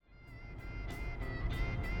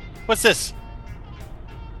What's this?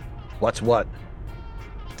 What's what?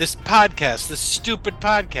 This podcast, this stupid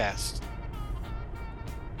podcast.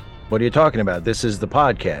 What are you talking about? This is the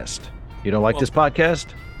podcast. You don't like this podcast?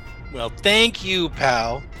 Well, thank you,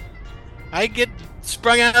 pal. I get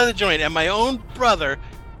sprung out of the joint, and my own brother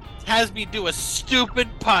has me do a stupid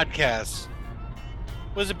podcast.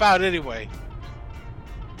 What's it about anyway?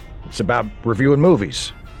 It's about reviewing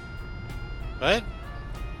movies. What?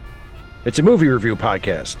 It's a movie review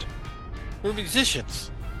podcast. We're musicians.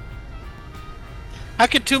 How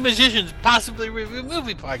could two musicians possibly review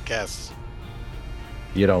movie podcasts?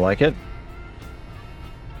 You don't like it?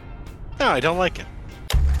 No, I don't like it.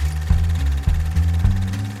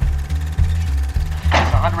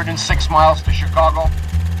 It's 106 miles to Chicago.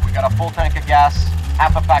 We got a full tank of gas,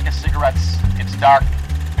 half a pack of cigarettes. It's dark,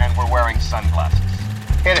 and we're wearing sunglasses.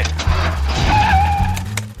 Hit it.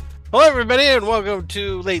 Hello, everybody, and welcome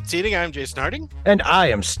to Late Seating. I'm Jason Harding. And I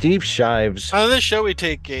am Steve Shives. On this show, we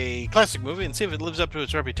take a classic movie and see if it lives up to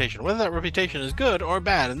its reputation, whether that reputation is good or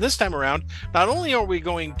bad. And this time around, not only are we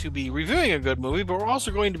going to be reviewing a good movie, but we're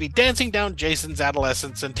also going to be dancing down Jason's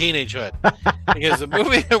adolescence and teenagehood. Because the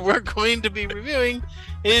movie that we're going to be reviewing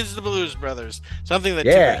is The Blues Brothers, something that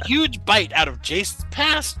took a huge bite out of Jason's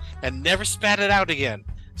past and never spat it out again.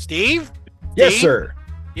 Steve? Yes, sir.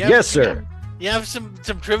 Yes, sir. You have some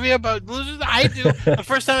trivia about Blues Brothers? I do. The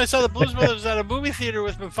first time I saw the Blues Brothers was at a movie theater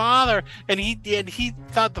with my father, and he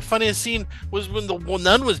thought the funniest scene was when the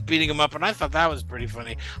nun was beating him up, and I thought that was pretty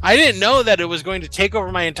funny. I didn't know that it was going to take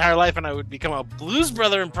over my entire life, and I would become a Blues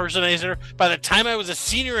Brother impersonator by the time I was a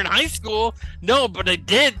senior in high school. No, but I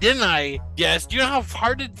did, didn't I? Yes. Do you know how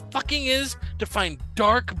hard it fucking is to find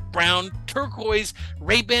dark brown turquoise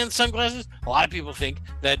Ray-Ban sunglasses? A lot of people think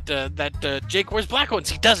that Jake wears black ones.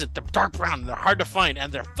 He doesn't. They're dark brown. They're hard to find,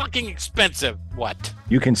 and they're fucking expensive. What?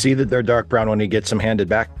 You can see that they're dark brown when he gets them handed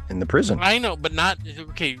back in the prison. I know, but not...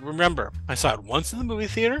 Okay, remember, I saw it once in the movie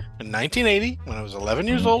theater in 1980 when I was 11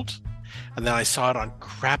 years old, and then I saw it on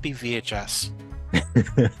crappy VHS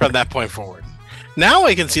from that point forward. Now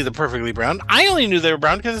I can see the perfectly brown. I only knew they were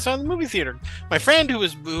brown because I saw it in the movie theater. My friend who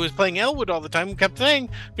was playing Elwood all the time kept saying,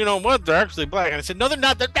 you know what, they're actually black. And I said, no, they're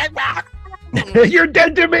not. They're black. You're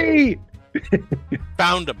dead to me.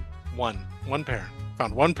 Found them. One pair.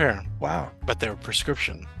 Found one pair. Wow. But they were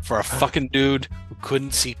prescription for a fucking dude who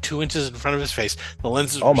couldn't see 2 inches in front of his face. The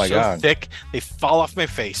lenses were so thick, they fall off my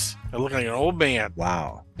face. I look like an old man.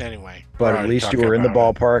 Wow. Anyway. But at least you were in the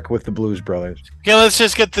ballpark with the Blues Brothers. Okay, let's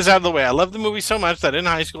just get this out of the way. I love the movie so much that in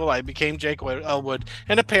high school I became Jake Elwood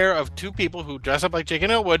and a pair of two people who dress up like Jake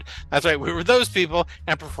and Elwood. That's right, we were those people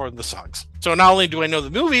and performed the songs. So not only do I know the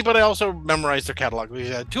movie, but I also memorized their catalog. We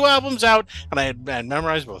had 2 albums out and I had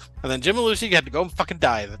memorized both. And then Jim and Lucy had to go and fucking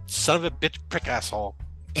die. That son of a bitch prick asshole.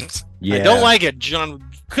 Yeah. I don't like it. John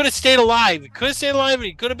could have stayed alive. He could have stayed alive and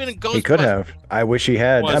he could have been a Ghostbuster. He could have. I wish he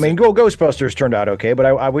had. I mean, Ghostbusters turned out okay, but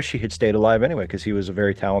I wish he had stayed alive anyway because he was a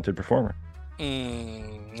very talented performer.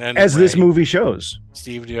 Anyway, as this movie shows.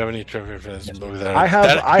 Steve, do you have any trivia for this movie?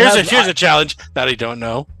 Here's a challenge that I don't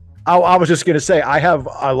know. I was just going to say, I have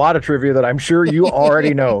a lot of trivia that I'm sure you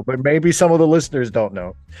already know, but maybe some of the listeners don't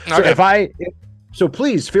know. Okay. So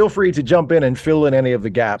please feel free to jump in and fill in any of the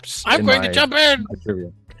gaps. I'm going to jump in.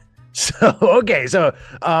 So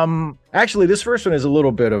actually this first one is a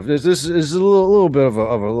little bit of this is a little bit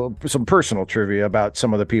of some personal trivia about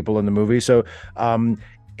some of the people in the movie. So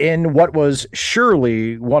in what was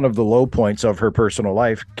surely one of the low points of her personal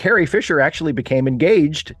life, Carrie Fisher actually became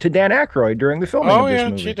engaged to Dan Aykroyd during the filming of this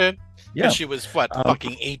movie. She did. Yeah, and she was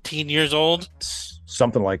fucking 18 years old,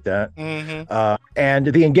 something like that. And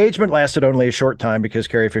the engagement lasted only a short time because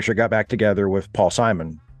Carrie Fisher got back together with Paul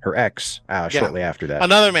Simon, her ex, shortly after that.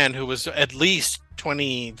 Another man who was at least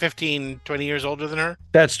 20 years older than her.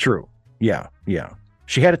 That's true. Yeah.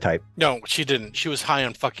 She had a type. No, she didn't. She was high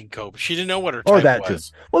on fucking coke. She didn't know what her type was.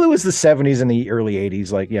 Too. Well, it was the 70s and the early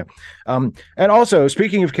 80s. And also,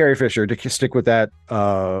 speaking of Carrie Fisher, to stick with that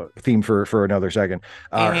theme for another second,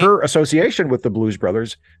 her association with the Blues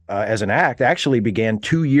Brothers as an act actually began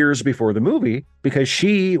 2 years before the movie because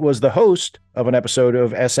she was the host of an episode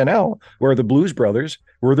of SNL where the Blues Brothers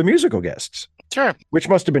were the musical guests. Sure. Which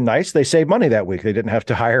must have been nice. They saved money that week. They didn't have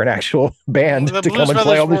to hire an actual band to come and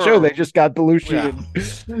play on the show. They just got Belushi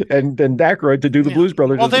and Aykroyd to do the Blues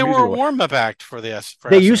Brothers. Well, they were a warm-up act for this.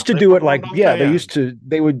 They used to do it like,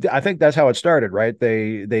 they would, I think that's how it started, right?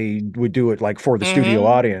 They would do it like for the studio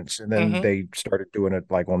audience, and then they started doing it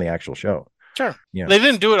like on the actual show. Sure. Yeah. They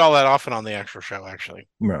didn't do it all that often on the actual show, actually.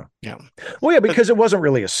 No. Yeah. Well, yeah, because it wasn't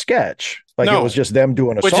really a sketch. Like it No. was just them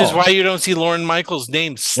doing a Which song. is why you don't see Lorne Michaels'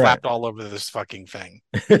 name slapped all over this fucking thing.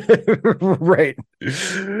 Right.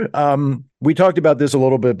 We talked about this a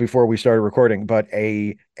little bit before we started recording, but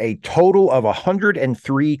a total of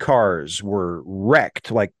 103 cars were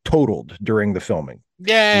wrecked, like totaled during the filming.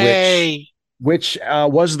 Yay! Which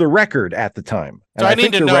was the record at the time. So And I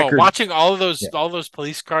need to know, record, watching all those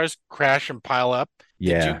police cars crash and pile up,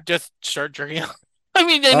 did you just start jerking off? I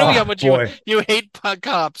mean, I know how much you hate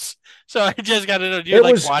cops, so I just got to know. Do you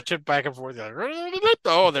watch it back and forth? Like,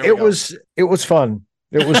 oh, there we go. It was fun.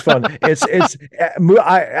 It was fun.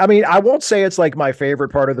 I mean, I won't say it's like my favorite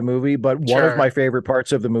part of the movie, but one of my favorite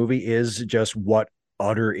parts of the movie is just what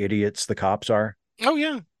utter idiots the cops are. Oh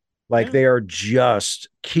yeah. Like they are just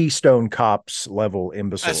Keystone Cops level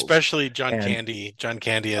imbeciles. Especially John Candy. John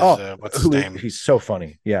Candy is what's his name? He's so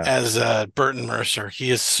funny. Yeah. As Burton Mercer.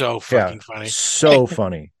 He is so fucking funny. So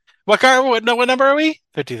funny. What car? What number are we?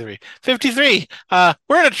 53. 53.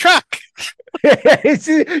 We're in a truck.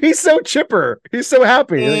 he's so chipper. He's so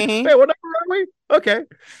happy. Like, hey, what number are we? Okay.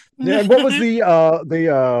 Yeah, and what was the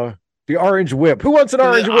orange whip? Who wants an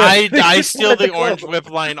orange whip? I steal the orange whip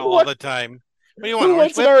line all the time. What do you want? Who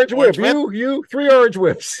wants an orange whip? You, 3 orange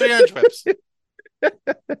whips. 3 orange whips.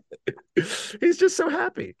 He's just so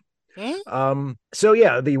happy. So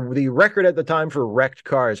yeah, the record at the time for wrecked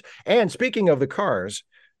cars. And speaking of the cars,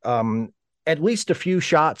 at least a few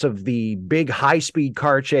shots of the big high-speed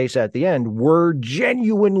car chase at the end were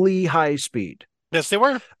genuinely high speed. Yes, they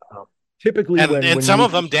were. Typically, and some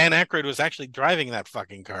of them, Dan Aykroyd was actually driving that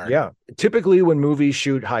fucking car. Yeah. Typically, when movies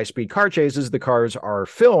shoot high-speed car chases, the cars are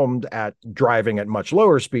filmed at driving at much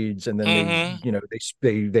lower speeds, and then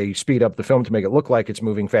they speed up the film to make it look like it's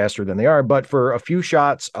moving faster than they are. But for a few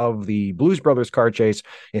shots of the Blues Brothers car chase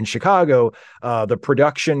in Chicago, the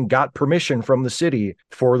production got permission from the city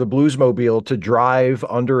for the Bluesmobile to drive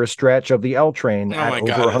under a stretch of the L train at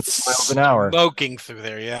over 100 miles an hour, smoking through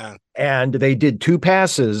there. Yeah. And they did 2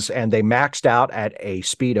 passes and they maxed out at a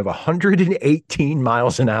speed of 118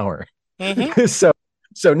 miles an hour.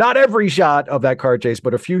 So not every shot of that car chase,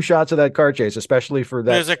 but a few shots of that car chase, especially for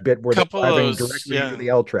that bit where they're driving directly into the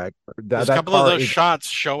L track. There's a couple of those shots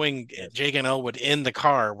showing Jake and Elwood in the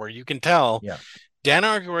car where you can tell Dan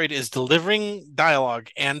Aykroyd is delivering dialogue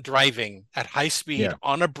and driving at high speed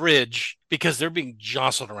on a bridge because they're being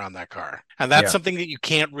jostled around that car. And that's something that you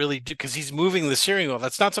can't really do because he's moving the steering wheel.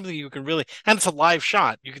 That's not something you can really, and it's a live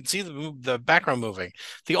shot. You can see the background moving.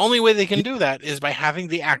 The only way they can do that is by having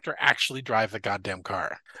the actor actually drive the goddamn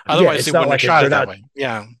car. Otherwise, they wouldn't have shot it that way.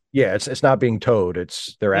 Yeah. Yeah. It's not being towed.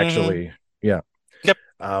 They're actually, Yep.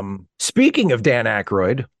 Speaking of Dan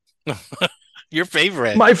Aykroyd. Your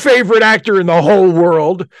favorite, my favorite actor in the whole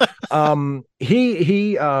world.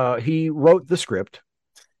 He wrote the script.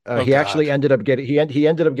 He actually ended up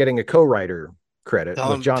getting a co-writer credit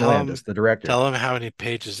with John Landis, the director. Tell him how many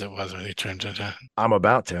pages it was when he turned it in. I'm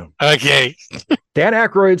about to. Okay. Dan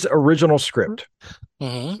Aykroyd's original script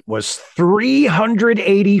was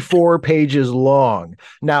 384 pages long.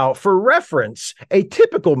 Now, for reference, a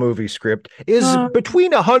typical movie script is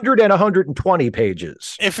between 100 and 120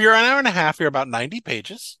 pages. If you're an hour and a half, you're about 90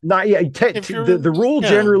 pages. Not yet. The rule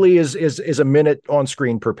generally is a minute on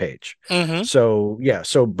screen per page. So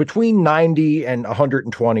between 90 and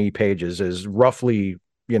 120 pages is roughly.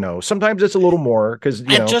 Sometimes it's a little more because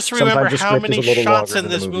just remember how many shots in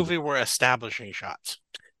this movie were establishing shots.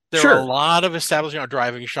 There are a lot of establishing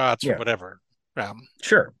driving shots or whatever.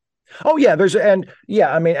 Sure. Oh yeah, there's a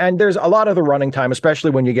lot of the running time,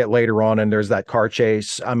 especially when you get later on and there's that car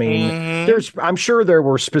chase. I mean, I'm sure there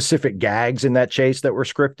were specific gags in that chase that were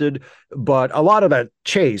scripted, but a lot of that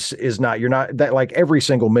chase is not. Like every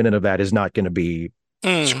single minute of that is not going to be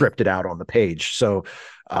scripted out on the page. So,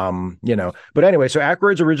 but anyway, so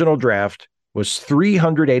Aykroyd's original draft was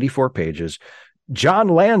 384 pages. John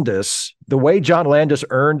Landis, the way John Landis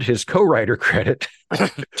earned his co-writer credit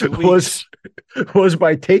was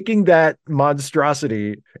by taking that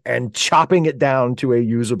monstrosity and chopping it down to a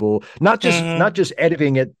usable, not just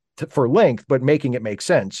editing it for length, but making it make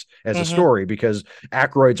sense as a story, because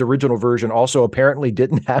Aykroyd's original version also apparently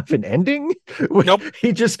didn't have an ending. Nope.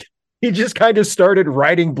 He just kind of started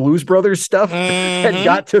writing Blues Brothers stuff and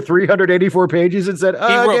got to 384 pages and said,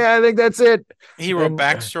 I think that's it. He wrote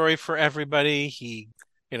backstory for everybody. He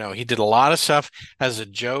did a lot of stuff as a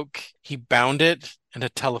joke. He bound it in a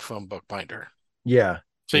telephone book binder. Yeah.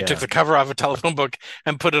 So he took the cover off a telephone book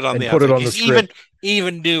and put it on the script.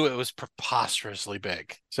 Even knew it was preposterously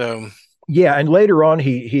big. So Yeah, and later on,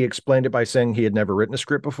 he explained it by saying he had never written a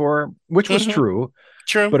script before, which was true.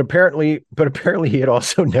 True. But apparently he had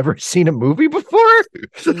also never seen a movie before.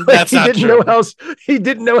 That's not true. He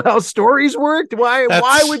didn't know how stories worked.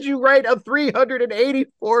 Why would you write a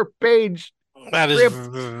 384-page that is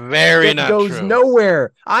script very that not goes true.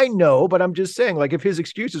 nowhere? I know, but I'm just saying, like, if his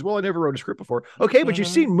excuse is, well, I never wrote a script before. Okay, but you've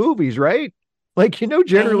seen movies, right? Like, you know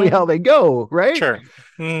generally how they go, right? Sure.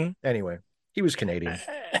 Anyway, he was Canadian.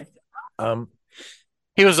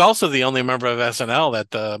 He was also the only member of SNL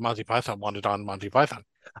that Monty Python wanted on Monty Python.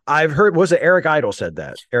 I've heard, was it Eric Idle said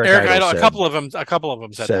that? Eric Idle, a couple of them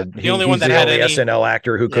said that. The only one that had any SNL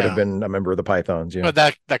actor who could have been a member of the Pythons. Yeah, but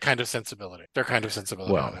that kind of sensibility, their kind of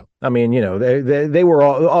sensibility. Well, I mean, you know, they were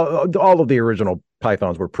all of the original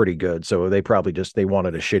Pythons were pretty good, so they probably they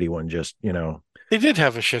wanted a shitty one. Just, you know, they did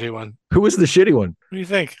have a shitty one. Who was the shitty one? What do you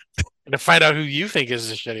think? To find out who you think is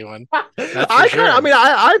the shitty one.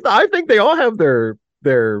 I think they all have their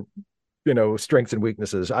you know, strengths and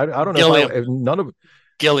weaknesses. I don't know if none of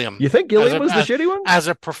Gilliam. You think Gilliam was the shitty one? As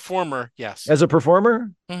a performer, yes. As a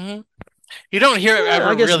performer? Mm-hmm. You don't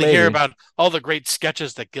hear about all the great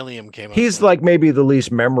sketches that Gilliam came up with. He's like maybe the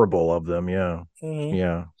least memorable of them, yeah. Mm-hmm.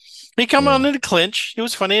 Yeah. He come on in the clinch. He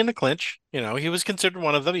was funny in the clinch. You know, he was considered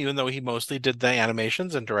one of them, even though he mostly did the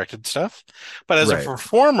animations and directed stuff. But as a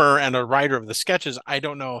performer and a writer of the sketches, I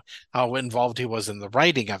don't know how involved he was in the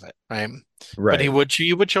writing of it, right? But he would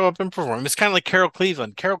show up and perform. It's kind of like Carol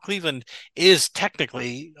Cleveland. Carol Cleveland is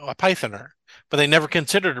technically a Pythoner, but they never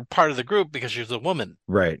considered her part of the group because she was a woman,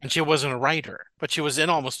 right? And she wasn't a writer, but she was in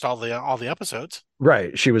almost all the episodes,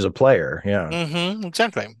 right? She was a player, yeah. Mm-hmm,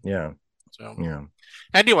 exactly, yeah. So yeah.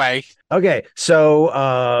 Anyway, okay,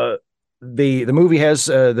 so the movie has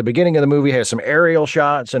the beginning of the movie has some aerial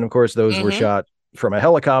shots, and of course those were shot from a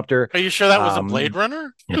helicopter. Are you sure that was a Blade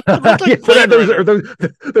Runner?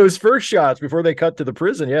 Those first shots before they cut to the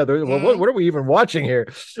prison. Yeah. What are we even watching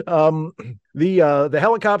here? The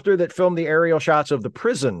helicopter that filmed the aerial shots of the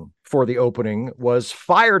prison for the opening was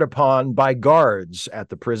fired upon by guards at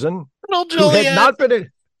the prison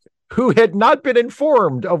who had not been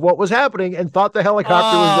informed of what was happening and thought the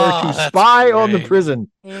helicopter was there to spy on the prison.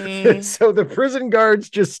 So the prison guards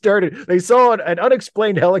they saw an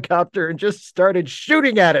unexplained helicopter and just started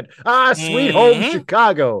shooting at it. Sweet home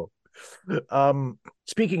Chicago.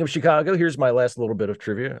 Speaking of Chicago, here's my last little bit of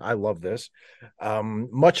trivia. I love this.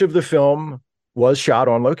 Much of the film was shot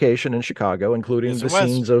on location in Chicago, including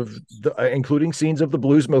scenes of the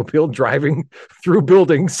Bluesmobile driving through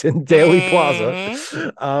buildings in Daley Plaza.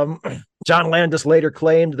 John Landis later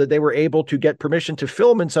claimed that they were able to get permission to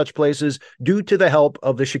film in such places due to the help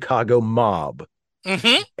of the Chicago mob.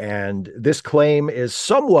 And this claim is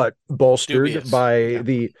somewhat bolstered by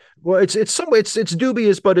it's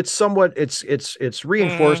dubious, but it's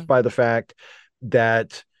reinforced by the fact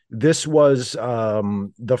that this was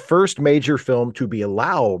the first major film to be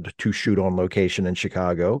allowed to shoot on location in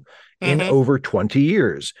Chicago in over 20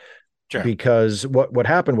 years. Sure. Because what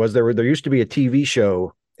happened was there used to be a TV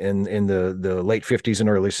show in the late 50s and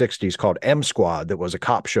early 60s called M Squad that was a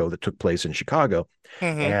cop show that took place in Chicago.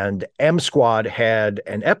 And M Squad had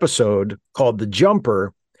an episode called The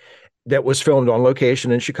Jumper that was filmed on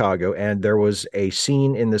location in Chicago, and there was a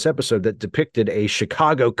scene in this episode that depicted a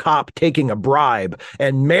Chicago cop taking a bribe,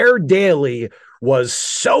 and Mayor Daley was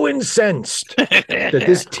so incensed that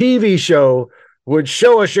this TV show would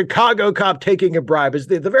show a Chicago cop taking a bribe. Is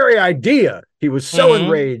the very idea. He was so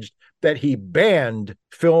enraged that he banned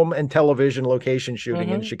film and television location shooting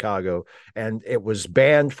in Chicago, and it was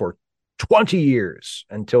banned for 20 years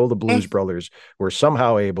until the Blues Brothers were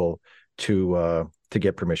somehow able to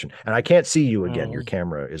get permission. And I can't see you again. Your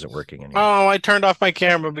camera isn't working anymore. Oh, I turned off my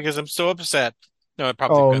camera because I'm so upset. No, it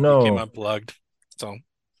probably became unplugged. So,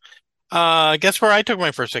 guess where I took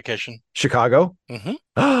my first vacation? Chicago.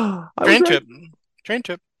 Train trip.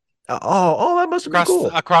 That must have been cool.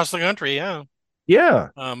 Across the country, yeah. Yeah.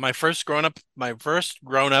 My first grown up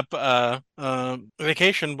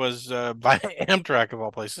vacation was by Amtrak of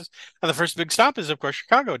all places, and the first big stop is of course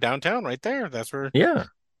Chicago downtown, right there. That's where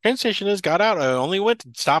train station is. Got out. I only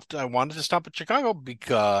stopped. I wanted to stop at Chicago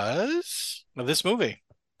because of this movie.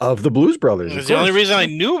 Of the Blues Brothers. It's the only reason I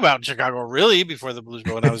knew about Chicago, really, before the Blues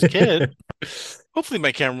Brothers when I was a kid. Hopefully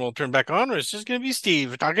my camera will turn back on, or it's just going to be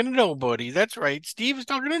Steve talking to nobody. That's right. Steve is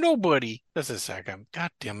talking to nobody. Just a second. God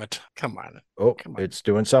damn it. Come on. It's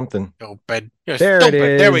doing something. Stupid. There it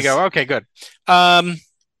is. There we go. Okay, good.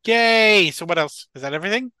 Yay. So what else? Is that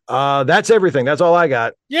everything? That's everything. That's all I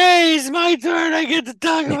got. Yay, it's my turn. I get to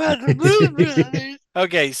talk about the Blues Brothers.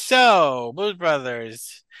 Okay, so Blues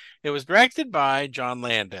Brothers. It was directed by John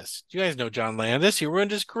Landis. You guys know John Landis. He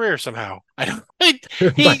ruined his career somehow. I don't.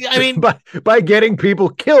 I mean, by getting people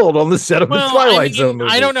killed on the set of the Twilight Zone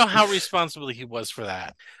movie. I don't know how responsible he was for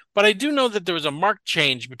that. But I do know that there was a marked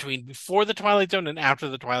change between before the Twilight Zone and after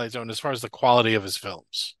the Twilight Zone as far as the quality of his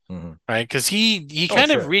films, right? Because he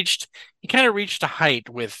kind of reached a height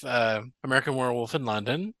with American Werewolf in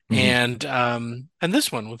London and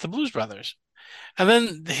this one with the Blues Brothers, and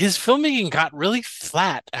then his filmmaking got really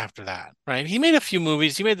flat after that, right? He made a few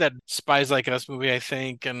movies. He made that Spies Like Us movie, I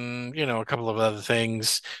think, and a couple of other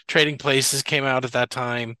things. Trading Places came out at that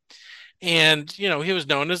time. And, he was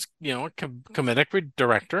known as, a comedic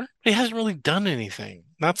director. He hasn't really done anything.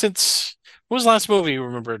 Not since, what was the last movie you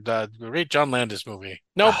remembered? The great John Landis movie.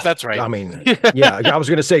 Nope, that's right. I mean, yeah, I was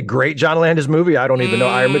going to say great John Landis movie. I don't even know.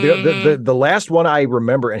 I remember the last one I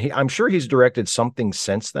remember, and I'm sure he's directed something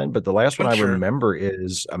since then, but the last one I remember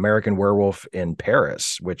is American Werewolf in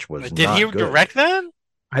Paris, which was Did he direct that?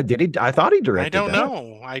 I thought he directed. I don't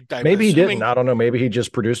know. Maybe he didn't. I don't know. Maybe he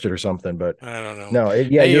just produced it or something. But I don't know. No, hey,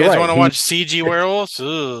 you guys want to watch CG Werewolves?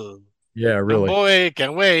 Ugh. Yeah, really. Oh boy,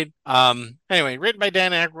 can't wait. Anyway, written by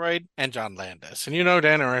Dan Aykroyd and John Landis, and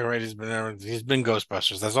Dan Aykroyd he's been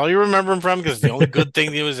Ghostbusters. That's all you remember him from because it's the only good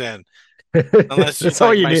thing he was in. Unless that's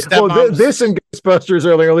all you need. Well, this and Ghostbusters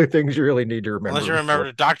are the only things you really need to remember. Unless you remember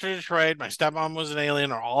Dr. Detroit, My Stepmom Was an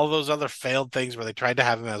Alien, or all of those other failed things where they tried to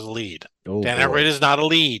have him as a lead. Dan Aykroyd is not a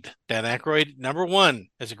lead. Dan Aykroyd, number one,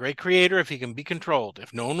 is a great creator if he can be controlled.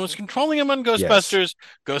 If no one was controlling him on Ghostbusters,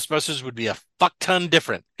 Ghostbusters would be a fuck ton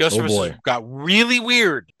different. Ghostbusters got really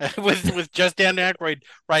weird with just Dan Aykroyd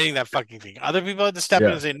writing that fucking thing. Other people had to step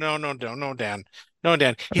in and say, no, Dan. No,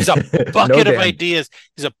 Dan. He's a bucket of ideas.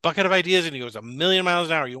 He's a bucket of ideas, and he goes a million miles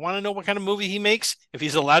an hour. You want to know what kind of movie he makes if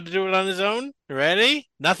he's allowed to do it on his own? You ready?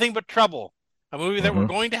 Nothing But Trouble. A movie that we're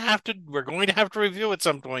going to have to review at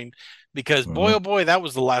some point because boy, oh boy, that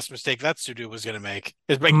was the last mistake that studio was going to make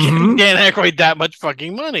is by giving Dan Aykroyd that much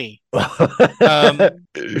fucking money. You're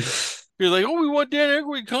like, oh, we want Dan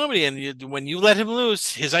Aykroyd comedy, and when you let him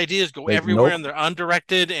loose, his ideas go everywhere, and they're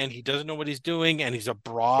undirected, and he doesn't know what he's doing, and he's a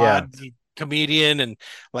broad comedian, and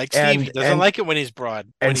like Steve, he doesn't like it when he's broad.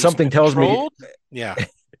 And something tells me,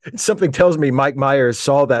 something tells me Mike Myers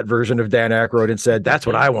saw that version of Dan Aykroyd and said, "That's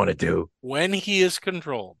what I want to do." When he is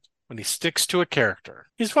controlled, when he sticks to a character,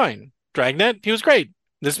 he's fine. Dragnet, he was great.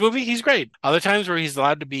 This movie, he's great. Other times where he's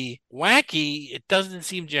allowed to be wacky, it doesn't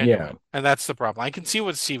seem genuine. And that's the problem. I can see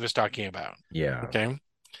what Steve is talking about. Yeah. Okay.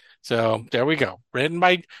 So there we go. Written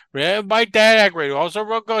by Dan Aykroyd, who also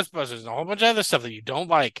wrote Ghostbusters and a whole bunch of other stuff that you don't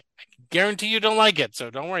like. I can guarantee you don't like it,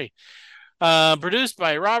 so don't worry. Produced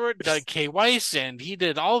by Robert K. Weiss, and he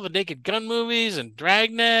did all the Naked Gun movies and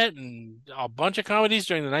Dragnet and a bunch of comedies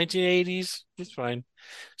during the 1980s. He's fine.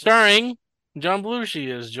 Starring John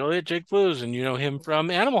Belushi as Joliet Jake Blues, and you know him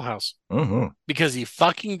from Animal House because he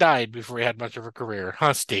fucking died before he had much of a career,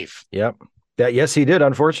 huh, Steve? Yep. Yes, he did.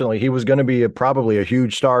 Unfortunately, he was going to be probably a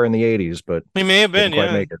huge star in the 80s, but he may have been.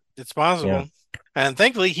 Yeah, make it. It's possible. Yeah. And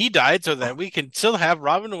thankfully, he died so that we can still have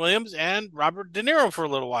Robin Williams and Robert De Niro for a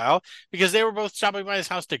little while because they were both stopping by his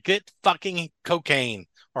house to get fucking cocaine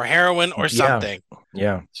or heroin or something.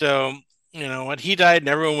 Yeah. So, you know what? He died and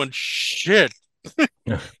everyone went, shit.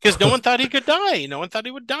 Because no one thought he could die. No one thought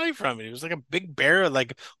he would die from it. He was like a big bear,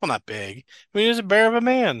 not big. I mean, he was a bear of a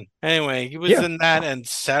man. Anyway, he was in that and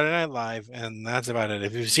Saturday Night Live, and that's about it.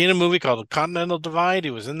 If you've seen a movie called Continental Divide, he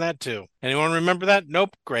was in that too. Anyone remember that?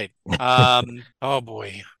 Nope. Great. Oh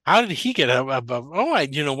boy, how did he get above? Oh,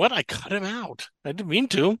 you know what? I cut him out. I didn't mean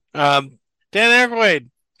to. Dan Aykroyd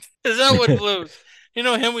is Elwood Blues. You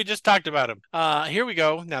know him, we just talked about him. Here we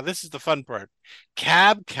go. Now, this is the fun part.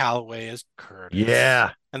 Cab Calloway is Curtis.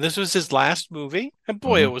 Yeah. And this was his last movie. And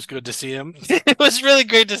boy, it was good to see him. It was really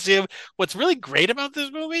great to see him. What's really great about this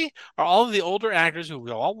movie are all of the older actors who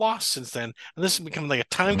we all lost since then. And this has become like a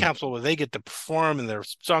time capsule where they get to perform and their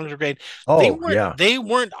songs are great. They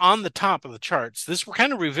weren't on the top of the charts. This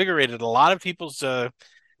kind of revigorated a lot of people's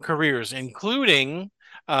careers, including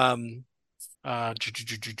come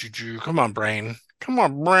on, Brain. Come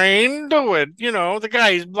on, Brain, do it. You know, the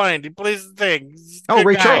guy, he's blind. He plays the thing.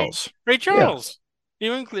 Ray Charles. Ray Charles.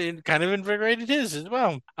 Yeah. You kind of invigorated his as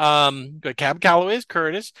well. But Cab Calloway as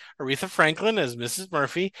Curtis, Aretha Franklin as Mrs.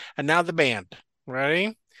 Murphy, and now the band.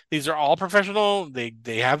 Ready? These are all professional.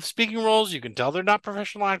 They have speaking roles. You can tell they're not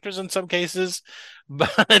professional actors in some cases,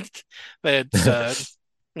 but it's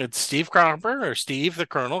It's Steve Cropper, or Steve the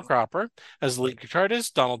Colonel Cropper, as the lead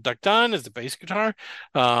guitarist. Donald Duck Dunn as the bass guitar.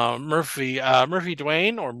 Murphy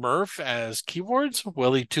Dwayne, or Murph, as keyboards.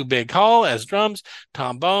 Willie Too Big Hall as drums.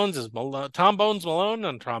 Tom Bones Malone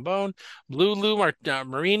on trombone. Lou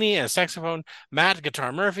Marini as saxophone. Matt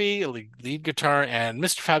Guitar Murphy, lead guitar, and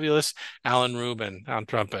Mr. Fabulous Alan Rubin on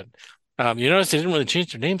trumpet. You notice they didn't really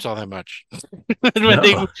change their names all that much when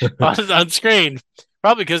they on screen.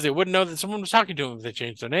 Probably because they wouldn't know that someone was talking to them if they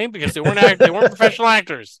changed their name, because they weren't professional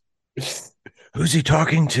actors. Who's he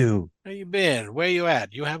talking to? Where you been? Where you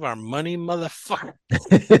at? You have our money, motherfucker.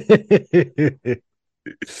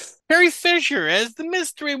 Carrie Fisher as the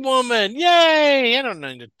mystery woman. Yay! I don't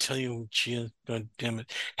need to tell you who she is. God damn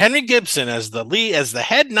it. Henry Gibson as the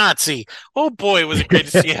head Nazi. Oh boy, was it great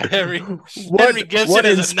to see Henry Gibson what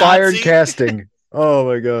as inspired a Nazi. casting. Oh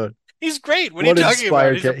my god. He's great. What are you talking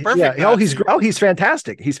about? He's a perfect Nazi. He's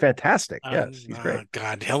fantastic. He's fantastic. Yes, he's great. Oh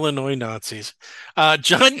God, Illinois Nazis.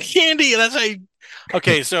 John Candy. That's how.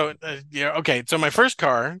 Okay, so So my first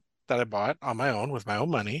car that I bought on my own with my own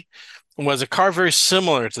money was a car very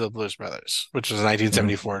similar to the Blues Brothers, which was a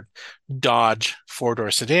 1974 Dodge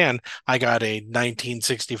 4-door sedan. I got a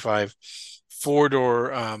 1965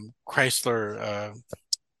 4-door Chrysler,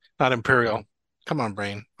 not Imperial. Come on,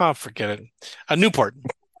 brain. Oh, forget it. A Newport.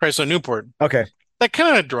 Chrysler Newport. Okay. That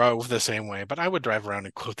kind of drove the same way, but I would drive around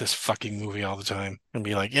and quote this fucking movie all the time and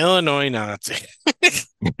be like, Illinois Nazi.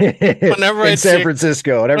 Whenever in San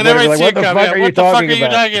Francisco, and everybody's like, "What the fuck are you talking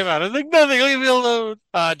about?" I was like, nothing. Leave me alone.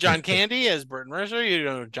 John Candy as Burton Mercer. You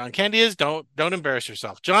know who John Candy is. Don't embarrass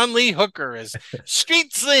yourself. John Lee Hooker is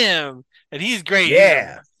Street Slim, and he's great.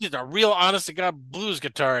 Yeah, he's a real honest to God blues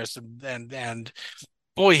guitarist, and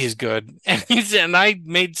boy, he's good. And I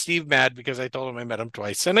made Steve mad because I told him I met him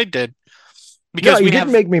twice, and I did. Because you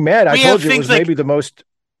didn't make me mad. I told you it was maybe the most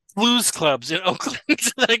blues clubs in Oakland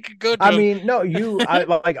that I could go to. I mean, no, I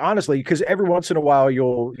like honestly, because every once in a while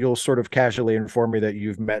you'll sort of casually inform me that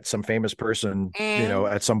you've met some famous person,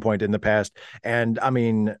 at some point in the past. And I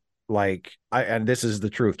mean, and this is the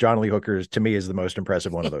truth. John Lee Hooker to me is the most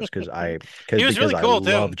impressive one of those because he was really cool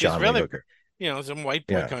too. Love John Lee Hooker. Some white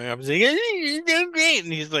boy coming up and saying, "Hey, you're doing great,"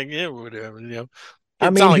 and he's like, "Yeah, whatever," I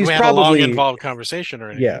mean, like he's we had probably a long involved conversation or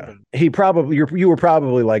anything. Yeah, but you were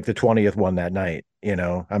probably like the 20th one that night.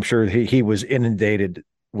 I'm sure he was inundated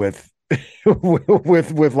with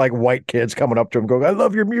with like white kids coming up to him going, "I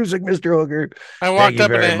love your music, Mr. Hooker." I walked up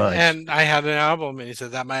and I had an album, and he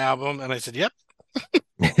said, "That my album?" And I said, "Yep."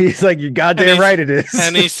 He's like, "You goddamn right it is."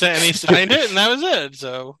 And he signed it, and that was it.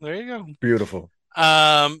 So there you go. Beautiful.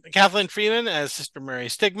 Kathleen Freeman as Sister Mary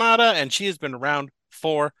Stigmata, and she has been around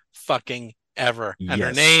for fucking ever, and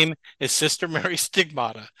her name is Sister Mary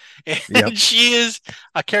Stigmata, and she is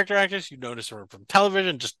a character actress. You notice her from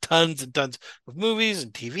television, just tons and tons of movies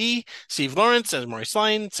and TV. Steve Lawrence as Maurice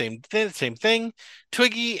Lyon, same thing.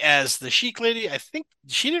 Twiggy as the Chic Lady. I think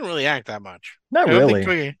she didn't really act that much. Not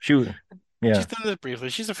really. She's done this briefly.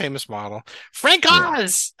 She's a famous model. Frank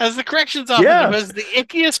Oz as the corrections officer, who has the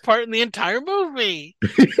ickiest part in the entire movie.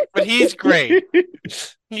 But he's great.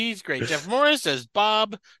 He's great. Jeff Morris as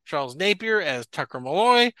Bob. Charles Napier as Tucker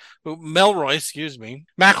McElroy.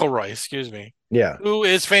 McElroy. Yeah. Who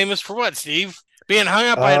is famous for what, Steve? Being hung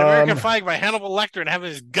up by an American flag by Hannibal Lecter and having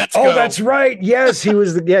his guts go. Oh, that's right. Yes, he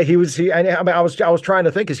was. I was trying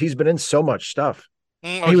to think because he's been in so much stuff.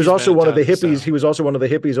 He was also one of the hippies. So. He was also one of the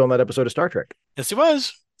hippies on that episode of Star Trek. Yes, he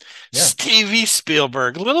was. Yeah. Stevie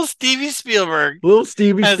Spielberg. Little Stevie Spielberg.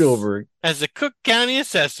 As the Cook County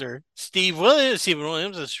assessor. Stephen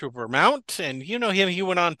Williams as Trooper Mount. And you know him, he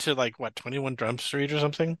went on to 21 Jump Street or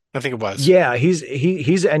something? I think it was. Yeah, he's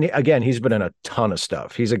and again, he's been in a ton of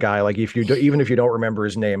stuff. He's a guy, even if you don't remember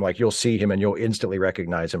his name, you'll see him and you'll instantly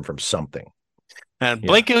recognize him from something. And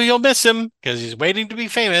Blakey, you'll miss him because he's waiting to be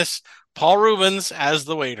famous. Paul Rubens as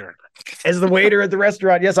the waiter. As the waiter at the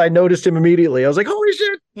restaurant. Yes, I noticed him immediately. I was like, holy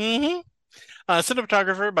shit. Mm-hmm.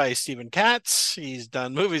 Cinematographer by Stephen Katz. He's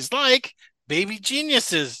done movies like Baby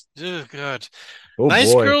Geniuses. Oh, God.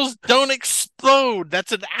 Nice Girls Don't Explode.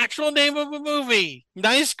 That's an actual name of a movie.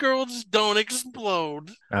 Nice Girls Don't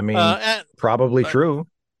Explode. I mean, probably true.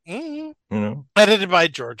 Mm-hmm. Edited by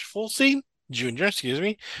George Folsey Jr.,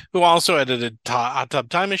 who also edited Hot Tub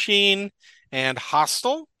Time Machine and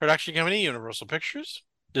Hostel. Production company, Universal Pictures.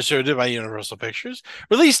 Distributed by Universal Pictures.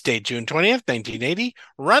 Release date, June 20th, 1980.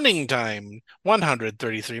 Running time,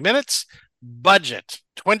 133 minutes. Budget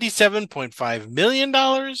 $27.5 million.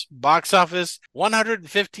 Box office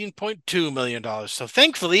 $115.2 million. So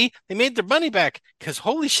thankfully, they made their money back because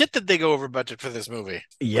holy shit, did they go over budget for this movie?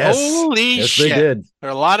 Yes. Holy yes, shit. they did. There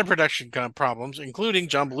are a lot of production problems, including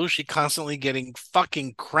John Belushi constantly getting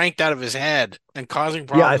fucking cranked out of his head and causing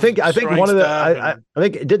problems. Yeah, I think one of the I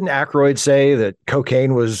think didn't Aykroyd say that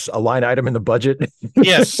cocaine was a line item in the budget?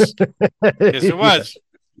 Yes. Yes, it was.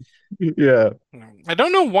 Yeah. I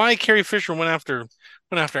don't know why Carrie Fisher went after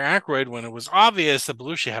Aykroyd when it was obvious that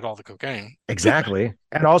Belushi had all the cocaine. Exactly.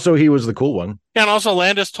 And also he was the cool one. Yeah, and also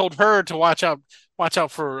Landis told her to watch out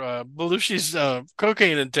for Belushi's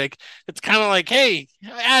cocaine intake. It's kind of like, hey,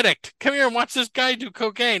 addict, come here and watch this guy do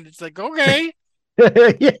cocaine. It's like, okay.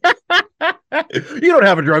 You don't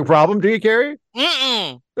have a drug problem, do you, Carrie?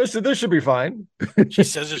 Mm-mm. This should be fine. She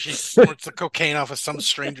says that she snorts the cocaine off of some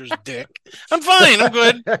stranger's dick. I'm fine. I'm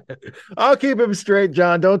good. I'll keep him straight,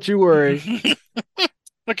 John. Don't you worry.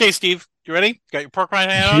 Okay, Steve, you ready? You got your pork pie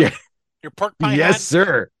hat on? Yeah. Your pork pie hat? Yes,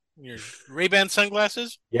 sir. Your Ray-Ban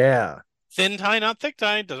sunglasses? Yeah. Thin tie, not thick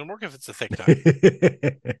tie. Doesn't work if it's a thick tie.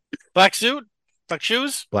 Black suit? Black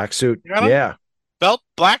shoes? Black suit. You got 'em? Yeah. Belt?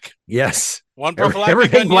 Black? Yes. One prophylactic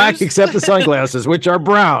Everything black unused? except the sunglasses, which are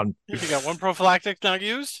brown. You got one prophylactic not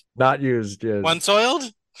used? Not used. Yes. One soiled?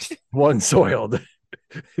 One soiled.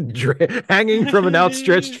 Hanging from an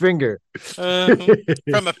outstretched finger.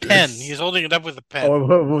 From a pen. He's holding it up with a pen. Oh,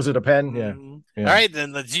 what was it? A pen? Yeah. All right,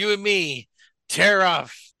 then let's you and me tear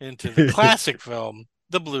off into the classic film,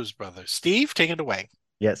 The Blues Brothers. Steve, take it away.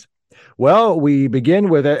 Yes. Well, we begin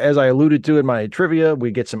with, as I alluded to in my trivia, we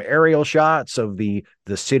get some aerial shots of the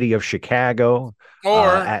city of Chicago.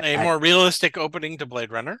 Or a more realistic opening to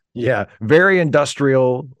Blade Runner. Yeah, very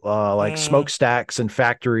industrial, like smokestacks and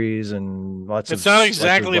factories and lots of. It's not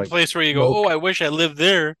exactly a place where you go, oh, I wish I lived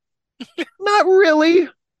there. Not really.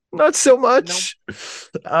 Not so much.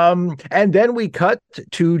 Nope. And then we cut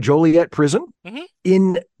to Joliet Prison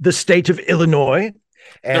in the state of Illinois.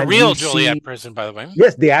 And the real Joliet prison, by the way.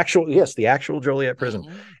 Yes, the actual Joliet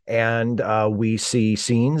prison. And we see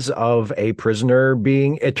scenes of a prisoner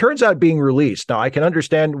being released. Now, I can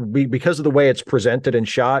understand because of the way it's presented and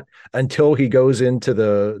shot until he goes into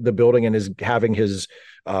the building and is having his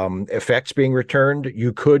effects being returned.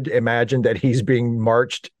 You could imagine that he's being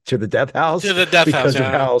marched to the death house because of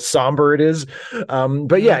how somber it is.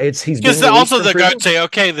 But yeah, he's because also the guards say,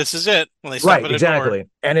 "Okay, this is it." When they stop at exactly,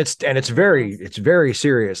 and it's very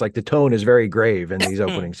serious. Like the tone is very grave in these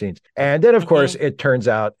opening scenes. And then, of course, it turns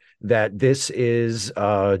out that this is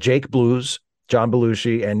Jake Blues, John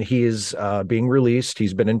Belushi, and he is being released.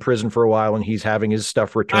 He's been in prison for a while, and he's having his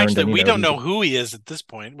stuff returned. Actually, we don't know who he is at this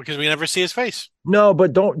point because we never see his face. No,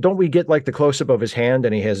 but don't we get like the close up of his hand,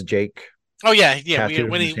 and he has Jake? Oh yeah.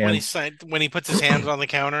 When he puts his hands on the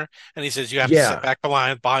counter and he says, "You have to sit back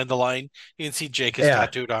behind the line," you can see Jake is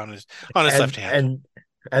tattooed on his left hand.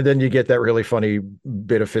 And then you get that really funny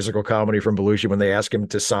bit of physical comedy from Belushi when they ask him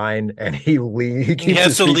to sign, and he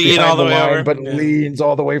has to lean all the way over, but leans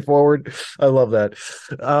all the way forward. I love that.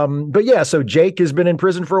 But yeah, so Jake has been in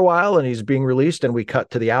prison for a while, and he's being released. And we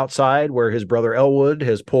cut to the outside where his brother Elwood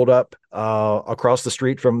has pulled up across the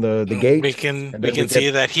street from the gate. We can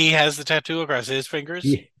see that he has the tattoo across his fingers.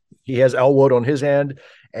 He has Elwood on his hand.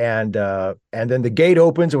 And then the gate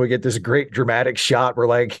opens and we get this great dramatic shot where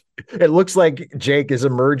like it looks like Jake is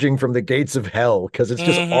emerging from the gates of hell because it's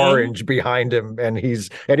just orange behind him, and he's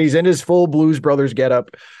in his full Blues Brothers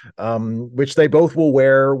getup, which they both will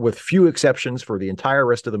wear with few exceptions for the entire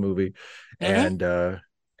rest of the movie. And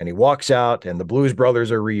he walks out, and the Blues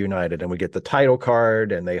Brothers are reunited, and we get the title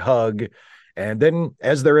card, and they hug. And then,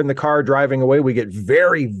 as they're in the car driving away, we get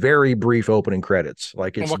very, very brief opening credits.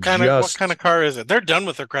 Like it's what kind of car is it? They're done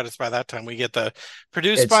with their credits by that time. We get the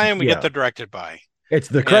produced by and we get the directed by. It's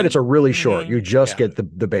the credits are really short. You just get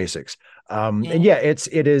the basics. And this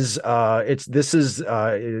is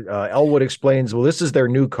Elwood explains, well, this is their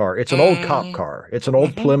new car. It's an old cop car. It's an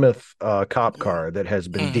old Plymouth cop car that has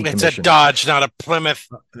been decommissioned. It's a Dodge, not a Plymouth.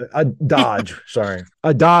 A Dodge, sorry.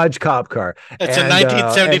 A Dodge cop car. It's a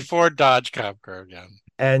 1974 Dodge cop car, yeah.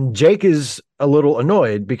 And Jake is a little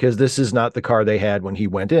annoyed because this is not the car they had when he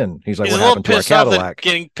went in. He's like, what happened to our Cadillac?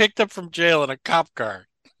 Getting picked up from jail in a cop car.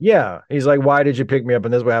 Yeah. He's like, why did you pick me up?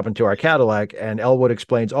 And this is what happened to our Cadillac. And Elwood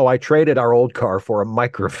explains, I traded our old car for a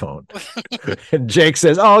microphone. And Jake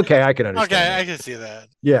says, oh, okay, I can understand. Okay, that. I can see that.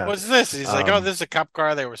 Yeah. What's this? He's like, this is a cop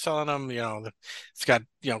car. They were selling them. It's got,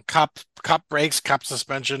 cop brakes, cop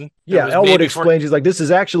suspension. Yeah. Elwood explains, he's like, this is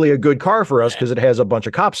actually a good car for us because it has a bunch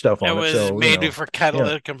of cop stuff on it. It was made before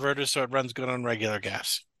catalytic converters, so it runs good on regular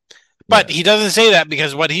gas. But he doesn't say that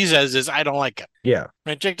because what he says is, I don't like it. Yeah.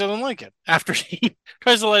 Right? Jake doesn't like it. After he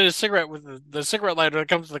tries to light a cigarette with the cigarette lighter that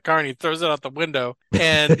comes to the car and he throws it out the window.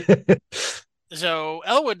 And so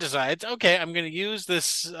Elwood decides, okay, I'm going to use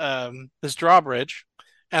this drawbridge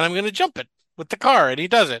and I'm going to jump it with the car. And he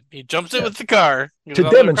does it. He jumps it with the car. To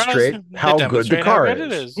demonstrate how good the car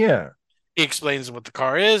is. Yeah. He explains what the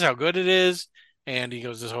car is, how good it is. And he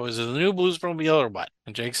goes, so is it a new Bluesmobile or what?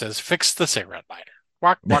 And Jake says, fix the cigarette lighter.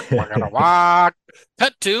 Walk, walk, walk, walk.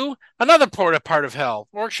 Cut to another part of hell,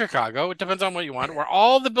 or Chicago. It depends on what you want, where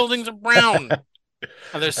all the buildings are brown.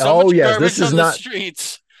 And there's so much garbage on the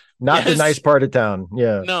streets. Not the nice part of town.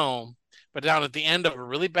 Yeah. No. But down at the end of a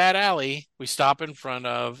really bad alley, we stop in front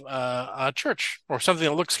of a church or something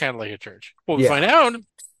that looks kind of like a church. Well, we find out,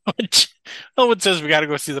 Elwood says we got to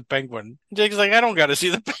go see the penguin. Jake's like, I don't got to see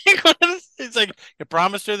the penguin. He's like, you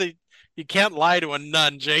promised her that you can't lie to a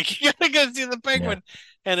nun, Jake. You got to go see the penguin.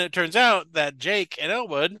 Yeah. And it turns out that Jake and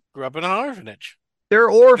Elwood grew up in an orphanage. They're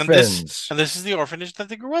orphans. And this is the orphanage that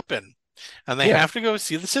they grew up in. And they have to go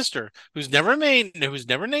see the sister, who's never named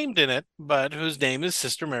in it, but whose name is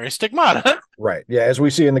Sister Mary Stigmata. Right. Yeah, as we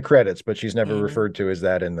see in the credits, but she's never referred to as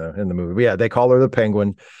that in the movie. But yeah, they call her the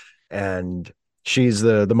Penguin, and she's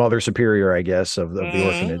the mother superior, I guess, of the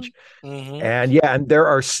orphanage. And and there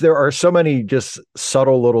are so many just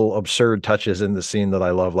subtle little absurd touches in the scene that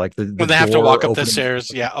I love, like when they have to walk up the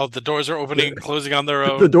stairs. Yeah. Oh, the doors are opening and closing on their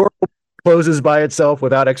own. The door closes by itself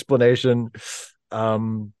without explanation.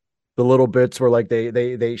 The little bits where like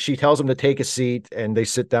she tells them to take a seat and they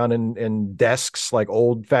sit down in desks, like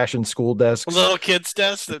old fashioned school desks, little kids'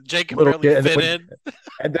 desks that Jake can barely fit in.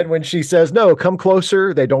 And then when she says, no, come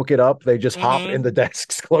closer, they don't get up. They just hop in the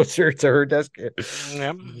desks closer to her desk.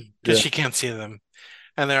 Yep. Because she can't see them.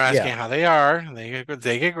 And they're asking how they are. And they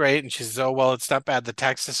get great. And she says, oh, well, it's not bad. The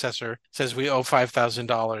tax assessor says we owe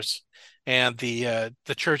 $5,000. And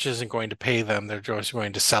the church isn't going to pay them. They're just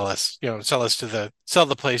going to sell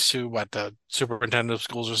the place to the superintendent of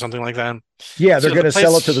schools or something like that. Yeah, they're going to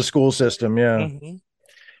sell it to the school system. Yeah.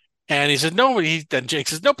 And he said, no. Then Jake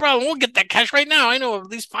says, no problem. We'll get that cash right now. I know of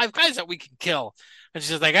at least 5 guys that we can kill. And she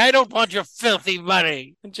says, like, I don't want your filthy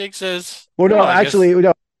money. And Jake says, well, no, actually,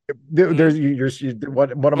 no. There's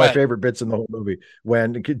one of my favorite bits in the whole movie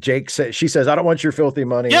when Jake says, she says, I don't want your filthy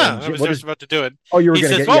money. Yeah, I was just about to do it. Oh, you were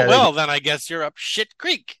going to get then I guess you're up shit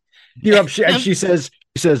creek. You're up shit. And she says,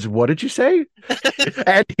 what did you say?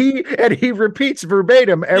 and he repeats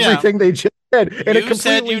verbatim everything they just said. And you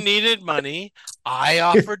said you needed money. I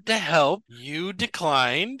offered to help. You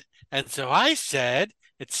declined. And so I said,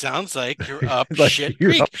 it sounds like you're up shit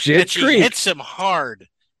creek. And she hits him hard.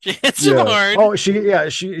 She hits him hard. Oh,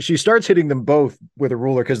 she starts hitting them both with a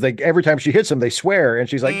ruler because every time she hits them, they swear, and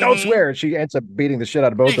she's like, "Don't swear," and she ends up beating the shit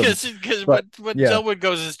out of both of them. Because what Elwood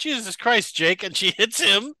goes is, "Jesus Christ, Jake," and she hits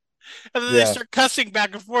him, and then they start cussing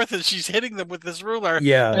back and forth as she's hitting them with this ruler.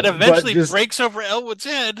 Yeah, and eventually breaks over Elwood's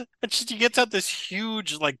head, and she gets out this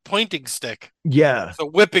huge pointing stick. Yeah, it's a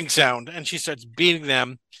whipping sound, and she starts beating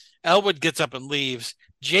them. Elwood gets up and leaves.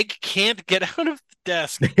 Jake can't get out of the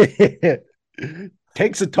desk.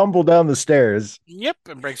 Takes a tumble down the stairs. Yep,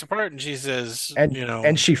 and breaks apart. And she says,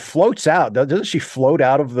 and she floats out. Doesn't she float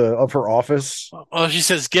out of her office? Oh, she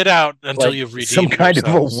says, "Get out until you've redeemed some kind of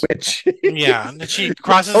a witch." Yeah, and she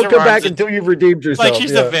crosses. Don't come back until you've redeemed yourself. Like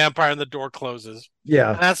she's the vampire, and the door closes.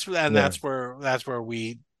 Yeah, and that's where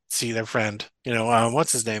we see their friend.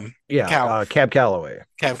 What's his name? Yeah, Cab Calloway.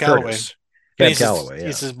 Cab Calloway. Cab Calloway.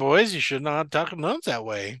 He says, "Boys, you should not talk to nuns that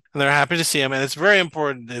way." And they're happy to see him, and it's very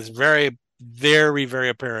important. It's very, very, very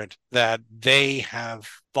apparent that they have,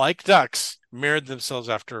 like ducks, mirrored themselves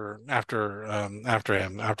after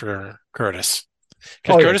Curtis.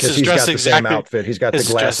 Because Curtis is dressed the same outfit. He's got the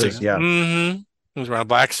glasses. Yeah. He's wearing a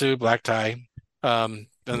black suit, black tie. And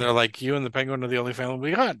they're like, "You and the Penguin are the only family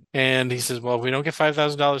we got." And he says, "Well, if we don't get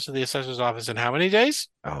 $5,000 to the assessor's office in how many days?"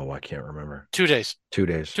 Oh, I can't remember. 2 days. 2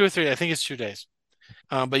 days. 2 or 3. I think it's 2 days.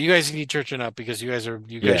 But you guys need churching up because you guys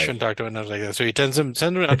shouldn't talk to another like that. So he sends them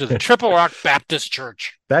out to the Triple Rock Baptist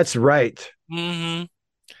Church. That's right. Mm-hmm.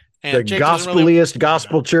 And the gospeliest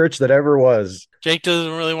gospel church that ever was. Jake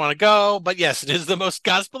doesn't really want to go, but yes, it is the most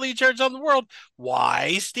gospel-y church on the world.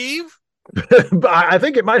 Why, Steve? I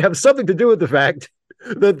think it might have something to do with the fact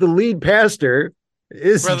that the lead pastor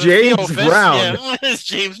is James Brown. Yeah, it's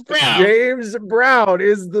James Brown. James Brown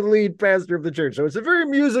is the lead pastor of the church, so it's a very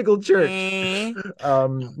musical church.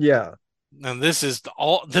 Yeah. And this is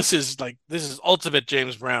ultimate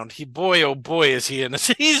James Brown. Boy, oh boy, is he in this.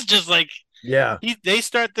 He's just like Yeah. They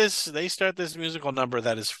start this musical number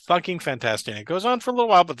that is fucking fantastic. It goes on for a little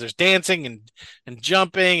while, but there's dancing and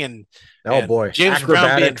jumping Oh boy, James Brown being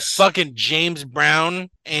acrobatics. fucking James Brown,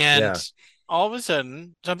 and Yeah. all of a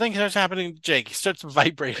sudden something starts happening to Jake. He starts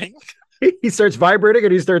vibrating. He starts vibrating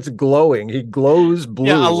and he starts glowing. He glows blue.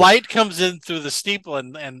 Yeah, a light comes in through the steeple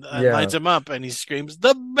and Yeah. lights him up, and he screams,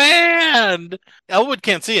 "The band!" Elwood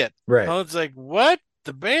can't see it. Right. Elwood's like, "What?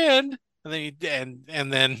 The band?" And then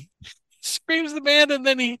and then screams the band, and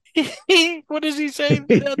then he what does he say?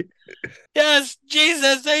 Yes,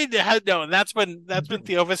 Jesus, no. And that's when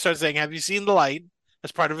Theophilus starts saying, "Have you seen the light?"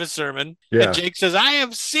 As part of his sermon. Yeah. And Jake says, "I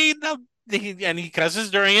have seen the," and he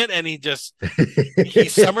cusses during it, and he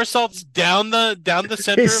somersaults down the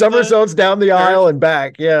center. He somersaults down the aisle and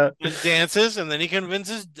back. Yeah. And dances, and then he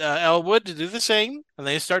convinces Elwood to do the same, and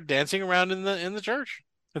they start dancing around in the church.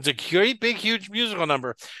 It's a great, big, huge musical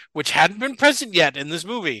number, which hadn't been present yet in this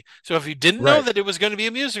movie. So if you didn't know that it was going to be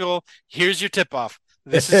a musical, here's your tip-off.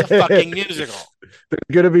 This is a fucking musical. There's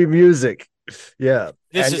going to be music. Yeah.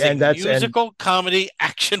 This is a musical comedy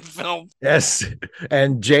action film. Yes.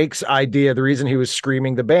 And Jake's idea, the reason he was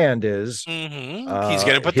screaming the band is he's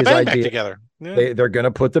going to put the band back together. Yeah. They're going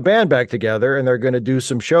to put the band back together, and they're going to do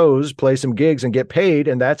some shows, play some gigs, and get paid.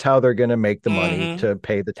 And that's how they're going to make the money to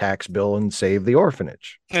pay the tax bill and save the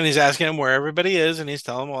orphanage. And he's asking him where everybody is. And he's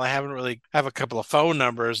telling him, well, I have a couple of phone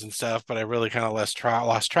numbers and stuff, but I really kind of lost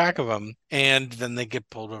track of them. And then they get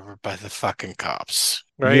pulled over by the fucking cops.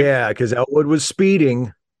 Right? Yeah, because Elwood was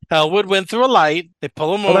speeding. Elwood went through a light. They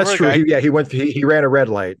pull him over. That's true. He ran a red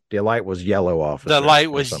light. The light was yellow, officer. The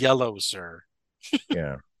light was yellow, sir.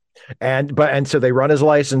 Yeah. And so they run his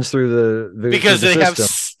license through the because through they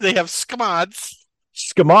system. have SCMODs,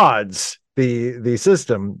 the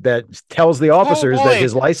system that tells the officers that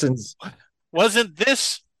his license wasn't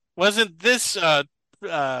this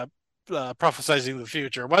prophesizing the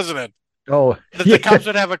future, wasn't it? Oh, that the cops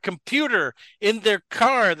would have a computer in their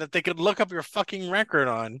car that they could look up your fucking record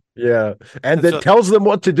on. Yeah, and that tells them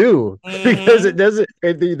what to do because it doesn't.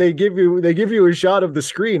 They give you a shot of the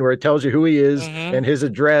screen where it tells you who he is and his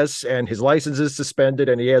address, and his license is suspended,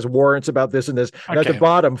 and he has warrants about this and this. And at the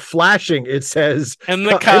bottom, flashing, it says and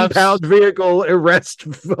the cops, impound vehicle arrest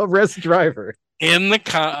driver. In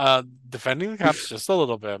the defending the cops just a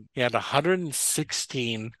little bit, he had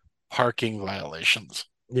 116 parking violations.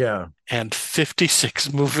 Yeah. And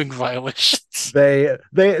 56 moving violations. They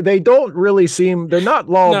don't really seem, they're not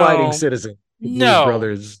law-abiding citizens. No.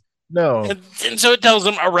 Brothers. No. And so it tells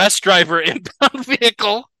them arrest driver, impound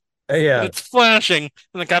vehicle. Yeah. It's flashing.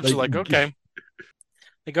 And the cops are like, okay.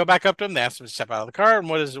 They go back up to him, they ask him to step out of the car, and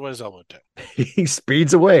what does Elwood do? He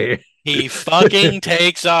speeds away. He fucking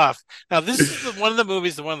takes off. Now, this is one of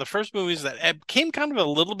the first movies that became kind of a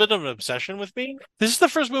little bit of an obsession with me. This is the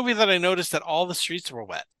first movie that I noticed that all the streets were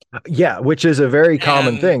wet. Yeah, which is a very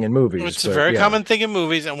common thing in movies. It's a very common thing in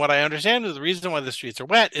movies, and what I understand is the reason why the streets are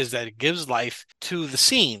wet is that it gives life to the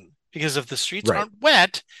scene. Because if the streets aren't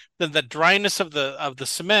wet, then the dryness of the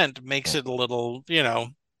cement makes it a little,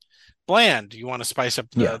 bland. You want to spice up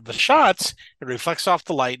the shots. It reflects off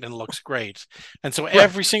the light and it looks great. And so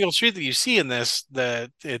every single street that you see in this,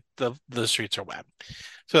 the streets are wet.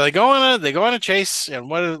 So they go on a chase, and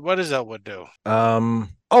what does Elwood do?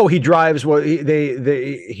 He drives. Well, he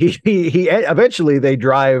eventually they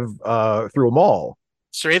drive through a mall.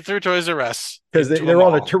 Straight through Toys R Us because they're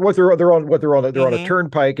on a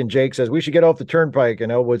turnpike, and Jake says we should get off the turnpike,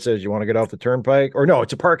 and Elwood says, you want to get off the turnpike? Or no,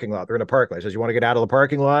 it's a parking lot. They're in a parking lot. He says, you want to get out of the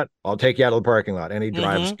parking lot? I'll take you out of the parking lot. And he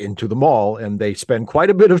drives into the mall, and they spend quite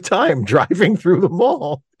a bit of time driving through the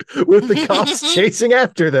mall with the cops chasing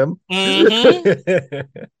after them.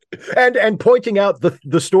 And pointing out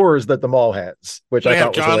the stores that the mall has, which I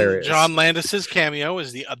thought was hilarious. John Landis's cameo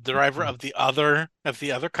is the driver of the other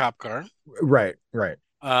cop car. Right.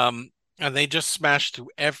 And they just smash through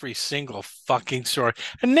every single fucking store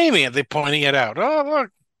and naming it. They're pointing it out. Oh,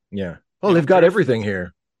 look. Yeah. Oh, they've got everything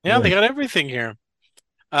here. Yeah, they got everything here.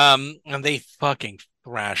 And they fucking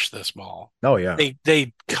thrash this mall. Oh yeah,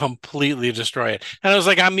 they completely destroy it. And I was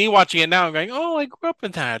like, I'm me watching it now. I'm going, oh, I grew up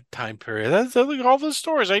in that time period. That's like all the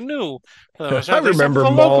stores I knew. I remember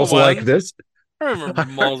malls like this. I remember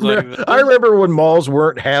malls like this. I remember when malls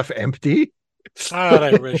weren't half empty. God,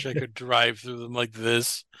 I wish I could drive through them like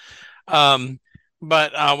this. But one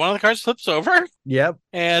of the cars flips over. Yep.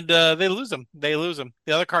 And they lose them. The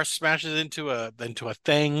other car smashes into a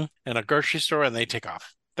thing in a grocery store, and they take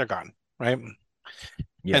off. They're gone. Right.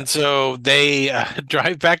 Yeah. And so they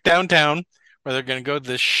drive back downtown, where they're going to go to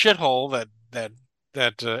this shithole that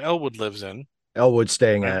Elwood lives in. Elwood's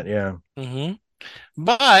staying at, yeah. Mm-hmm.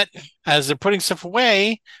 But as they're putting stuff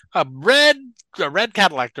away, a red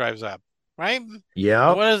Cadillac drives up, right?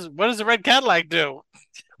 Yeah. What does the red Cadillac do?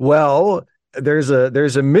 Well, there's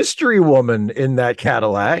a mystery woman in that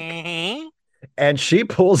Cadillac, Mm-hmm. and she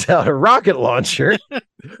pulls out a rocket launcher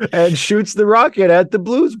and shoots the rocket at the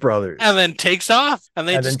Blues Brothers, And then takes off, and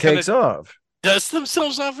they and just then takes off. dust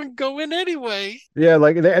themselves off and go in anyway. Yeah,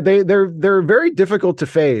 like they're very difficult to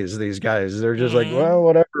phase. These guys, they're just like, Mhm. well,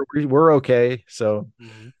 whatever, we're okay. So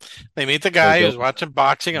They meet the guy They go- who's watching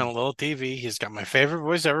boxing on a little TV. He's got my favorite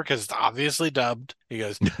voice ever because it's obviously dubbed. He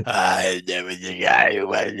goes, "I never the guy who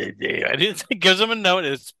wanted to do." And he gives him a note.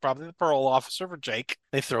 It's probably the parole officer for Jake.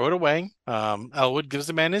 They throw it away. Elwood gives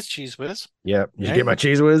the man his cheese whiz. yeah, you Yeah. get my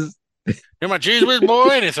cheese whiz. You're my cheese whiz boy,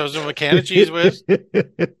 and he throws him a can of cheese whiz.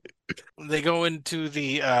 They go into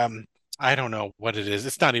the I don't know what it is.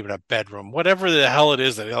 It's not even a bedroom. Whatever the hell it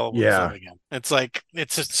is that Elwood's Yeah. living in. It's like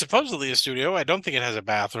supposedly a studio. I don't think it has a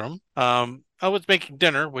bathroom. Elwood's making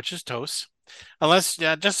dinner, which is toast. Unless,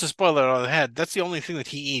 just to spoil it on the head, that's the only thing that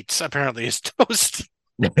he eats, apparently, is toast.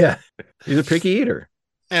 Yeah, he's a picky eater.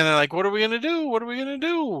 And they're like, what are we gonna do? What are we gonna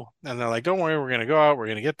do? And they're like, don't worry, we're gonna go out, we're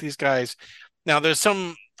gonna get these guys. Now there's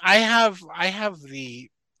some I have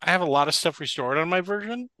a lot of stuff restored on my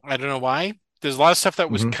version. I don't know why. There's a lot of stuff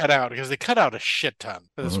that was Mhm. cut out because they cut out a shit ton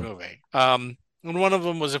for this Mhm. movie. And one of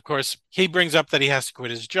them was, of course, he brings up that he has to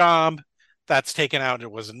quit his job. That's taken out.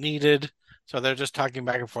 It wasn't needed. So they're just talking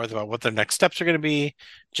back and forth about what their next steps are going to be.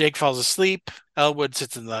 Jake falls asleep. Elwood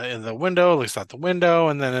sits in the window, looks out the window,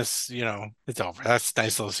 and then it's over. That's a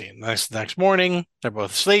nice little scene. Next morning, they're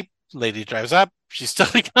both asleep. Lady drives up. She's still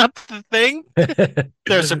got the thing.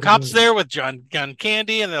 There's some cops there with gun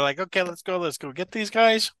candy, and they're like, okay, let's go get these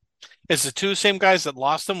guys. It's the two same guys that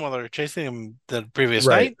lost them while they were chasing them the previous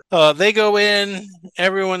Right. night. They go in,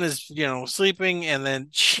 everyone is, sleeping, and then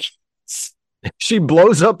She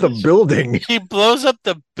blows up the building. she blows up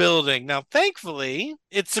the building. Now, thankfully,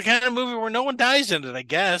 it's the kind of movie where no one dies in it, I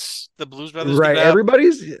guess. The Blues Brothers Right. get up.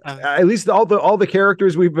 Everybody's at least all the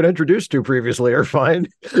characters we've been introduced to previously are fine.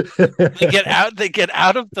 They get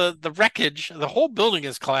out of the wreckage. The whole building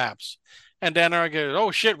is collapsed. And Dan goes,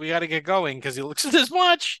 oh shit, we gotta get going, because he looks at his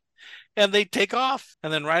watch. And they take off.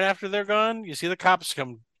 And then right after they're gone, you see the cops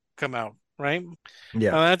come out, right? Yeah.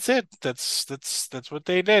 And that's it. That's what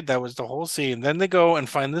they did. That was the whole scene. Then they go and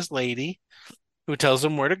find this lady who tells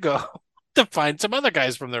them where to go to find some other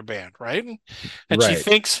guys from their band, right? And Right. I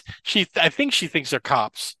think she thinks they're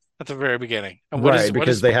cops at the very beginning. And Right,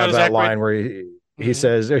 because they have that line where he Mhm.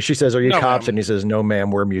 says, or she says, "Are you No, cops?" ma'am. And he says, "No,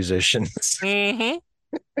 ma'am, we're musicians." Mm-hmm.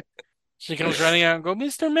 She comes running out and go,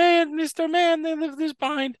 Mr. Man, they live this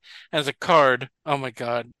behind. As a card. Oh my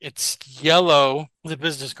God. It's yellow, the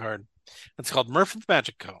business card. It's called Murph and the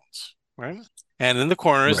Magic Cones, right? And in the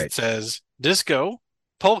corners Right. it says disco,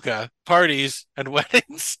 polka, parties, and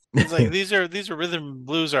weddings. It's like these are rhythm and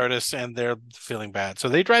blues artists, and they're feeling bad. So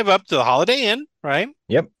they drive up to the Holiday Inn, right?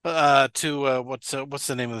 Yep. To what's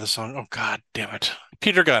the name of the song? Oh God damn it.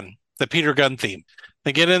 Peter Gunn. The Peter Gunn theme.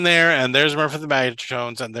 They get in there, and there's Murphy the Magic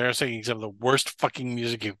Jones, and they're singing some of the worst fucking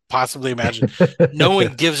music you possibly imagine. No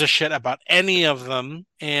one gives a shit about any of them,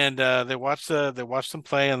 and they watch them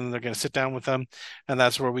play, and then they're going to sit down with them, and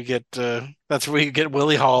that's where we get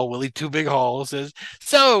Willie Hall. Willie Two Big Hall says,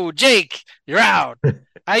 "So Jake, you're out.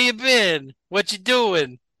 How you been? What you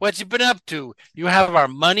doing? What you been up to? You have our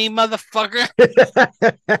money, motherfucker."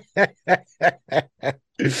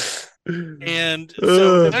 And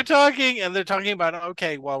so they're talking about,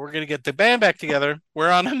 okay, well, we're gonna get the band back together. We're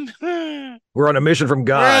on a mission from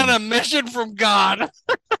God. We're on a mission from God.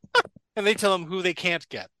 And they tell him who they can't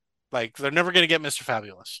get. Like, they're never gonna get Mr.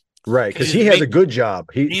 Fabulous. Right, because he has a good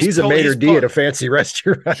job. He's a maitre d' at a fancy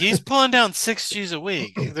restaurant. He's pulling down 6 G's a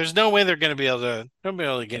week. There's no way they're going to be able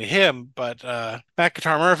to get him. But Matt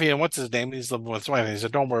Guitar Murphy, and what's his name? He's living with his wife. And he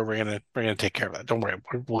said, "Don't worry, we're gonna take care of that. Don't worry,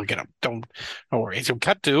 we'll get him. Don't worry." So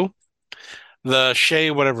cut to the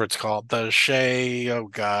Chez, whatever it's called, the Chez. Oh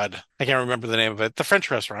God, I can't remember the name of it. The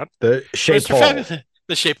French restaurant, the Chez Paul.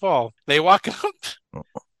 The Chez Paul. They walk up,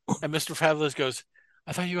 and Mr. Fabulous goes,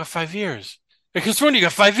 "I thought you got 5 years." Because when you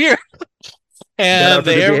got 5 years, and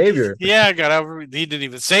behavior. Yeah, got over. He didn't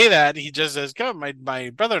even say that. He just says, "Come, my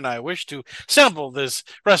brother and I wish to sample this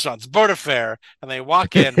restaurant's board affair." And they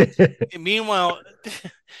walk in. Meanwhile,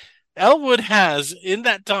 Elwood has in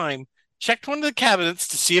that time checked one of the cabinets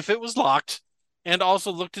to see if it was locked, and also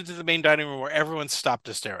looked into the main dining room where everyone stopped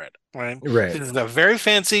to stare at. Right. This is a very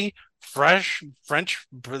fancy, fresh French,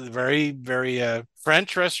 very very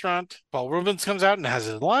French restaurant. Paul Rubens comes out and has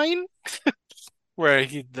his line. where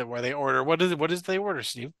they order. What is they order,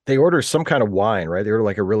 Steve? They order some kind of wine, right? They order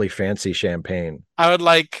like a really fancy champagne. I would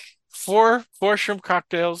like four shrimp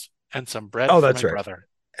cocktails and some bread Oh, for that's my right. brother.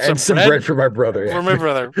 And some bread for my brother. For my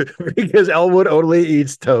brother. Because Elwood only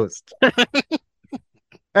eats toast.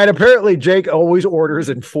 And apparently Jake always orders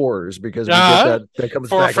in fours because we get that comes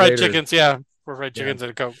four back fried later. chickens, yeah. 4 fried chickens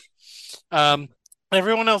and a Coke.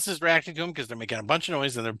 Everyone else is reacting to him because they're making a bunch of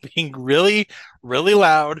noise and they're being really, really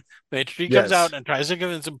loud. Maitre comes out and tries to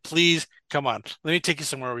convince him, please, come on, let me take you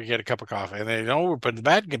somewhere where we get a cup of coffee. And they know we're putting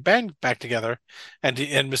the band back together. And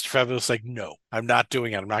Mr. Fabulous is like, no, I'm not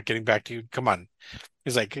doing it. I'm not getting back to you. Come on.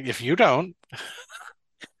 He's like, if you don't.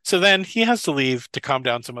 So then he has to leave to calm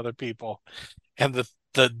down some other people. And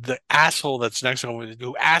the asshole that's next to him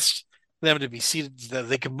who asked them to be seated that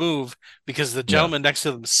they could move because the gentleman next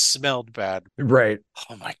to them smelled bad. Right.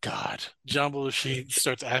 Oh my God. John Belushi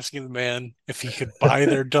starts asking the man if he could buy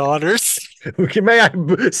their daughters. May I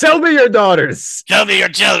sell me your daughters? Sell me your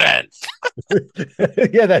children.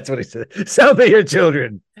 Yeah, that's what he said. Sell me your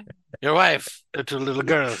children. Your wife, the 2 little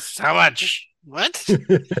girls. How much? What?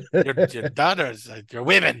 your daughters, your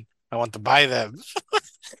women. I want to buy them.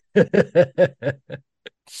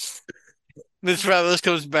 This Fabulous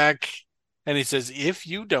comes back and he says, if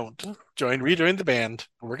you don't rejoin the band,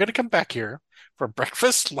 we're going to come back here for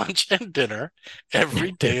breakfast, lunch, and dinner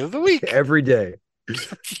every day of the week. Every day.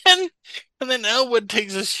 And then Elwood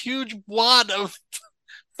takes this huge wad of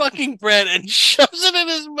fucking bread and shoves it in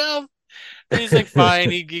his mouth. And he's like, fine.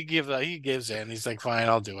 He gives in. He's like, fine,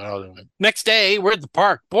 I'll do it. Next day, we're at the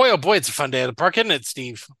park. Boy, oh boy, it's a fun day at the park, isn't it,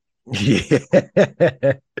 Steve? Yeah.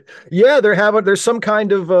 Yeah, there's some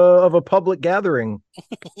kind of a public gathering.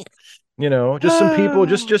 Just some people,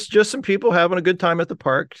 just some people having a good time at the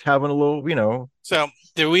park, having a little, So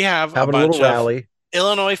do we have having a little rally?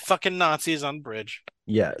 Illinois fucking Nazis on the bridge.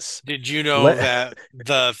 Yes. Did you know that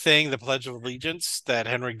the Pledge of Allegiance that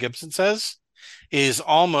Henry Gibson says is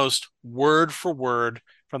almost word for word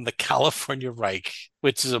from the California Reich,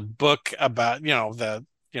 which is a book about,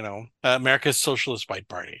 America's Socialist White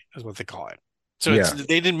Party is what they call it. So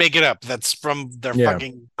they didn't make it up. That's from their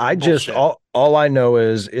fucking bullshit. All I know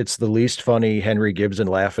is it's the least funny Henry Gibson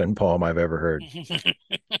laughing poem I've ever heard.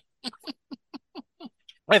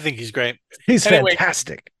 I think he's great. He's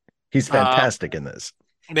fantastic. He's fantastic in this.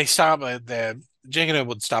 They stop Jake and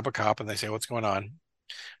would stop a cop and they say, what's going on?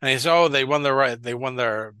 And they say, oh, they won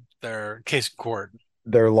their case in court.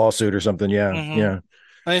 Their lawsuit or something, yeah. Mm-hmm. Yeah.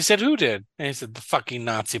 And they said, who did? And he said, the fucking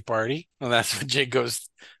Nazi party. And that's when Jake goes,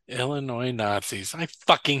 Illinois Nazis. I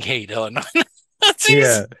fucking hate Illinois Nazis.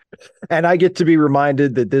 Yeah. And I get to be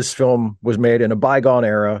reminded that this film was made in a bygone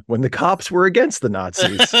era when the cops were against the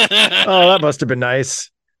Nazis. Oh, that must have been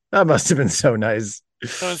nice. That must have been so nice.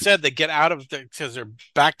 So instead, they get out of because they're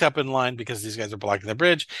backed up in line because these guys are blocking the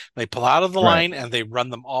bridge. They pull out of the line and they run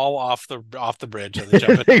them all off the bridge. And they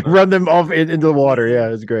jump they run them off into the water. Yeah,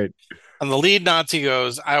 it's great. And the lead Nazi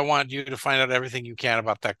goes, I want you to find out everything you can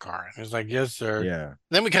about that car. And he's like, yes, sir. Yeah.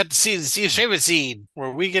 Then we got to see a favorite scene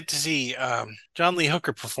where we get to see John Lee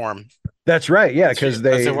Hooker perform. That's right. Yeah, because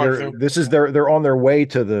they're on their way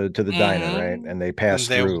to the diner, right? And they pass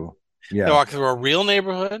through. Yeah. They walk through a real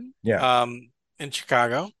neighborhood. Yeah. In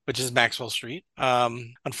Chicago, which is Maxwell Street.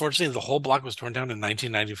 Unfortunately, the whole block was torn down in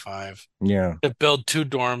 1995. Yeah. To build 2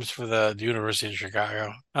 dorms for the University of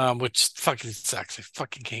Chicago, which fucking sucks. I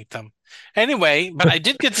fucking hate them. Anyway, but I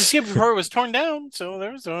did get to see it before it was torn down, so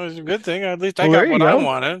there was always a good thing. At least I got what I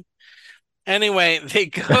wanted. Anyway, they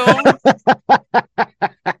go.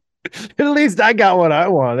 At least I got what I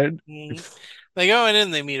wanted. They go in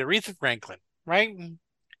and they meet Aretha Franklin, right?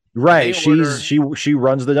 Right. She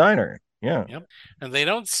runs the diner. Yeah. Yep. And they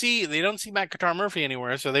don't see Matt Guitar Murphy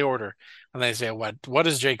anywhere, so they order. And they say, what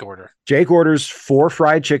does Jake order? Jake orders 4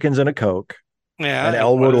 fried chickens and a Coke. Yeah. And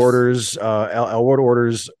Elwood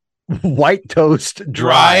orders white toast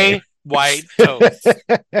dry white toast.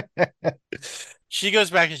 She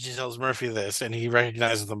goes back and she tells Murphy this, and he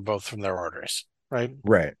recognizes them both from their orders. Right?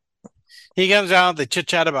 Right. He comes out, they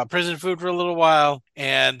chit-chat about prison food for a little while,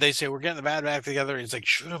 and they say, we're getting the band back together. And he's like,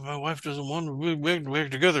 shut up, my wife doesn't want to we're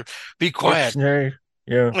together. Be quiet.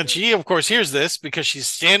 Yeah. And she, of course, hears this because she's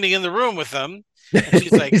standing in the room with them. And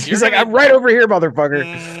she's like, I'm right over here,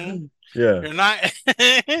 motherfucker. Yeah. You're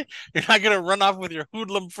not gonna run off with your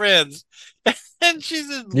hoodlum friends. And she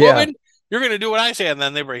says, woman, you're gonna do what I say. And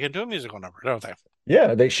then they break into a musical number, don't they?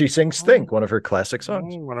 Yeah, she sings "Think," one of her classic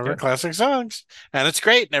songs. One of her classic songs, and it's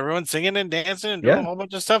great. And everyone's singing and dancing and doing a whole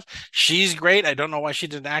bunch of stuff. She's great. I don't know why she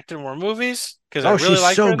didn't act in more movies because I really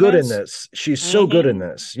like her. So good in this. She's so good in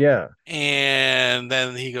this. Yeah. And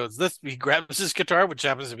then he goes, he grabs his guitar, which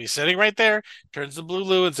happens to be sitting right there, turns to Blue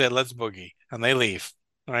Lou and said, "Let's boogie," and they leave.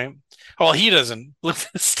 Right. Well, he doesn't. Look,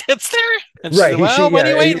 sits there. And right. Said, well, what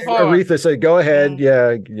are you waiting for? Aretha said, "Go ahead."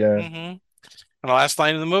 Yeah. And the last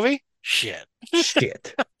line of the movie, shit.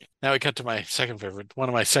 Now we cut to my second favorite. One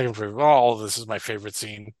of my second favorite. All of this is my favorite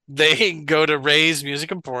scene. They go to Ray's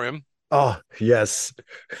Music Emporium. Oh, yes.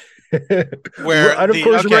 Where and of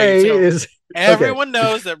course Ray is. Everyone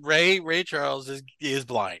knows that Ray Charles is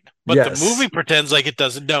blind, but the movie pretends like it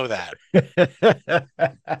doesn't know that.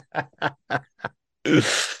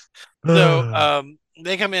 So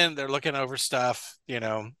they come in. They're looking over stuff.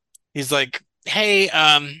 He's like, "Hey,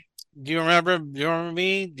 do you remember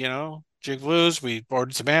me? Jig Blues, we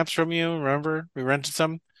ordered some amps from you. Remember, we rented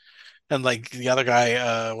some." And like the other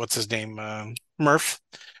guy, what's his name? Murph.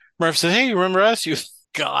 Murph said, "Hey, you remember us? You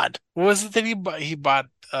God, what was it that he bought? He bought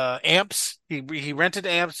amps. He rented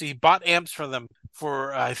amps. He bought amps for them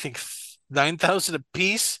for I think $9,000 a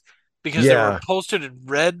piece because they were upholstered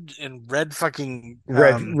in red fucking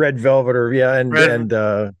red velvet or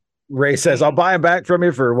and Ray says, "I'll buy them back from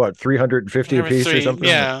you for what, $350 a piece or something."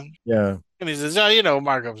 Yeah. And he says, "Oh,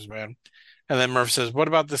 markups, man." And then Murph says, "What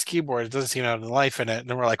about this keyboard? It doesn't seem to have any life in it."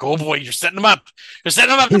 And we're like, "Oh boy, you're setting him up. You're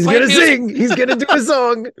setting him up. He's gonna sing. He's gonna do a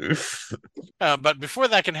song." But before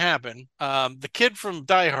that can happen, the kid from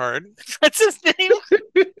Die Hard, what's his name?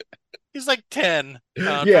 He's like 10.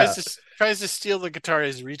 Tries to steal the guitar.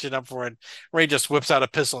 He's reaching up for it. Ray just whips out a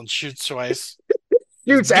pistol and shoots twice.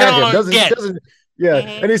 Shoots at him. Doesn't. Yeah,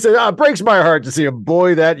 and he said, "It breaks my heart to see a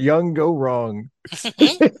boy that young go wrong."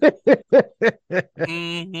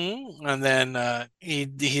 And then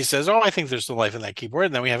he says, "Oh, I think there's some life in that keyboard."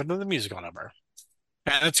 And then we have another musical number,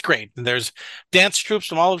 and it's great. And there's dance troops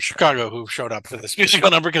from all of Chicago who showed up for this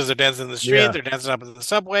musical number because they're dancing in the street, they're dancing up in the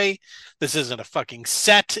subway. This isn't a fucking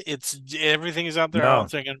set; it's everything is out there. All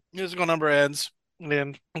singing. Musical number ends,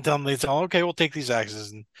 and tell them "Okay, we'll take these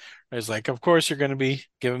axes." And it's like, "Of course you're going to be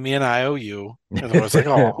giving me an IOU." And I was like,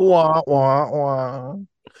 "Oh, wah wah wah."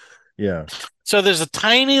 Yeah. So there's a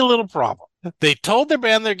tiny little problem. They told their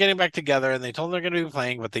band they're getting back together, and they told them they're going to be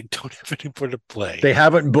playing, but they don't have anywhere to play. They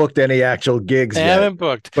haven't booked any actual gigs yet. They haven't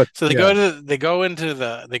booked. But so they go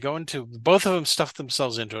into both of them stuff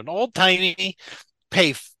themselves into an old tiny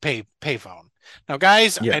payphone. Now,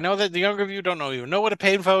 guys, I know that the younger of you don't even know what a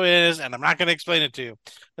payphone is, and I'm not going to explain it to you.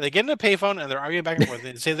 But they get in a payphone and they're arguing back and forth.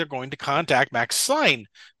 And they say they're going to contact Max Stein,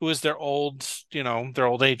 who is their old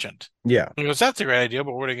agent. Yeah. And he goes, "That's a great idea,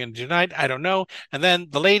 but what are you going to do tonight? I don't know." And then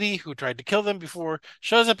the lady who tried to kill them before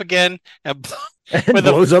shows up again and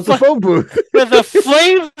blows up the phone booth with a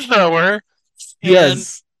flamethrower.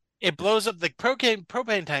 Yes. It blows up the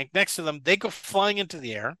propane tank next to them. They go flying into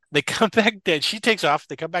the air. They come back dead. She takes off.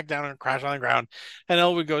 They come back down and crash on the ground. And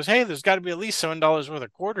Elwood goes, "Hey, there's got to be at least $7 worth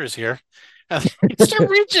of quarters here." And they start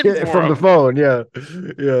reaching for the phone. Yeah.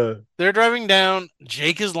 They're driving down.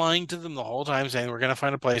 Jake is lying to them the whole time, saying we're going to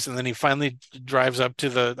find a place. And then he finally drives up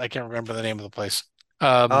to I can't remember the name of the place.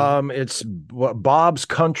 It's Bob's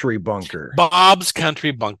Country Bunker. Bob's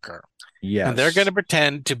Country Bunker. Yeah. And they're going to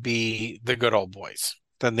pretend to be the Good Old Boys.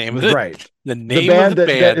 The name of the name of the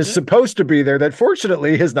band that is supposed to be there that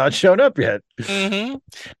fortunately has not shown up yet. And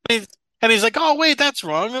he's like, "Oh wait, that's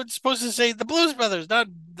wrong. I'm supposed to say the Blues Brothers, not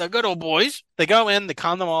the Good Old Boys." They go in, they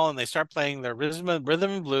con them all, and they start playing their rhythm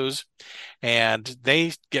and blues, and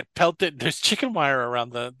they get pelted. There's chicken wire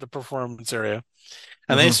around the performance area,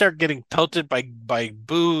 and they start getting pelted by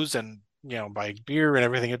booze and by beer and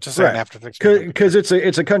everything. It's just an afterthought. Because it's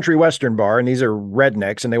a country western bar, and these are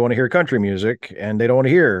rednecks, and they want to hear country music, and they don't want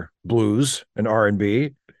to hear blues and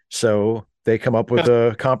R&B. So they come up with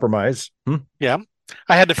a compromise. Yeah,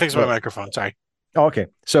 I had to fix my microphone. Sorry. Oh, okay,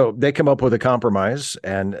 so they come up with a compromise,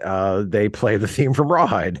 and they play the theme from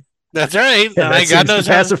Rawhide. That's right. And that seems to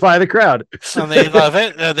pacify the crowd. And they love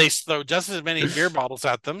it. They throw just as many beer bottles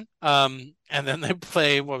at them. And then they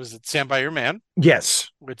play, what was it, Stand By Your Man? Yes.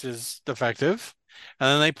 Which is effective. And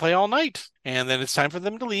then they play all night. And then it's time for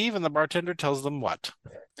them to leave. And the bartender tells them what?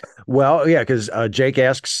 Well, yeah, because Jake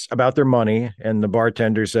asks about their money. And the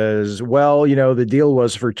bartender says, "Well, the deal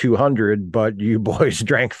was for 200, but you boys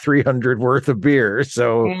drank 300 worth of beer.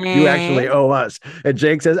 So you actually owe us." And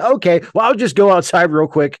Jake says, "Okay, well, I'll just go outside real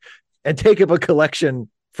quick and take up a collection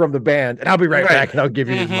from the band, and I'll be right back, and I'll give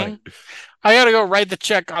you the money." I got to go write the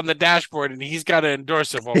check on the dashboard, and he's got to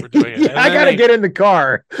endorse it while we're doing it. Yeah, I got to get in the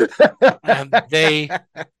car. And they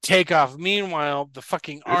take off. Meanwhile, the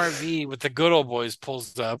fucking RV with the good old boys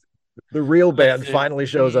pulls up. The real band finally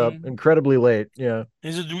shows up incredibly late. Yeah.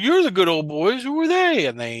 He says, "You're the good old boys. Who are they?"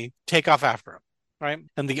 And they take off after him. Right.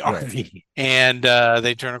 And the RV. And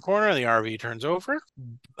they turn a corner and the RV turns over.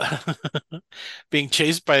 Being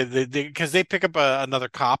chased by because they pick up another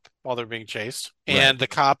cop while they're being chased. Right. And the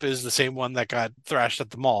cop is the same one that got thrashed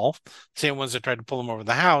at the mall. Same ones that tried to pull him over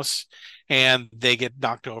the house. And they get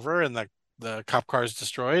knocked over and the cop car is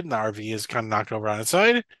destroyed and the RV is kind of knocked over on its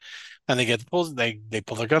side. And they get pulled. They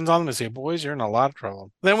pull their guns on them and say, "Boys, you're in a lot of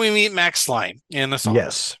trouble." Then we meet Max Slime in the song.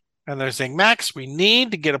 Yes. And they're saying, "Max, we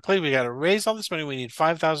need to get a place. We got to raise all this money. We need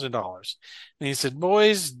 $5,000. And he said,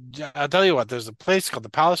 "Boys, I'll tell you what, there's a place called the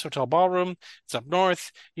Palace Hotel Ballroom. It's up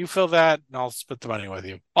north. You fill that and I'll split the money with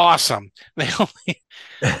you." Awesome. They have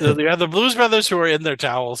the Blues Brothers who are in their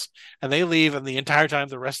towels and they leave. And the entire time,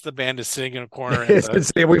 the rest of the band is sitting in a corner.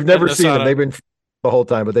 We've never seen them. They've been the whole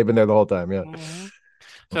time, but they've been there the whole time. Yeah. Mm-hmm.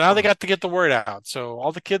 So now they got to get the word out. So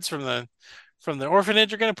all the kids from the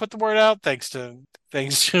orphanage are going to put the word out thanks to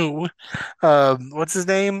what's his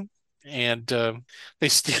name? And they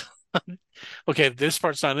steal. Okay, this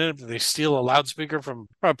part's not in it, but they steal a loudspeaker from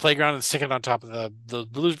a playground and stick it on top of the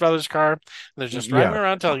Blues Brothers car. And they're just driving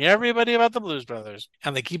around telling everybody about the Blues Brothers.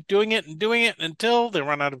 And they keep doing it until they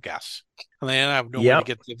run out of gas. And they have no way to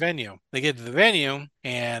get to the venue. They get to the venue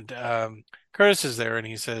and Curtis is there and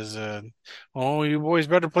he says, "Oh, you boys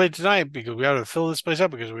better play tonight because we got to fill this place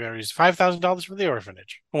up because we got to use $5,000 for the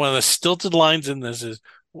orphanage." One of the stilted lines in this is,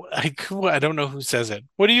 I don't know who says it.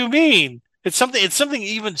 What do you mean? It's something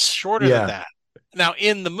even shorter than that. Now,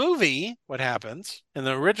 in the movie, what happens? In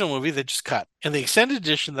the original movie, they just cut. In the extended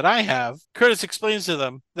edition that I have, Curtis explains to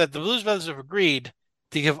them that the Blues Brothers have agreed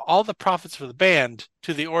to give all the profits for the band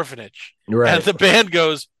to the orphanage. Right. And the band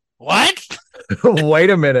goes, "What?" Wait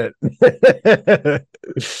a minute.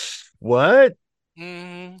 What?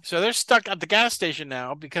 So they're stuck at the gas station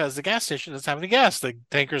now because the gas station doesn't have any gas. The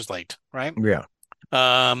tanker's late, right? Yeah.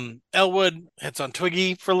 Elwood hits on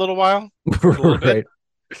Twiggy for a little while. Right.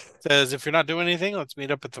 Says, "If you're not doing anything, let's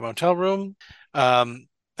meet up at the motel room."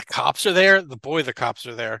 The cops are there. The cops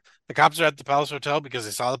are there. The cops are at the Palace Hotel because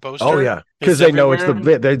they saw the poster. Oh, yeah. Because they know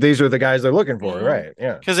these are the guys they're looking for, right?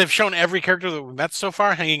 Yeah. Because they've shown every character that we met so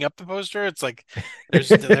far hanging up the poster. It's like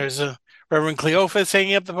there's a Reverend Cleophas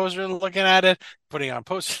hanging up the poster and looking at it, putting on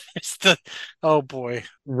posters. Oh, boy.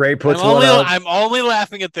 Ray puts one out. I'm only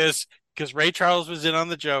laughing at this because Ray Charles was in on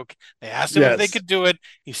the joke. They asked him if they could do it.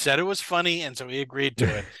 He said it was funny, and so he agreed to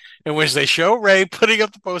it. In which they show Ray putting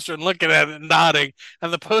up the poster and looking at it and nodding,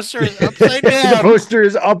 and the poster is upside down. The poster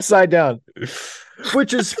is upside down,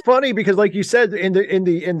 which is funny because, like you said in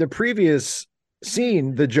the previous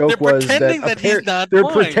scene, the joke was that he's not they're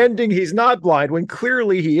blind. pretending he's not blind when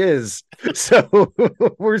clearly he is. So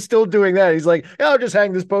we're still doing that. He's like, "Yeah, I'll just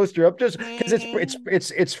hang this poster up just because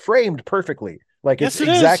it's framed perfectly. Like it's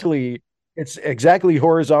exactly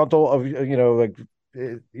horizontal of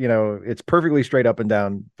it's perfectly straight up and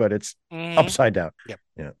down, but it's upside down." Yep.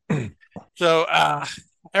 Yeah. So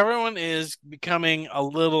everyone is becoming a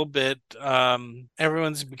little bit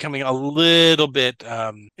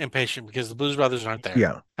impatient because the Blues Brothers aren't there.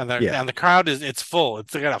 Yeah. And the crowd it's full.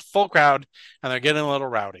 They got a full crowd and they're getting a little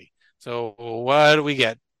rowdy. So what do we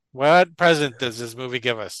get? What present does this movie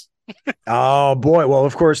give us? Oh boy. Well,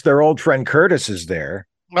 of course, their old friend Curtis is there.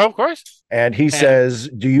 Well, of course. And he says,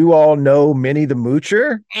 "Do you all know Minnie the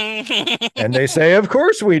Moocher?" And they say, "Of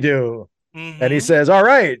course we do." And he says, "All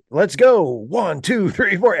right, let's go. 1, 2,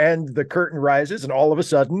 3, 4." And the curtain rises, and all of a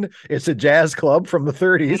sudden, it's a jazz club from the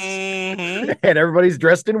 30s. And everybody's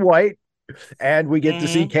dressed in white. And we get to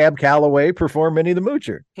see Cab Calloway perform Minnie the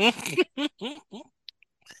Moocher.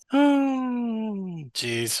 Oh,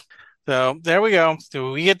 jeez. So there we go.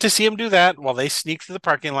 So we get to see him do that while they sneak through the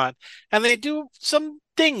parking lot. And they do some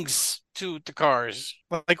things to the cars.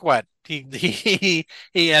 Like what? He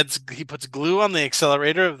puts glue on the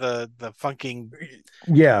accelerator of the fucking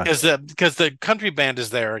because the country band is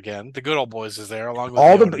there again. The good old boys is there along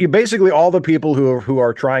with basically all the people who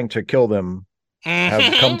are trying to kill them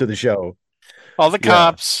have come to the show. All the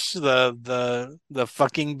cops, the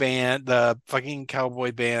fucking band, the fucking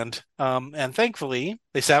cowboy band, and thankfully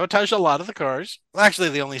they sabotaged a lot of the cars. Actually,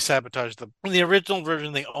 they only sabotaged in the original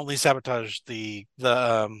version. They only sabotaged the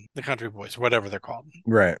country boys, whatever they're called.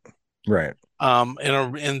 Right.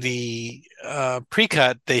 In the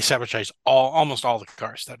pre-cut, they sabotaged almost all the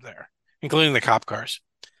cars that are there, including the cop cars,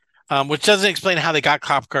 which doesn't explain how they got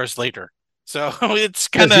cop cars later. So it's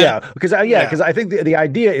kind of because I think the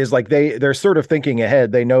idea is like they're sort of thinking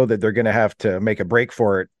ahead. They know that they're going to have to make a break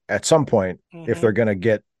for it at some point if they're going to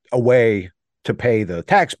get away to pay the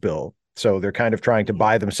tax bill. So they're kind of trying to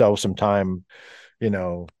buy themselves some time,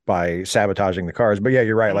 by sabotaging the cars. But yeah,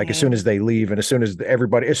 you're right. Like as soon as they leave, and as soon as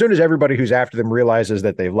everybody who's after them realizes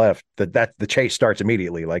that they've left, that the chase starts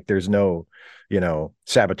immediately. Like there's no,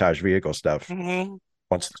 sabotage vehicle stuff.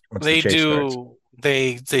 Once they the chase do,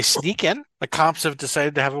 starts. they sneak in. The cops have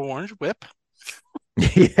decided to have an orange whip.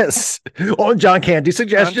 Yes, on John Candy's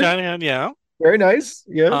suggestion. Yeah. Very nice.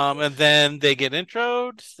 Yeah. And then they get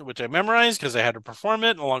introed, which I memorized because I had to perform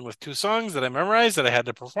it, along with 2 songs that I memorized that I had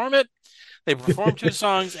to perform it. They perform 2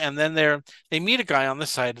 songs, and then they meet a guy on the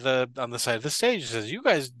side of the stage. He says, "You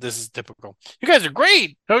guys, this is typical. You guys are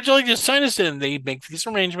great. How would you like to sign us in?" They make these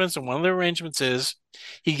arrangements, and one of the arrangements is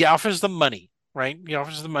he offers them money. Right? He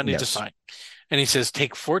offers the money to sign. And he says,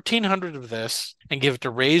 take 1,400 of this and give it to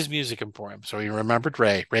Ray's Music Emporium. So he remembered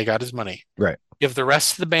Ray. Ray got his money. Right. Give the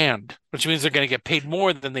rest to the band, which means they're going to get paid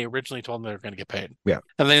more than they originally told them they were going to get paid. Yeah.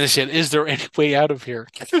 And then they said, is there any way out of here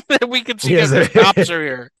that we can see if the cops are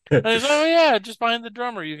here? And I said, oh, yeah, just behind the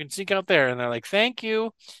drummer. You can sneak out there. And they're like, thank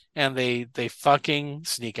you. And they fucking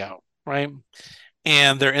sneak out. Right.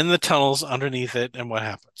 And they're in the tunnels underneath it, and what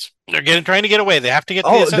happens? They're trying to get away. They have to get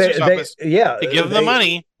to the assessor's office. Yeah, to give them the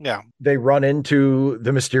money. Yeah, they run into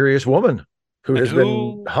the mysterious woman who has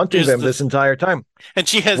been hunting them this entire time, and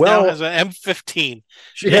she now has an M15.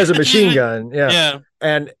 She has a machine gun. Yeah,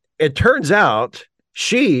 and it turns out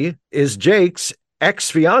she is Jake's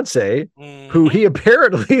ex-fiance, who he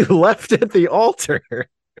apparently left at the altar.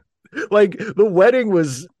 Like the wedding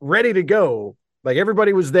was ready to go. Like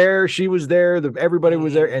everybody was there, she was there, everybody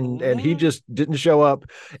was there, and he just didn't show up.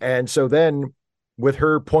 And so then, with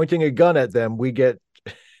her pointing a gun at them, we get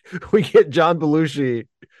John Belushi,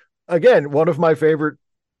 again, one of my favorite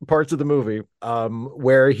parts of the movie,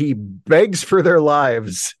 where he begs for their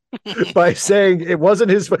lives by saying it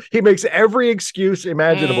wasn't his. He makes every excuse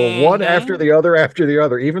imaginable, one after the other,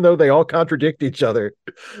 even though they all contradict each other.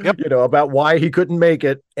 Yep. About why he couldn't make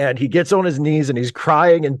it, and he gets on his knees and he's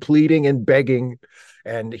crying and pleading and begging,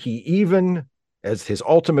 and he even, as his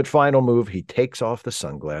ultimate final move, he takes off the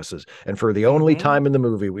sunglasses, and for the only time in the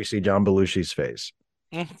movie, we see John Belushi's face.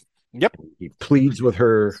 Yep. He pleads with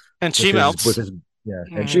her, and she melts.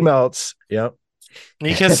 And she melts. Yep.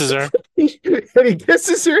 He kisses her. And he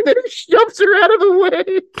kisses her, and then he shoves her out of the way.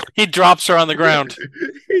 He drops her on the ground.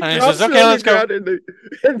 And he says, okay, let's go.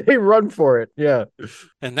 And they run for it. Yeah.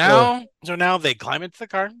 And now, now they climb into the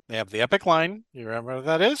car. They have the epic line. You remember what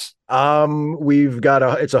that is? We've got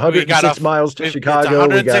it's 106 miles to Chicago.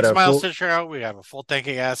 106 miles to Chicago. We have a full tank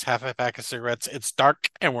of gas, half a pack of cigarettes. It's dark,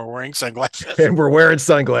 and we're wearing sunglasses.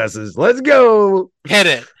 Let's go. Hit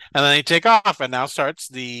it. And then they take off, and now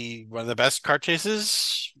starts one of the best car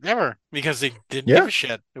chases ever, because they didn't give a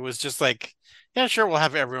shit. It was just like, yeah, sure, we'll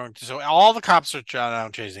have everyone. So all the cops are now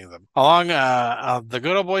chasing them. Along, the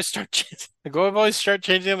good old boys start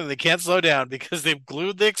chasing them, and they can't slow down because they've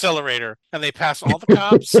glued the accelerator, and they pass all the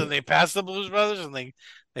cops, and they pass the Blues Brothers, and they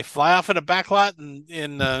fly off in a backlot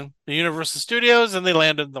in the Universal Studios, and they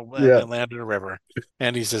land in a river.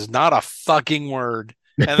 And he says, not a fucking word.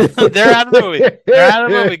 And they're out of the movie. They're out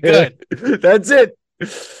of the movie. Good. That's it.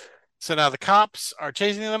 So now the cops are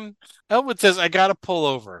chasing them. Elwood says, I got to pull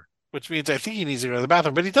over, which means I think he needs to go to the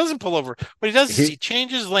bathroom, but he doesn't pull over. What he does is he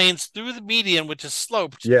changes lanes through the median, which is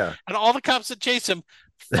sloped. Yeah. And all the cops that chase him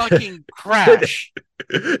fucking crash.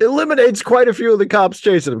 It eliminates quite a few of the cops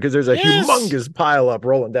chasing him because there's a humongous pile up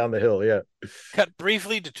rolling down the hill. Yeah. Cut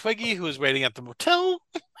briefly to Twiggy, who is waiting at the motel.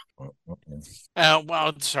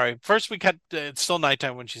 Sorry. First we cut. It's still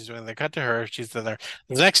nighttime when she's doing. They cut to her. She's there.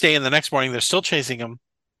 The next day and the next morning, they're still chasing him.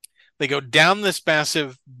 They go down this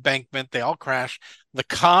massive embankment. They all crash. The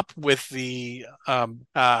cop with the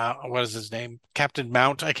what is his name? Captain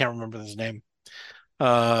Mount. I can't remember his name.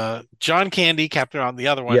 John Candy, Captain on the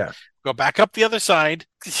other one. Yeah. Go back up the other side.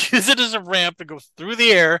 Use it as a ramp to go through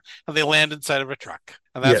the air, and they land inside of a truck.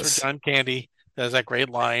 And that's where John Candy. There's that great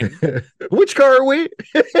line. Which car are we?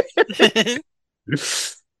 We're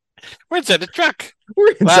inside a truck.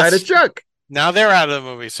 We're inside a truck. Now they're out of the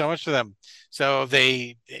movie. So much for them. So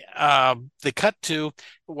they cut to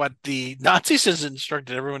what the Nazis has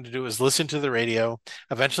instructed everyone to do is listen to the radio.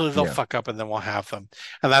 Eventually they'll fuck up, and then we'll have them.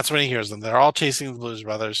 And that's when he hears them. They're all chasing the Blues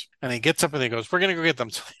Brothers. And he gets up and he goes, we're going to go get them.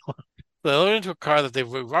 So they load into a car that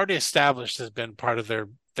we've already established has been part of their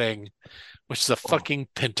thing, which is a fucking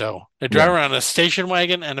Pinto. They drive around a station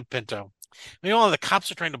wagon and a Pinto. Meanwhile, the cops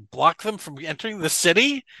are trying to block them from entering the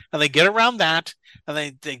city, and they get around that,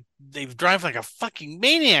 and they they drive like a fucking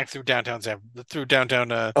maniac through downtown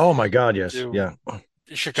Oh my God, yes. to Yeah.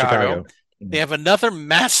 Chicago. They have another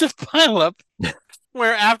massive pileup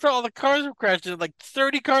where after all the cars have crashed into, like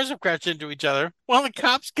 30 cars have crashed into each other, one of the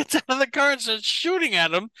cops gets out of the car and starts shooting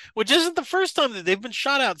at them, which isn't the first time that they've been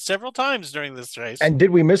shot at several times during this race. And did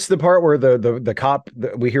we miss the part where the cop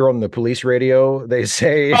we hear on the police radio, they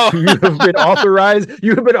say you have been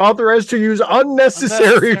authorized to use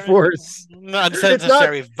unnecessary force.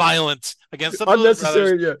 Unnecessary violence against the Blues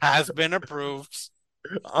Brothers has been approved.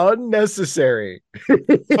 Unnecessary.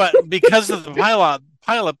 But because of the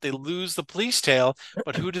pileup, they lose the police tail.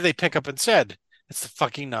 But who do they pick up instead? It's the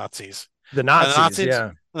fucking Nazis. The Nazis,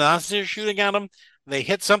 yeah. The Nazis are shooting at them. They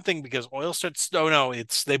hit something because oil starts. Oh no,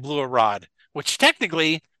 they blew a rod. Which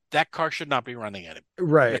technically, that car should not be running at it.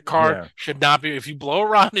 Right. The car should not be. If you blow a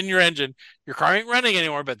rod in your engine, your car ain't running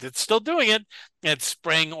anymore. But it's still doing it. It's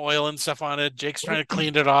spraying oil and stuff on it. Jake's trying to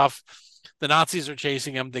clean it off. The Nazis are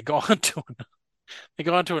chasing him. They go onto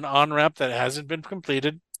an on-ramp that hasn't been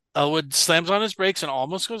completed. Elwood slams on his brakes and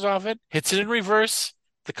almost goes off it, hits it in reverse.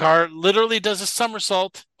 The car literally does a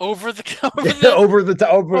somersault over the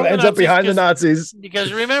ends up behind the Nazis.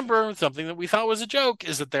 Because remember, something that we thought was a joke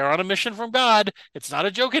is that they're on a mission from God. It's not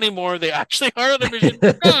a joke anymore. They actually are on a mission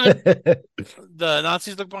from God. The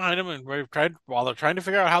Nazis look behind them, and while they're trying to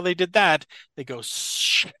figure out how they did that, they go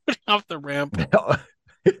shooting off the ramp.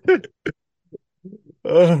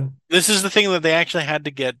 This is the thing that they actually had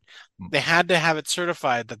to get. They had to have it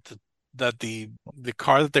certified that the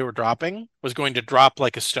car that they were dropping was going to drop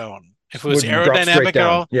like a stone. If it was aerodynamic at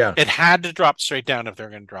all, it had to drop straight down if they're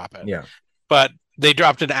going to drop it. Yeah. But they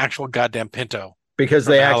dropped an actual goddamn Pinto. Because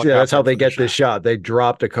that's how they get this shot. They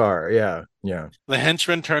dropped a car. Yeah. Yeah. The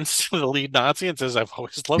henchman turns to the lead Nazi and says, "I've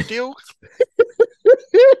always loved you."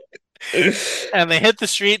 And they hit the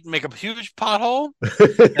street and make a huge pothole.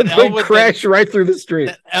 And Elwood crash right through the street.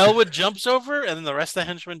 Elwood jumps over, and then the rest of the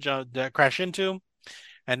henchmen crash into.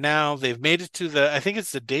 And now they've made it to I think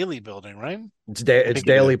it's the Daily building, right? It's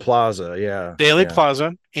Daily Plaza, yeah. Daily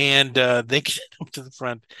Plaza. And they get up to the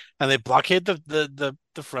front, and they blockade the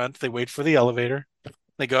front. They wait for the elevator.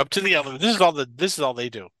 They go up to the elevator. This is all they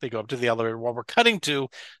do. They go up to the elevator while we're cutting to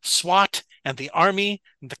SWAT and the army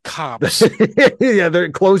and the cops. Yeah,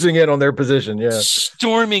 they're closing in on their position. Yeah.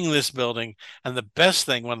 Storming this building. And the best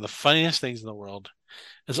thing, one of the funniest things in the world,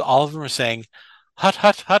 is all of them are saying, "Hut,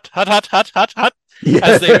 hut, hut, hut, hut, hut, hut, hut."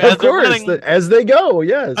 Yeah, of course, as they go,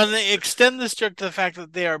 yes. And they extend this joke to the fact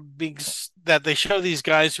that that they show these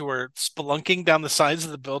guys who are spelunking down the sides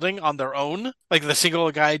of the building on their own, like the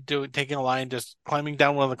single guy taking a line, just climbing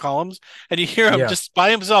down one of the columns, and you hear him just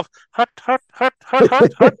by himself, hut, hut, hut, hut,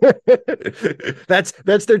 hut, hut.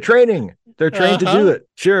 That's their training. They're trained to do it.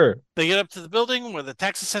 Sure. They get up to the building where the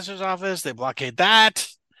tax assessor's office. They blockade that.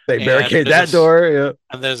 They barricade that door, yeah.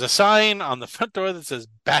 And there's a sign on the front door that says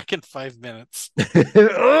 "Back in 5 minutes."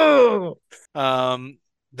 Oh.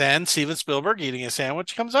 Then Steven Spielberg eating a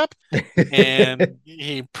sandwich comes up, and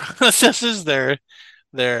he processes their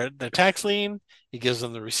tax lien. He gives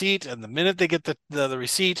them the receipt, and the minute they get the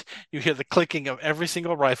receipt, you hear the clicking of every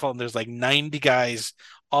single rifle, and there's like 90 guys,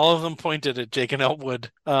 all of them pointed at Jake and Elwood.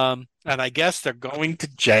 And I guess they're going to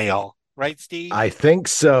jail. Right, Steve? I think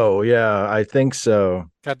so. Yeah, I think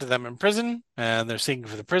so. Got to them in prison, and they're singing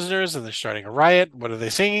for the prisoners, and they're starting a riot. What are they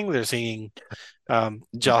singing? They're singing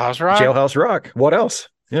Jailhouse Rock. Jailhouse Rock. What else?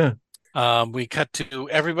 Yeah. We cut to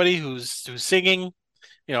everybody who's singing.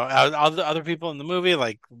 You know, all the other people in the movie,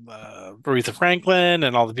 like Aretha Franklin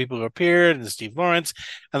and all the people who appeared, and Steve Lawrence.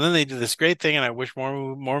 And then they do this great thing, and I wish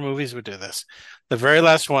more movies would do this. The very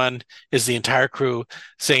last one is the entire crew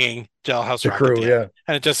singing Jailhouse Rock. The crew, yeah.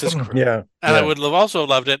 And it just says crew. Yeah. And I would have also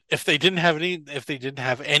loved it if they didn't have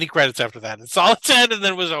any credits after that. It's all it said, and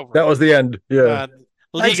then it was over. That was the end. Yeah.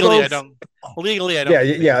 Legally, I don't.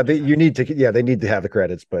 Yeah. They need to have the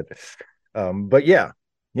credits, but yeah.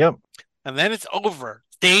 Yep. And then it's over.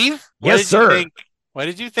 Dave, yes, sir. What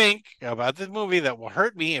did you think about this movie that will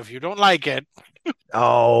hurt me if you don't like it?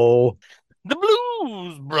 Oh, The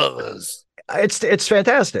Blues Brothers. It's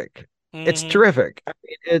fantastic. Mm-hmm. It's terrific.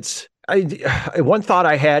 I mean, one thought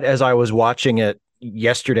I had as I was watching it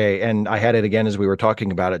yesterday, and I had it again as we were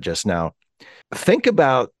talking about it just now. Think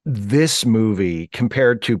about this movie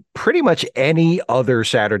compared to pretty much any other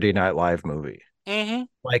Saturday Night Live movie. Mm-hmm.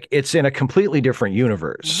 Like it's in a completely different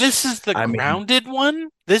universe. This is the grounded one.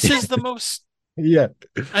 This is the most. Yeah.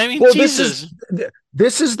 I mean, well, Jesus.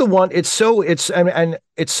 This is the one. It's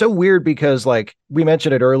so weird because, like we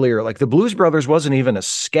mentioned it earlier, like the Blues Brothers wasn't even a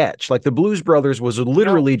sketch. Like the Blues Brothers was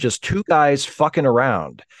literally just two guys fucking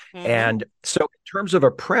around. Mm-hmm. And so in terms of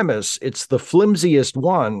a premise, it's the flimsiest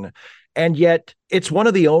one. And yet it's one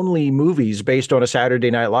of the only movies based on a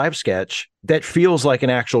Saturday Night Live sketch that feels like an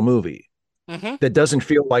actual movie. That doesn't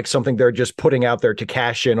feel like something they're just putting out there to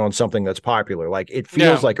cash in on something that's popular. Like it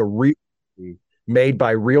feels like a real movie made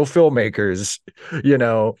by real filmmakers,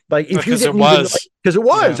 like if you didn't because it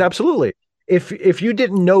was absolutely. If you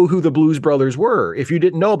didn't know who the Blues Brothers were, if you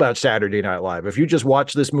didn't know about Saturday Night Live, if you just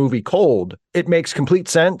watched this movie cold, it makes complete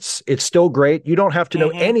sense. It's still great. You don't have to know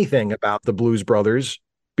anything about the Blues Brothers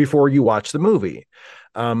before you watch the movie.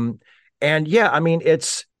 And yeah, I mean,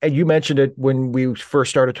 and you mentioned it when we first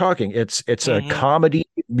started talking. It's a comedy,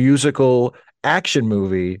 musical, action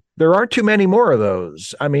movie. There aren't too many more of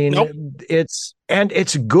those. I mean,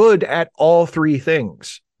 it's good at all three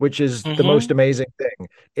things, which is the most amazing thing.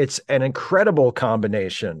 It's an incredible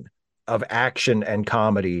combination of action and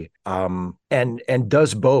comedy, and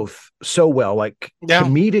does both so well. Like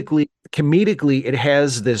comedically, it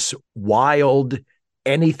has this wild,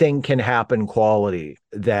 anything can happen quality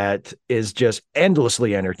that is just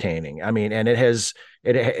endlessly entertaining. I mean, and it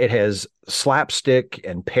has slapstick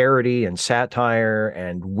and parody and satire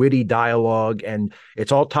and witty dialogue, and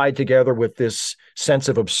it's all tied together with this sense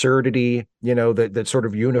of absurdity, that sort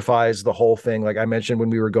of unifies the whole thing. Like I mentioned when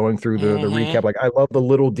we were going through the recap, like I love the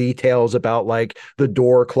little details about like the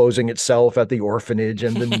door closing itself at the orphanage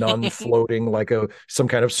and the nun floating like some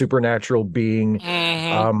kind of supernatural being.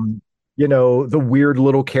 The weird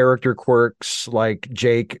little character quirks, like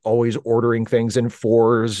Jake always ordering things in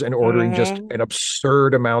fours and ordering just an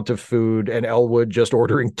absurd amount of food, and Elwood just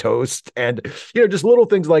ordering toast, and just little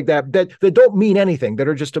things like that don't mean anything, that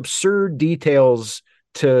are just absurd details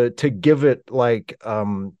to give it like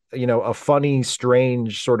a funny,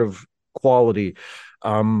 strange sort of quality.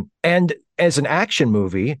 And as an action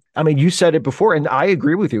movie, I mean, you said it before, and I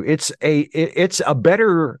agree with you. It's a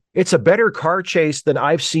better car chase than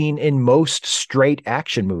I've seen in most straight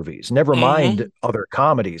action movies. Never mind other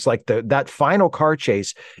comedies. Like that final car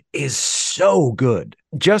chase is so good.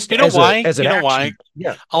 Just why?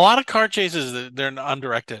 Yeah, a lot of car chases, they're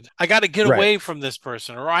undirected. I got to get away from this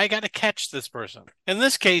person, or I got to catch this person. In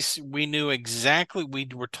this case, we knew exactly. We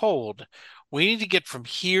were told we need to get from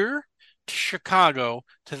here to Chicago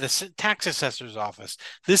to the tax assessor's office.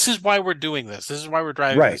 This is why we're doing this. This is why we're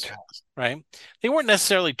driving this fast, right? They weren't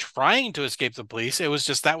necessarily trying to escape the police. It was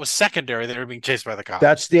just that was secondary. They were being chased by the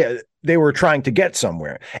cops. They were trying to get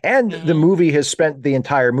somewhere. And the movie has spent the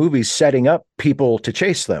entire movie setting up people to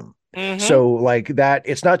chase them. So like that,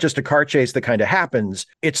 it's not just a car chase that kind of happens.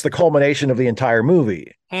 It's the culmination of the entire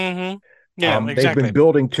movie. Yeah, exactly. They've been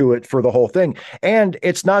building to it for the whole thing. And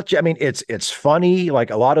it's not, I mean, it's funny. Like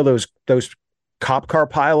a lot of those cop car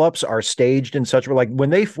pileups are staged in such a way, like when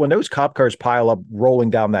those cop cars pile up rolling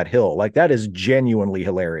down that hill, like that is genuinely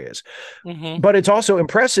hilarious. But it's also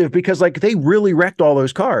impressive because like they really wrecked all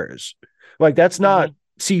those cars. Like that's not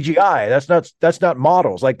CGI. That's not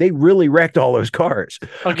models. Like they really wrecked all those cars.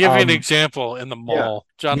 I'll give you an example in the mall.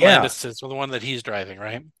 John Landis is the one that he's driving,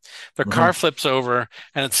 right? The car flips over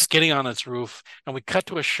and it's skidding on its roof, and we cut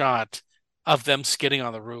to a shot of them skidding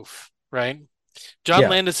on the roof, right? John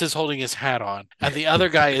Landis is holding his hat on, and the other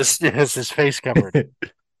guy has his face covered.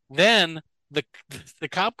 Then the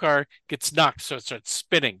cop car gets knocked, so it starts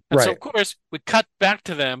spinning. And so of course we cut back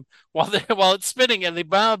to them while it's spinning, and they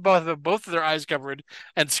both of their eyes covered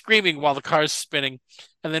and screaming while the car's spinning.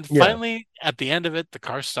 And then finally at the end of it, the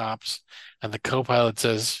car stops, and the co-pilot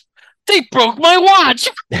says, "They broke my watch."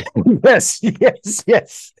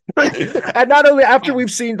 Yes. And not only after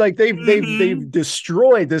we've seen like they've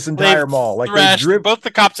destroyed this entire mall, like both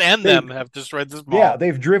the cops and them have destroyed this mall. Yeah,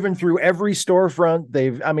 they've driven through every storefront.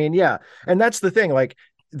 And that's the thing. Like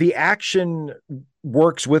the action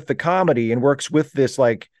works with the comedy and works with this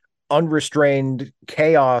like unrestrained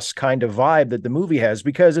chaos kind of vibe that the movie has,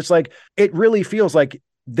 because it's like it really feels like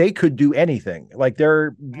they could do anything. Like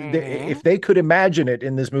if they could imagine it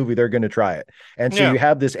in this movie, they're going to try it. And so you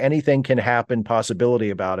have this anything can happen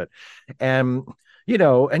possibility about it. And,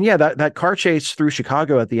 that car chase through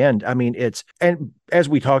Chicago at the end, I mean, and as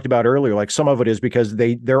we talked about earlier, like some of it is because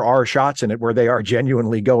there are shots in it where they are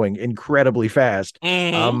genuinely going incredibly fast.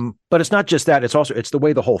 But it's not just that. It's the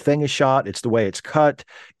way the whole thing is shot. It's the way it's cut.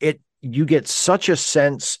 You get such a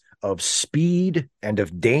sense of speed and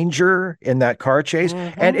of danger in that car chase.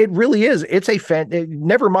 And it really is. It's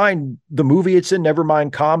never mind the movie it's in, never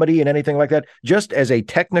mind comedy and anything like that, just as a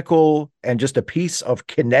technical and just a piece of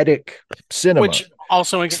kinetic cinema. Which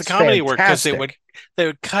also makes the It's comedy work because fantastic. they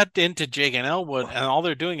would cut into Jake and Elwood, and all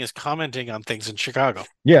they're doing is commenting on things in Chicago.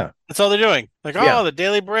 Yeah. That's all they're doing. Like, Yeah. oh, the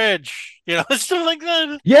Daily Bridge, stuff like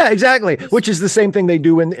that. Yeah, exactly. Which is the same thing they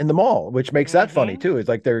do in the mall, which makes that funny too. It's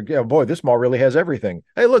like they're, boy, this mall really has everything.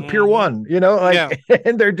 Hey, look, Pier One, like,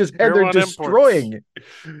 and they're destroying.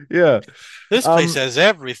 Yeah. This place has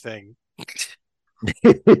everything.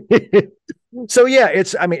 So yeah,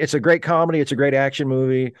 it's a great comedy. It's a great action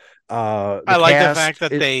movie. I like the fact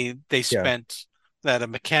that that a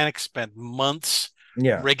mechanic spent months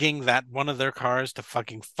rigging that one of their cars to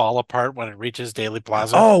fucking fall apart when it reaches Daily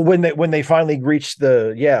Plaza. Oh, when they finally reach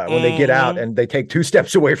when they get out and they take 2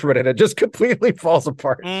 steps away from it and it just completely falls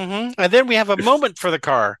apart. And then we have a moment for the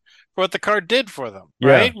car, for what the car did for them,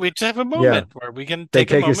 right? We just have a moment where we can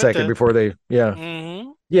take a second before they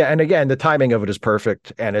Yeah, and again, the timing of it is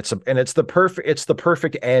perfect, and it's the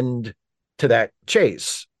perfect end to that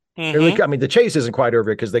chase. The chase isn't quite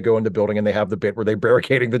over because they go in the building and they have the bit where they're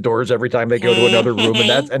barricading the doors every time they go to another room,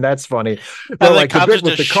 and that's funny. But like the bit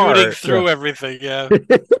with the car through everything,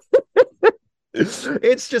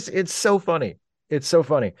 it's so funny. It's so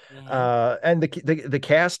funny. And the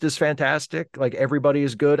cast is fantastic. Like, everybody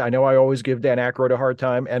is good. I know I always give Dan Aykroyd a hard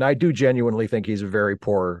time, and I do genuinely think he's very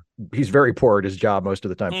poor at his job most of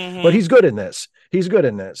the time. But he's good in this.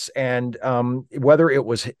 And whether it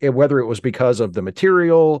was because of the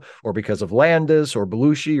material or because of Landis or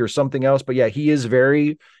Belushi or something else, but yeah, he's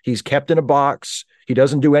kept in a box. He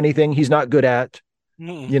doesn't do anything he's not good at.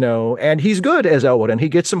 And he's good as Elwood, and he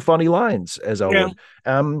gets some funny lines as Elwood.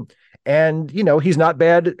 And, he's not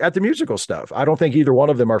bad at the musical stuff. I don't think either one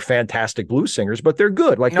of them are fantastic blues singers, but they're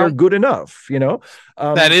good. Like, they're good enough,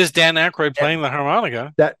 that is Dan Aykroyd playing the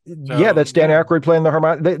harmonica. That's Dan Aykroyd playing the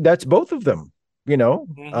harmonica. That's both of them,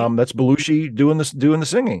 that's Belushi doing the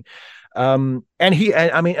singing. And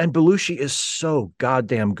Belushi is so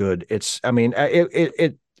goddamn good.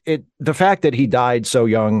 The fact that he died so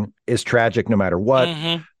young is tragic no matter what.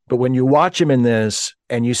 But when you watch him in this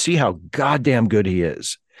and you see how goddamn good he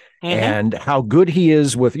is, and how good he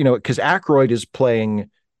is with, because Aykroyd is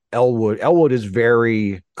playing Elwood. Elwood is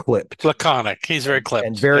very clipped, laconic. He's very clipped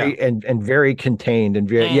and very and very contained and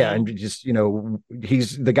very and just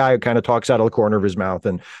he's the guy who kind of talks out of the corner of his mouth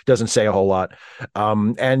and doesn't say a whole lot.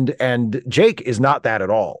 And Jake is not that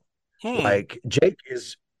at all. Like, Jake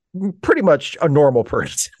is pretty much a normal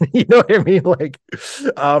person. You know what I mean? Like,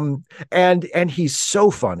 and he's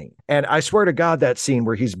so funny. And I swear to God, that scene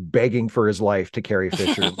where he's begging for his life to Carrie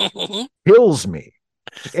Fisher kills me.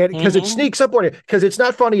 And because it sneaks up on it, because it's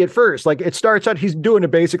not funny at first. Like, it starts out, he's doing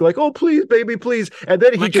it basically like, oh, please, baby, please. And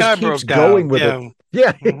then he just keeps going with it.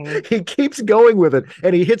 Yeah, he keeps going with it.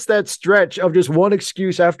 And he hits that stretch of just one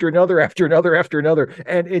excuse after another, after another, after another.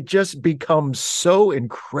 And it just becomes so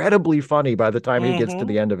incredibly funny by the time he gets to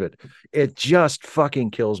the end of it. It just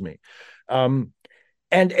fucking kills me. And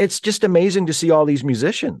it's just amazing to see all these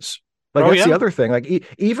musicians. Like, that's the other thing. Like,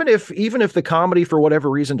 even if the comedy for whatever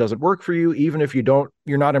reason doesn't work for you, even if you're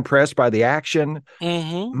not impressed by the action,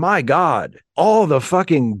 my God, all the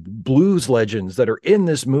fucking blues legends that are in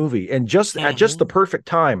this movie, and just at just the perfect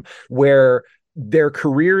time where their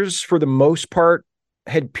careers for the most part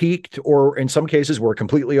had peaked, or in some cases were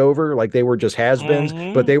completely over. Like, they were just has-beens,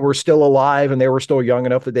 but they were still alive and they were still young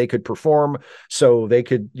enough that they could perform, so they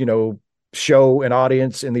could, show an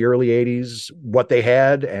audience in the early 80s what they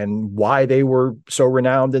had and why they were so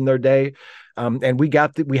renowned in their day. And we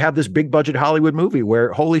have this big budget Hollywood movie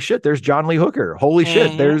where, holy shit, there's John Lee Hooker. Holy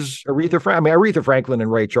shit, there's Aretha Franklin. Aretha Franklin and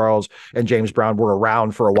Ray Charles and James Brown were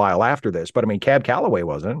around for a while after this, but Cab Calloway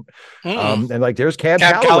wasn't. And like, there's Cab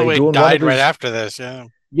Calloway doing died right after this.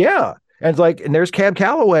 Yeah. And and there's Cab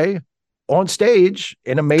Calloway on stage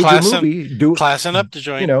in a major movie classing up to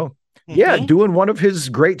join, doing one of his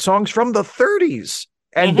great songs from the 30s.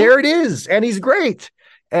 And there it is. And he's great.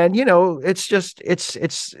 And, it's just,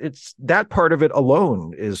 it's that part of it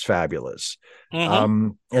alone is fabulous.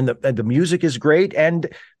 And the music is great.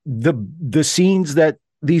 And the scenes that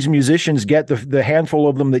these musicians get, the handful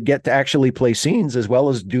of them that get to actually play scenes as well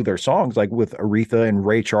as do their songs, like with Aretha and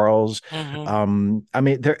Ray Charles.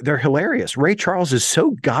 They're hilarious. Ray Charles is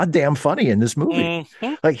so goddamn funny in this movie.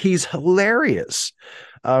 Like, he's hilarious.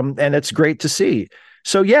 And it's great to see.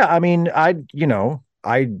 So yeah, I don't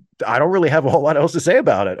really have a whole lot else to say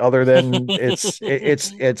about it other than it's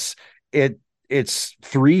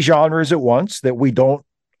 3 genres at once that we don't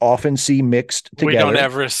often see mixed together. We don't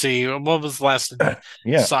ever see. What was the last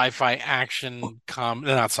sci-fi action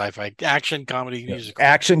action comedy musical?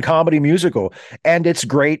 Action comedy musical, and it's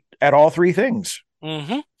great at all 3 things.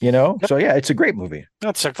 Mm-hmm. You know, so yeah, it's a great movie.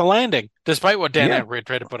 That took the landing, despite what Dan Yeah. Aykroyd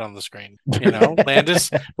tried to put on the screen. You know,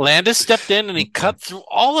 Landis stepped in and he cut through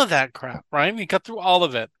all of that crap, right? He cut through all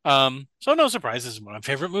of it. So no surprise, this is one of my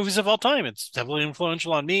favorite movies of all time. It's heavily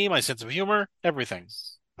influential on me, my sense of humor, everything.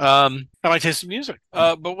 And my taste in music.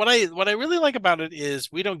 But what I really like about it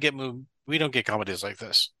is we don't get comedies like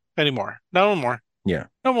this anymore. No more. Yeah.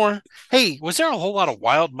 No more. Hey, was there a whole lot of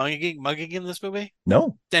wild mugging in this movie?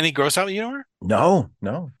 No. Any gross out humor? No.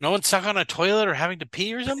 No one stuck on a toilet or having to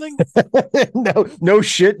pee or something? No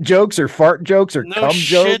shit jokes or fart jokes or No cum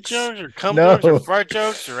shit jokes. jokes or cum No. jokes or fart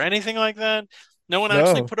jokes or anything like that? No one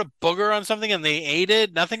actually put a booger on something and they ate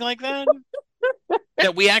it? Nothing like that?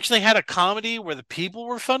 That we actually had a comedy where the people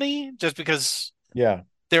were funny just because Yeah.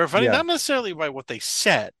 they were funny? Yeah. Not necessarily by what they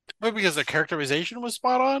said, but because the characterization was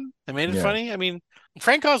spot on. They made it Yeah. funny. I mean,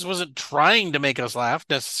 Frank Oz wasn't trying to make us laugh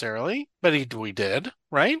necessarily, but we did,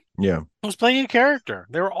 right? Yeah. He was playing a character.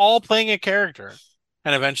 They were all playing a character.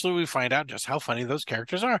 And eventually we find out just how funny those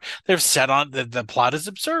characters are. They're set on the plot is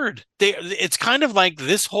absurd. It's kind of like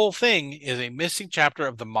this whole thing is a missing chapter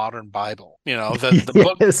of the modern Bible. You know, the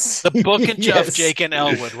book, the book of Jake and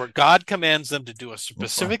Elwood, where God commands them to do a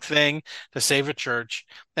specific thing to save a church,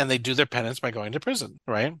 and they do their penance by going to prison,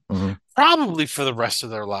 right? Mm-hmm. Probably for the rest of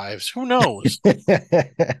their lives. Who knows? What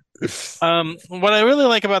I really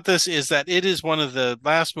like about this is that it is one of the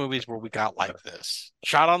last movies where we got like this.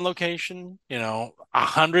 Shot on location,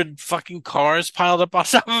 100 fucking cars piled up on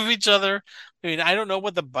top of each other. I mean, I don't know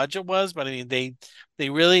what the budget was, but I mean, they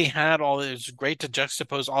really had all. It was great to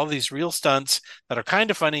juxtapose all these real stunts that are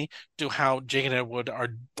kind of funny to how Jake and Elwood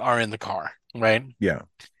are in the car, right? Yeah.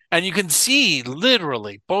 And you can see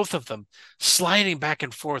literally both of them sliding back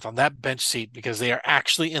and forth on that bench seat because they are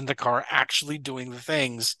actually in the car, actually doing the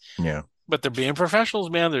things. Yeah. But they're being professionals,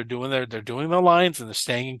 man. They're doing the lines and they're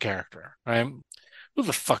staying in character, right? Who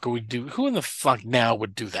the fuck who in the fuck now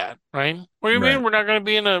would do that, right? What do you mean we're not going to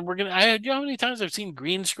be you know how many times I've seen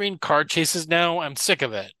green screen car chases now? I'm sick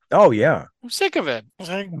of it. Oh, yeah. I'm sick of it. It's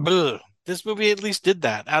like, bleh. This movie at least did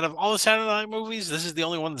that. Out of all the Saturday Night movies, this is the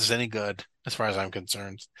only one that's any good, as far as I'm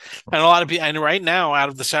concerned. And a lot of people, and right now, out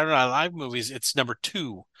of the Saturday Night Live movies, it's number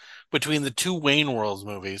 2 between the 2 Wayne World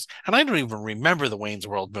movies. And I don't even remember the Wayne's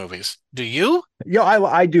World movies. Do you? Yeah,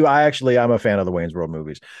 I do. I'm a fan of the Wayne's World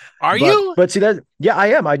movies. Are you? But see that, yeah, I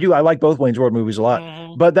am. I do. I like both Wayne's World movies a lot.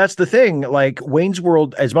 Mm-hmm. But that's the thing. Like Wayne's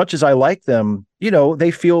World, as much as I like them,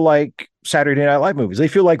 they feel like Saturday Night Live movies. They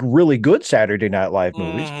feel like really good Saturday Night Live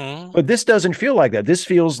movies. Mm-hmm. But this doesn't feel like that. This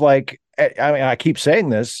feels like, I mean, I keep saying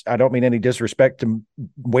this. I don't mean any disrespect to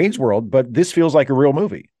Wayne's World, but this feels like a real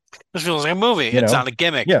movie. This feels like a movie. It's not a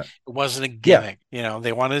gimmick. Yeah. It wasn't a gimmick. Yeah.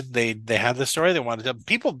 They had the story. They wanted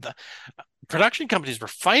to, production companies were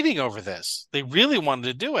fighting over this. They really wanted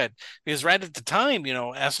to do it because right at the time,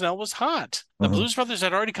 SNL was hot. The Blues Brothers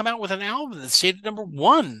had already come out with an album that stayed at number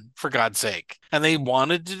 1, for God's sake. And they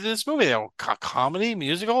wanted to do this movie. They were comedy,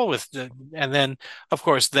 musical and then, of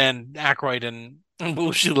course, Aykroyd and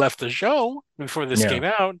Belushi left the show before this came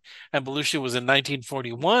out, and Belushi was in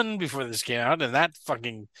 1941 before this came out, and that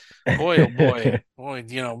fucking boy,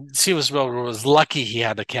 Steven Spielberg was lucky he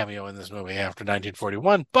had a cameo in this movie after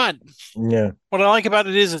 1941. But what I like about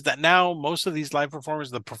it is that now most of these live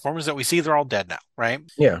performers, the performers that we see, they're all dead now, right?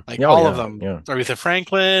 Yeah, like all of them. Yeah. Aretha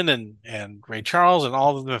Franklin and Ray Charles, and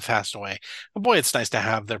all of them have passed away. But boy, it's nice to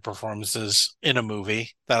have their performances in a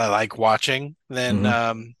movie that I like watching.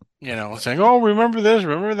 Then saying, oh, remember this,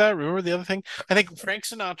 remember that, remember the other thing. I think Frank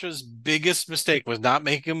Sinatra's biggest mistake was not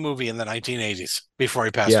making a movie in the 1980s before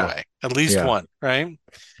he passed away. At least one, right?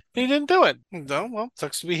 He didn't do it. So, well,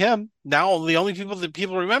 sucks to be him. Now, the only people that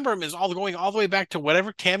people remember him is going all the way back to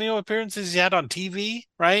whatever cameo appearances he had on TV,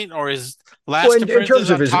 right? Or his last in terms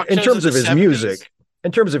of his music.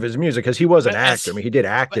 In terms of his music, because he was an actor. I mean, he did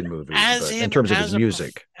act in movies. But in terms of his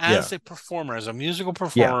music, as a performer, as a musical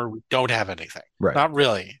performer, we don't have anything. Right. Not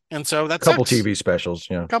really. And so that's a couple TV specials.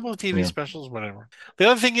 Yeah. A couple of TV specials, whatever. The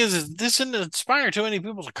other thing is this didn't inspire too many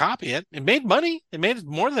people to copy it. It made money. It made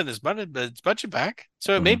more than its budget back.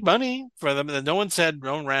 So it made money for them. And no one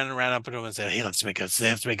ran up to him and said, hey, let's make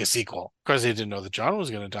a sequel. Of course, they didn't know that John was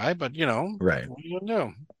going to die, but right. What are you going to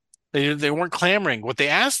do? They weren't clamoring. What they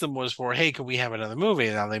asked them was for, hey, could we have another movie?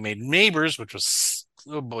 Now they made Neighbors, which was,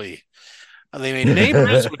 oh boy. They made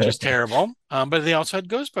Neighbors, which was terrible. But they also had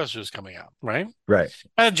Ghostbusters coming out, right? Right.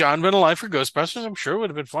 Had John been alive for Ghostbusters, I'm sure it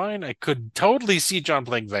would have been fine. I could totally see John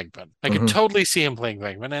playing Venkman. I could totally see him playing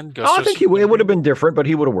Venkman and Ghostbusters. I think it would have been different, but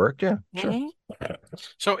he would have worked. Yeah, sure.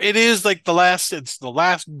 So it is like it's the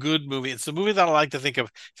last good movie. It's the movie that I like to think of.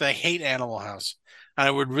 I hate Animal House. I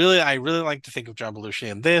really like to think of John Belushi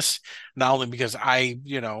in this, not only because I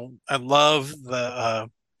love the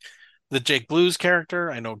Jake Blues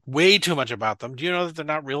character. I know way too much about them. Do you know that they're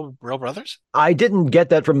not real brothers? I didn't get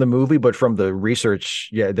that from the movie, but from the research,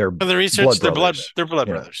 yeah, they're From the research, they're blood Yeah.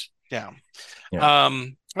 brothers. Yeah. Yeah.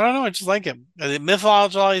 I don't know. I just like it. It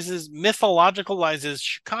mythologicalizes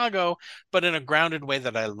Chicago, but in a grounded way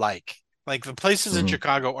that I like. Like the places in Mhm.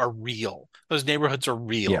 Chicago are real. Those neighborhoods are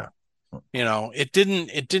real. Yeah. It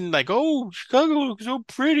didn't like, oh, Chicago looks so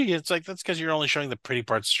pretty. It's like, that's because you're only showing the pretty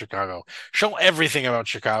parts of Chicago. Show everything about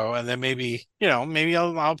Chicago, and then maybe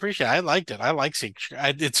I'll appreciate it. I liked it. I like seeing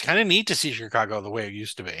it's kind of neat to see Chicago the way it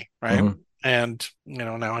used to be, right? Mhm. And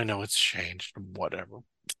now I know it's changed, whatever.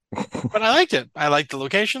 But I liked it. I like the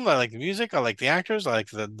location. I like the music. I like the actors. I like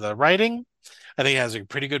the writing. I think it has a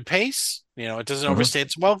pretty good pace. It doesn't Mhm. overstay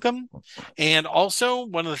its welcome. And also,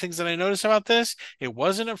 one of the things that I noticed about this, it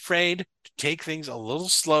wasn't afraid to take things a little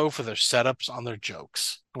slow for their setups on their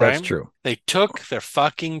jokes. Right? That's true. They took their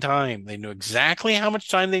fucking time. They knew exactly how much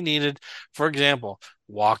time they needed. For example,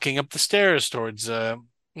 walking up the stairs towards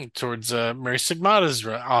Mary Sigmata's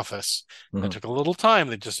office. Mhm. It took a little time.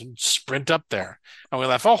 They just sprint up there. And we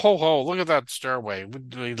laugh, oh, look at that stairway.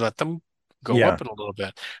 We let them go Yeah. up it a little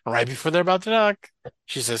bit. And right before they're about to knock,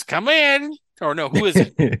 she says, come in. Or no, who is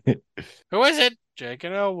it? Who is it? Jake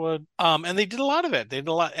and Elwood. And they did a lot of it. They did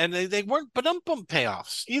a lot. And they weren't ba-dum-bum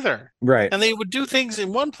payoffs either. Right. And they would do things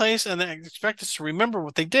in one place and then expect us to remember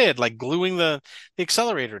what they did, like gluing the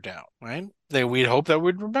accelerator down, right? We'd hope that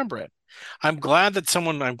we'd remember it. I'm glad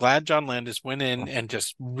John Landis went in and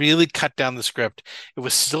just really cut down the script. It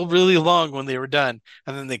was still really long when they were done,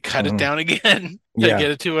 and then they cut it Mhm. down again to Yeah.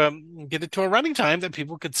 get it to a running time that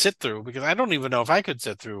people could sit through, because I don't even know if I could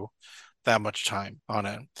sit through that much time on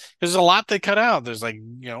it. There's a lot they cut out. There's like,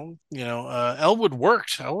 Elwood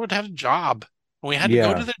worked. Elwood had a job. We had to go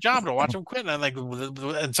Yeah. to their job to watch them quit. And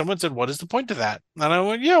and someone said, what is the point of that? And I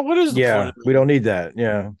went, yeah, what is the point Yeah. of that? We don't need that.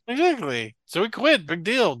 Yeah. Exactly. So he quit. Big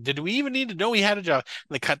deal. Did we even need to know he had a job?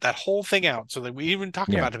 And they cut that whole thing out so that we even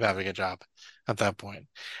talked Yeah. about him having a job at that point.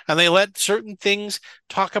 And they let certain things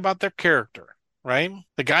talk about their character, right?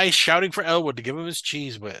 The guy is shouting for Elwood to give him his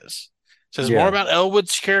cheese whiz. Says Yeah. more about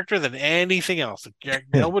Elwood's character than anything else.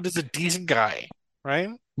 Elwood is a decent guy, right?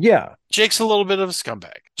 Yeah. Jake's a little bit of a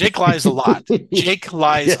scumbag. Jake lies a lot. Jake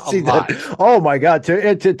lies Yes, a he lot. does. Oh my God!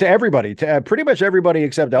 To everybody, to pretty much everybody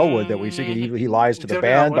except Elwood that we see, he lies to the Except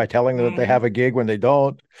band Elwood. by telling them that they have a gig when they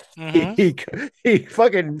don't. Mhm. He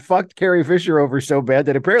fucking fucked Carrie Fisher over so bad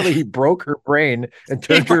that apparently he broke her brain and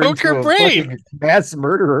turned her broke into her a brain. fucking mass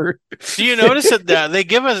murderer. Do you notice that they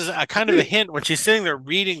give us a kind of a hint when she's sitting there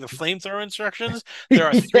reading the flamethrower instructions? There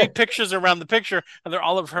are 3 Yeah. pictures around the picture, and they're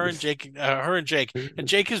all of her and Jake. And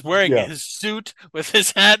Jake is wearing Yeah. his suit with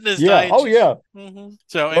his hat and his Yeah. tie. Oh yeah.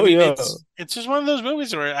 So I Oh, mean, yeah. it's just one of those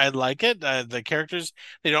movies where I like it. The characters,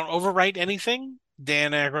 they don't overwrite anything.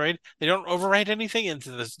 Dan Aykroyd, they don't overwrite anything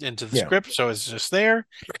into the Yeah. script, so it's just there.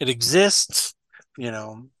 It exists.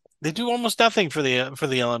 They do almost nothing for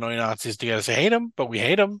the Illinois Nazis to get us to hate them, but we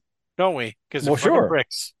hate them, don't we? Because they're Well, fucking sure.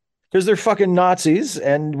 bricks. Because they're fucking Nazis,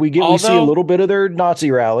 and we see a Although- little bit of their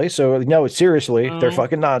Nazi rally. So no, seriously, they're Mhm.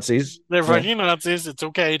 fucking Nazis. They're Yeah. fucking Nazis. It's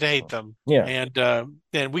okay to hate them. Yeah.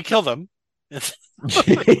 And we kill them.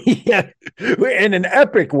 Yeah, in an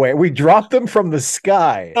epic way. We dropped them from the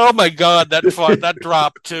sky. Oh my god, that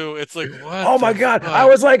drop too. It's like, what? Oh my the God! fuck? I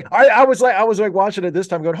was like watching it this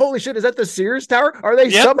time, going, "Holy shit! Is that the Sears Tower? Are they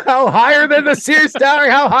Yep. somehow higher than the Sears Tower?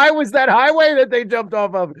 How high was that highway that they jumped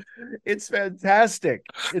off of?" It's fantastic.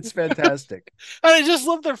 It's fantastic. And I just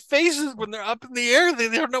love their faces when they're up in the air. They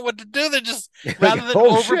don't know what to do. They just rather than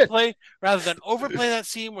Oh, shit. overplay that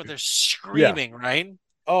scene where they're screaming, right?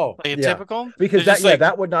 Oh, Like a yeah. typical. Because they're just like,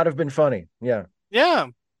 that would not have been funny. Yeah. yeah.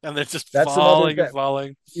 And they're just That's another falling thing. and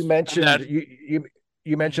falling. You mentioned that-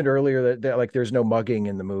 you mentioned earlier that like there's no mugging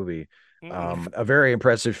in the movie. A very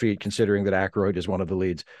impressive feat considering that Aykroyd is one of the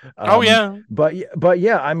leads. Oh yeah. But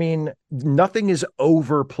yeah, I mean, nothing is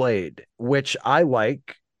overplayed, which I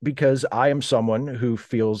like because I am someone who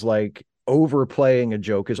feels like overplaying a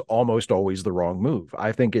joke is almost always the wrong move.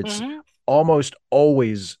 I think it's Mhm. almost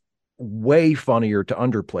always way funnier to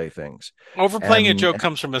underplay things. Overplaying a And- joke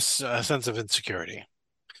comes from a sense of insecurity,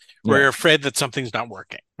 where Yeah. you're afraid that something's not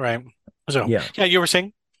working, right? So Yeah. you were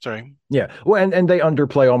saying. Sorry. Yeah. Well, and they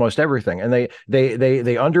underplay almost everything, and they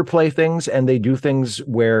underplay things, and they do things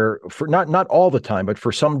where for not all the time, but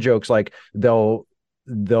for some jokes, like they'll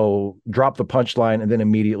they'll drop the punchline and then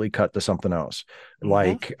immediately cut to something else.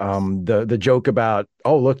 Like the joke about,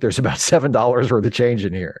 oh, look, there's about $7 worth of change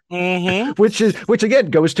in here, which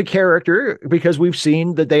again goes to character, because we've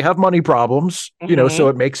seen that they have money problems, so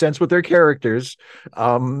it makes sense with their characters,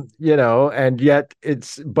 and yet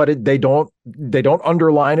they don't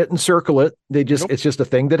underline it and circle it. They just, it's just a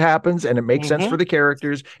thing that happens and it makes sense for the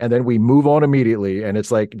characters. And then we move on immediately. And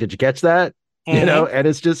it's like, did you catch that? And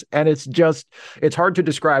it's hard to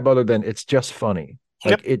describe other than it's just funny.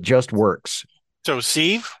 Like it just works. So,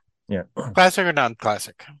 Steve, yeah, classic or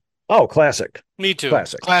non-classic? Oh, classic. Me too.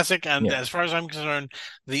 Classic, and as far as I'm concerned,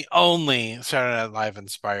 the only Saturday Night Live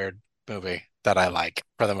inspired movie that I like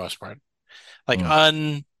for the most part. Like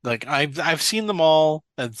I've seen them all,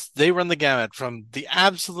 and they run the gamut from the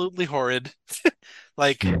absolutely horrid,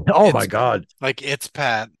 like oh my god, like It's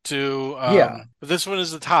Pat to this one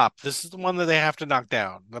is the top. This is the one that they have to knock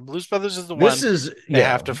down. The Blues Brothers is the one they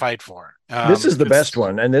have to fight for. This is the best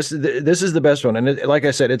one, and this is the best one. And like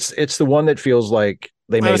I said, it's the one that feels like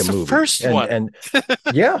they made a movie. The first one, and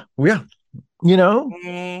yeah.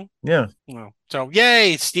 Yeah. So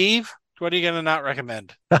yay, Steve. What are you going to not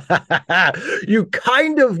recommend? You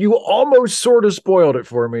almost sort of spoiled it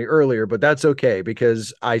for me earlier, but that's okay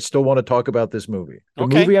because I still want to talk about this movie. The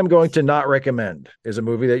movie I'm going to not recommend is a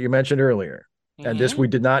movie that you mentioned earlier. And this we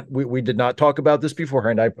did not talk about this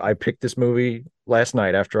beforehand. I picked this movie last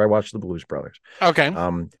night after I watched The Blues Brothers. Okay.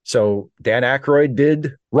 So Dan Aykroyd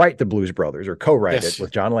did write The Blues Brothers, or co-write it with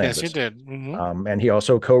John Landis. Yes, he did. And he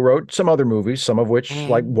also co-wrote some other movies, some of which,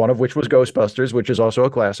 like one of which was Ghostbusters, which is also a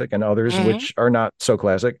classic, and others which are not so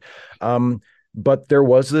classic. But there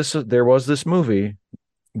was this movie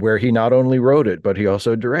where he not only wrote it, but he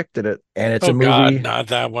also directed it. And it's a movie. God, not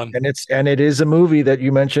that one. And it is a movie that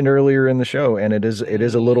you mentioned earlier in the show. And it is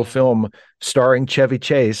a little film starring Chevy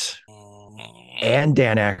Chase and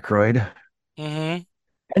Dan Aykroyd and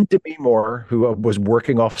Demi Moore, who was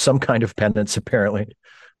working off some kind of penance, apparently.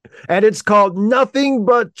 And it's called Nothing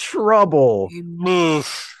But Trouble.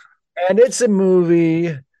 And it's a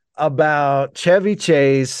movie about Chevy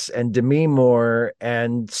Chase and Demi Moore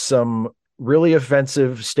and some really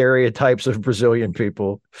offensive stereotypes of Brazilian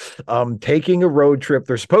people taking a road trip.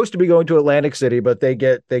 They're supposed to be going to Atlantic City, but they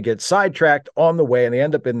get sidetracked on the way, and they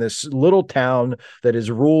end up in this little town that is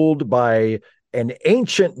ruled by an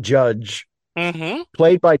ancient judge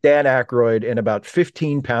played by Dan Aykroyd in about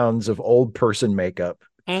 15 pounds of old person makeup.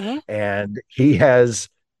 And he has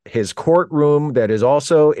his courtroom that is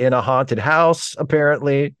also in a haunted house,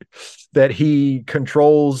 apparently, that he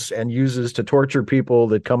controls and uses to torture people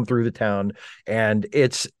that come through the town. And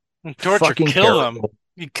it's fucking kill terrible. Them.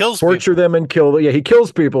 He kills torture people. Them and kill them. Yeah, he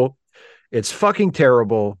kills people. It's fucking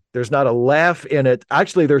terrible. There's not a laugh in it.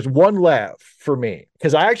 Actually, there's one laugh for me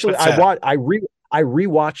because I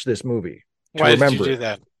rewatched this movie to Why remember did you do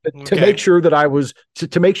that? to make sure that I was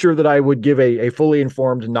to make sure that I would give a fully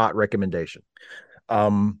informed not recommendation.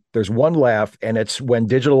 There's one laugh, and it's when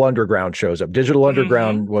Digital Underground shows up. Digital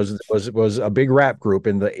Underground was a big rap group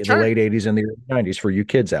in the late 80s and the early 90s for you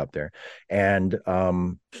kids out there. And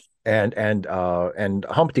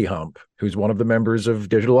Humpty Hump, who's one of the members of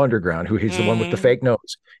Digital Underground, he's the one with the fake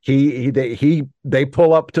nose. They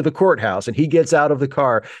pull up to the courthouse, and he gets out of the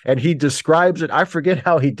car, and he describes it. I forget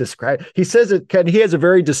how he describes. He says it. He has a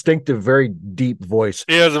very distinctive, very deep voice.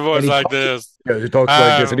 He has a voice like this. Yeah, he talks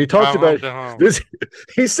like this, and he talks about this.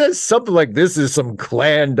 He says something like, "This is some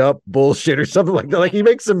claned up bullshit," or something like that. Like he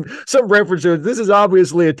makes some reference to it. This is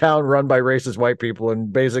obviously a town run by racist white people,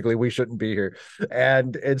 and basically we shouldn't be here.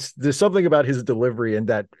 And there's something about his delivery and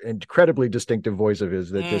that incredibly distinctive voice of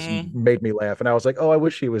his that just made me laugh. And I was like, "Oh, I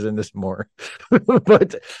wish he was in this more,"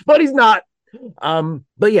 but he's not.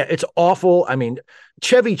 But yeah, it's awful. I mean,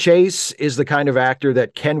 Chevy Chase is the kind of actor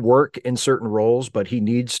that can work in certain roles, but he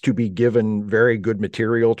needs to be given very good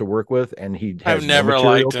material to work with, and I've never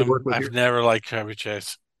liked him. I've never liked Chevy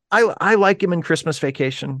Chase. I like him in Christmas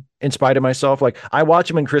Vacation, in spite of myself. Like I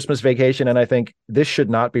watch him in Christmas Vacation, and I think this should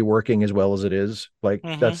not be working as well as it is. Like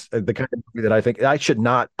that's the kind of movie that I think I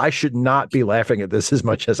should not be laughing at this as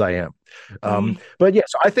much as I am. But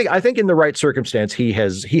yes, I think in the right circumstance he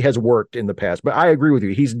has worked in the past. But I agree with you.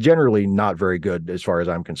 He's generally not very good as far as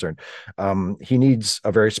I'm concerned. He needs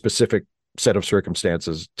a very specific set of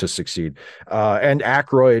circumstances to succeed. And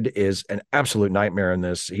Aykroyd is an absolute nightmare in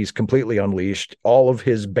this. He's completely unleashed. All of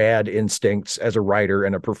his bad instincts as a writer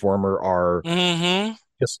and a performer are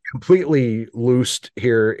just completely loosed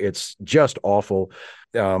here. It's just awful.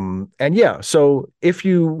 And yeah, so if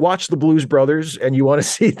you watch the Blues Brothers and you want to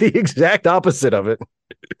see the exact opposite of it,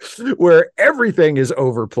 where everything is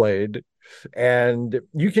overplayed, And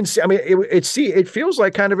you can see, I mean, it feels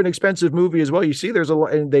like kind of an expensive movie as well. You see, there's a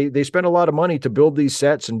lot, and they spend a lot of money to build these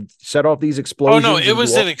sets and set off these explosions. Oh no, it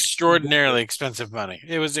was an extraordinarily expensive money.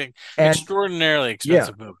 It was an extraordinarily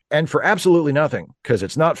expensive movie. And for absolutely nothing, because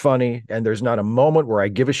it's not funny, and there's not a moment where I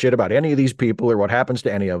give a shit about any of these people or what happens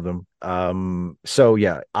to any of them. So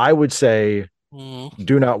yeah, I would say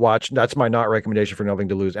do not watch. That's my not recommendation for Nothing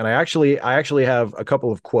to Lose. And I actually have a couple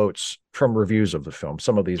of quotes from reviews of the film.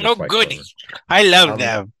 Some of these are quite goody. clever. I love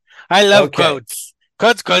them. I love quotes.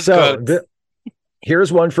 Quotes.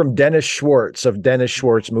 Here's one from Dennis Schwartz of Dennis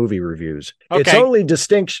Schwartz Movie Reviews. Okay. Its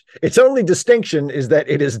only distinction is that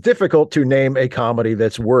it is difficult to name a comedy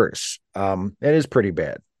that's worse. It is pretty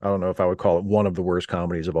bad. I don't know if I would call it one of the worst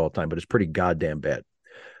comedies of all time, but it's pretty goddamn bad.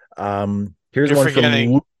 Here's one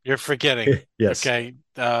from... You're forgetting. Yes. Okay.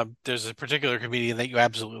 There's a particular comedian that you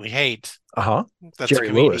absolutely hate. Uh-huh. That's Jerry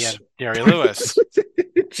Lewis. Jerry Lewis.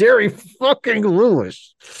 Jerry fucking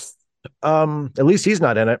Lewis. At least he's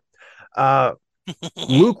not in it.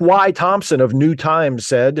 Luke Y. Thompson of New Times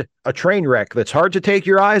said, "A train wreck that's hard to take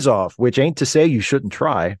your eyes off, which ain't to say you shouldn't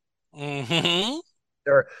try." Mm-hmm.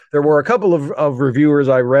 There were a couple of reviewers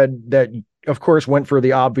I read that, of course, went for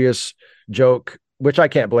the obvious joke, which I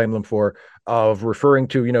can't blame them for, of referring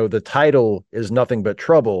to, the title is Nothing But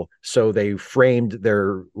Trouble. So they framed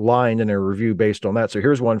their line in a review based on that. So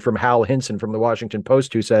here's one from Hal Hinson from the Washington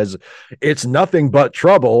Post, who says, "It's nothing but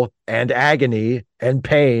trouble and agony and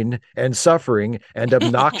pain and suffering and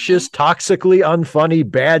obnoxious, toxically unfunny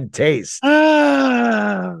bad taste."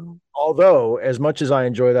 Although, as much as I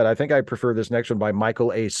enjoy that, I think I prefer this next one by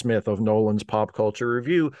Michael A. Smith of Nolan's Pop Culture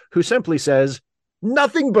Review, who simply says,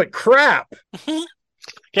 "Nothing but crap."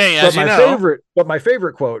 Okay, my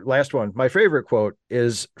favorite quote, last one, my favorite quote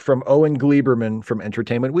is from Owen Gleiberman from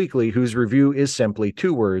Entertainment Weekly, whose review is simply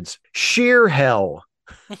 2 words: sheer hell.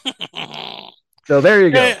 So there you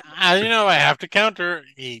go. I have to counter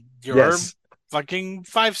your fucking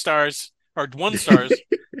 5 stars or 1 stars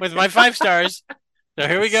with my 5 stars. So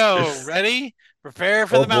here we go. Ready? Prepare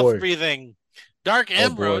for the mouth breathing. Dark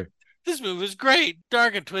M wrote, "This movie is great,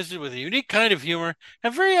 dark and twisted with a unique kind of humor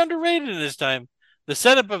and very underrated in its time. The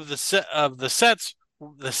setup of the sets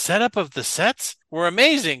were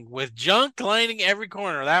amazing, with junk lining every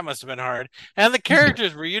corner." That must have been hard. "And the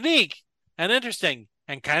characters were unique and interesting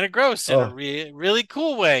and kind of gross in a really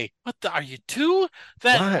cool way." Are you two?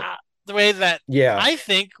 The way that I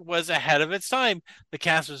think was ahead of its time. The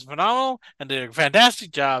cast was phenomenal and did a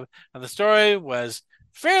fantastic job, and the story was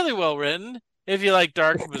fairly well written. If you like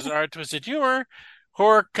dark, bizarre, twisted humor,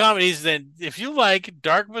 horror comedies, then if you like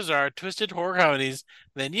dark, bizarre, twisted horror comedies,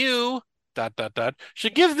 then you ...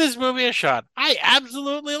 should give this movie a shot. I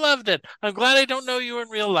absolutely loved it. I'm glad I don't know you in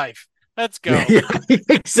real life. Let's go.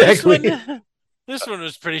 Exactly. This one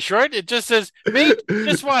was pretty short. It just says, "Mate,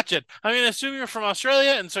 just watch it. I'm going to assume you're from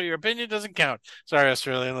Australia, and so your opinion doesn't count." Sorry,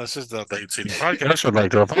 Australian. This is the Late Seating Podcast. I'd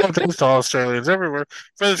like to apologize to all Australians everywhere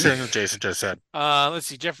for the thing that Jason just said. Let's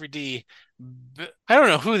see. Jeffrey D. I don't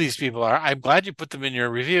know who these people are. I'm glad you put them in your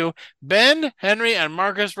review. Ben, Henry, and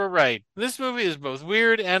Marcus were right. This movie is both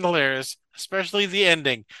weird and hilarious, especially the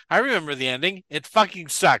ending. I remember the ending. It fucking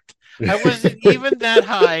sucked. I wasn't even that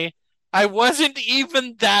high. I wasn't. And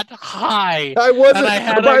I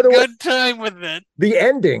had a good time with it. The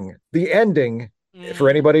ending, for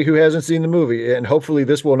anybody who hasn't seen the movie, and hopefully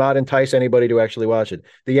this will not entice anybody to actually watch it.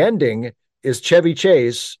 The ending is Chevy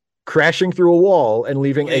Chase crashing through a wall and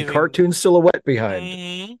leaving a cartoon silhouette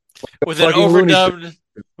behind. With an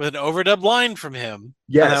overdubbed line from him.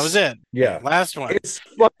 Yes. And that was it. Yeah. Last one. It's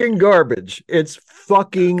fucking garbage.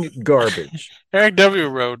 Eric W.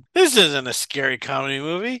 wrote, "This isn't a scary comedy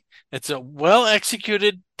movie. It's a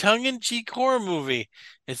well-executed, tongue-in-cheek horror movie.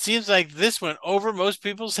 It seems like this went over most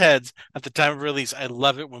people's heads at the time of release." I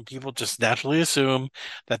love it when people just naturally assume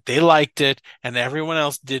that they liked it and everyone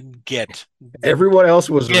else didn't get. Everyone else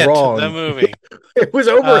was wrong. The movie. It was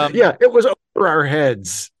over. It was over our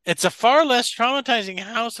heads. It's a far less traumatizing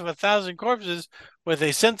House of a Thousand Corpses with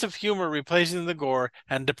a sense of humor replacing the gore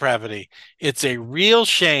and depravity. It's a real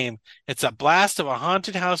shame. It's a blast of a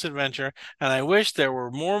haunted house adventure, and I wish there were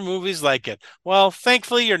more movies like it. Well,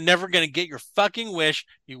 thankfully, you're never going to get your fucking wish,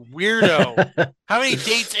 you weirdo. How many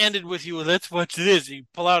dates ended with you? "Let's watch this." You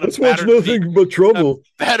pull out a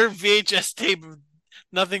battered VHS tape of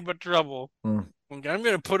Nothing But Trouble. I'm going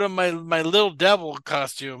to put on my little devil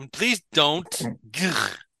costume. Please don't.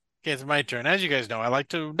 Okay, it's my turn. As you guys know, I like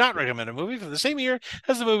to not recommend a movie from the same year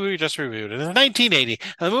as the movie we just reviewed. It is 1980.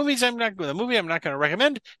 And the movie I'm not going to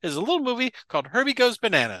recommend is a little movie called Herbie Goes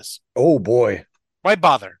Bananas. Oh, boy. Why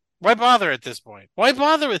bother? Why bother at this point? Why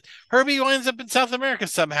bother with Herbie winds up in South America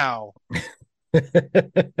somehow?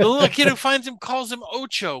 The little kid who finds him calls him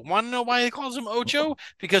Ocho. Want to know why he calls him Ocho?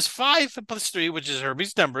 Because 5 plus 3, which is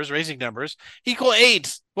Herbie's numbers, racing numbers, equal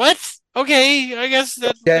 8. What? Okay, I guess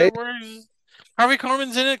that works. Harvey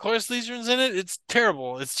Korman's in it. Cloris Leachman's in it. It's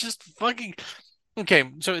terrible. It's just fucking... Okay,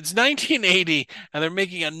 so it's 1980, and they're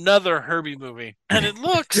making another Herbie movie, and it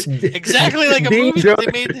looks exactly like a movie that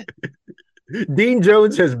they made. Dean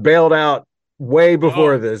Jones has bailed out way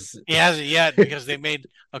before this. He hasn't yet, because they made...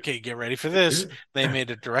 Okay, get ready for this. They made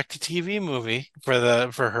a direct-to-TV movie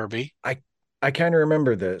for Herbie. I kind of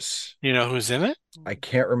remember this. You know who's in it? I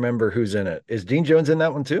can't remember who's in it. Is Dean Jones in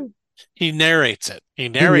that one too? He narrates it. He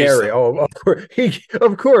narrates it. Oh,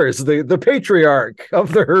 of course, the patriarch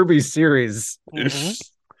of the Herbie series. Mm-hmm.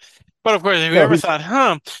 But of course, have you ever thought,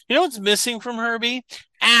 you know what's missing from Herbie?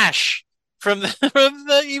 Ash from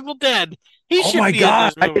the Evil Dead. He should be in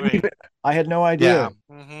this movie. I had no idea.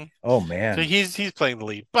 Yeah. Mm-hmm. Oh man. So he's playing the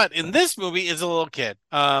lead. But in this movie is a little kid.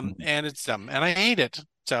 And it's dumb. And I hate it.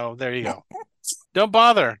 So there you go. Don't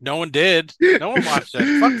bother. No one did. No one watched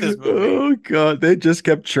it. Fuck this movie. Oh god, they just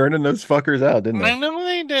kept churning those fuckers out, didn't they? I know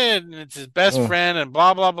they did. And it's his best friend and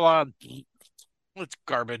blah blah blah. It's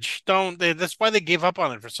garbage. That's why they gave up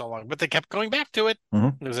on it for so long, but they kept going back to it.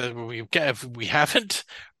 Because if we haven't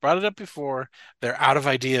brought it up before, they're out of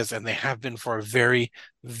ideas, and they have been for a very,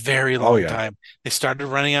 very long time. They started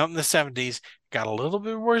running out in the 70s, got a little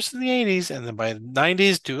bit worse in the 80s, and then by the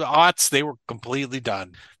 90s to aughts, they were completely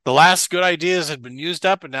done. The last good ideas had been used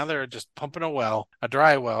up, and now they're just pumping a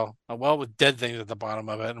dry well, a well with dead things at the bottom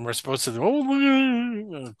of it, and we're supposed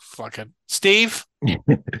to, fuck it. Steve?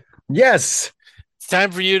 Yes. It's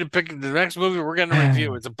time for you to pick the next movie we're going to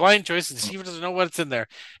review. It's a blind choice, and Steve doesn't know what's in there.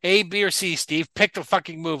 A, B, or C, Steve. Pick the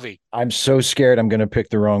fucking movie. I'm so scared I'm going to pick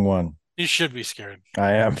the wrong one. You should be scared.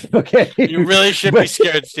 I am. Okay. You really should be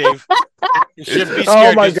scared, Steve. You should be scared.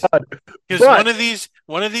 Oh my god. Because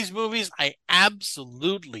one of these movies I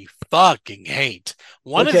absolutely fucking hate.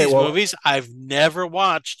 One of these movies I've never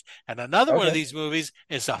watched, and another one of these movies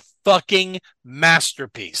is a fucking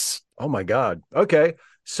masterpiece. Oh my god. Okay.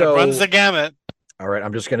 So it runs the gamut. All right,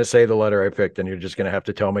 I'm just going to say the letter I picked, and you're just going to have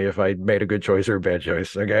to tell me if I made a good choice or a bad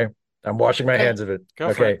choice, okay? I'm washing my hands of it.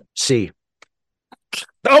 Go for it. C.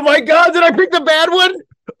 Oh my god, did I pick the bad one?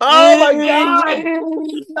 Oh my god!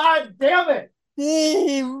 God damn it!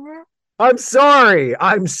 I'm sorry.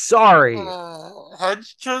 Had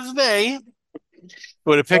chosen A.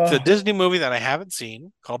 Would have picked the Disney movie that I haven't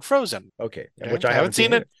seen called Frozen. Okay. Which I haven't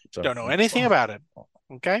seen it. So. Don't know anything about it.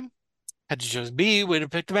 Okay. Had you chosen B, would have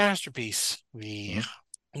picked a masterpiece. The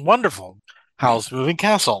wonderful Howl's Moving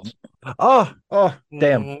Castle. Oh,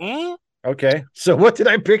 damn. Mm-hmm. Okay. So what did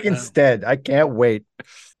I pick instead? I can't wait.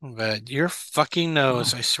 But your fucking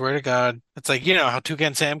nose, I swear to God. It's like, you know how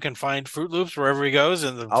Toucan Sam can find Fruit Loops wherever he goes,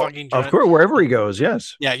 and the fucking giant... Of course, wherever he goes,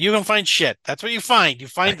 yes. Yeah, you can find shit. That's what you find. You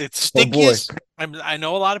find the stinkiest. I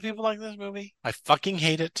know a lot of people like this movie. I fucking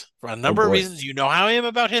hate it for a number of reasons. You know how I am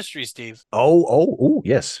about history, Steve. Oh,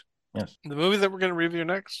 yes. Yes. The movie that we're going to review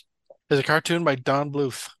next is a cartoon by Don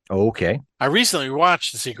Bluth. Okay. I recently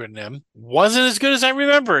watched The Secret NIMH. Wasn't as good as I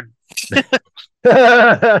remembered.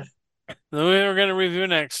 The movie we're going to review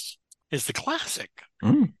next is the classic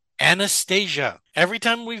Anastasia. Every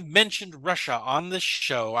time we've mentioned Russia on this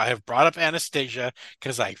show, I have brought up Anastasia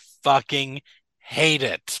because I fucking hate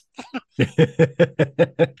it.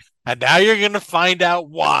 And now you're going to find out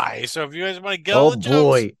why. So if you guys want to get all the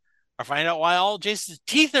jokes, or find out why all Jason's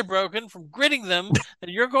teeth are broken from gritting them, then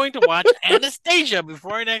you're going to watch Anastasia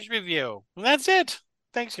before our next review. And that's it.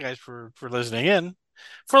 Thanks, you guys, for listening in.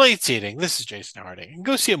 For Late Seating, this is Jason Harding. And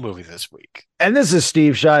go see a movie this week. And this is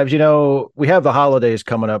Steve Shives. You know, we have the holidays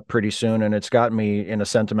coming up pretty soon, and it's got me in a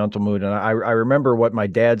sentimental mood. And I remember what my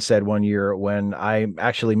dad said one year when I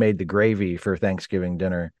actually made the gravy for Thanksgiving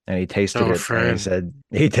dinner, and he tasted it. And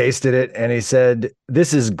he tasted it, and he said,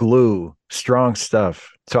 "This is glue, strong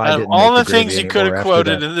stuff." So I didn't. All the things you could have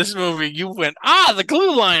quoted in this movie, you went, the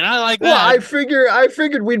glue line. I like that. Well, I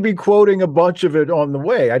figured we'd be quoting a bunch of it on the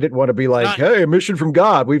way. I didn't want to be like, hey, a mission from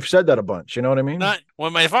God. We've said that a bunch. You know what I mean?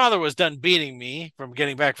 When my father was done beating me from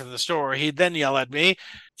getting back from the store, he'd then yell at me,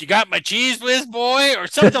 "You got my cheese whiz, boy?" or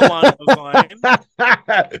something along those lines.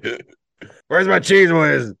 Where's my cheese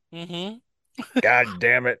whiz? Mm-hmm. God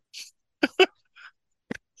damn it.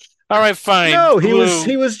 All right, fine. No, he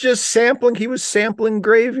was just sampling. He was sampling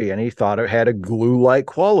gravy, and he thought it had a glue-like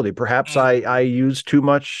quality. Perhaps I used too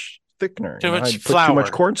much thickener. Too much I put flour. Too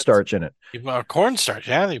much cornstarch in it. Cornstarch,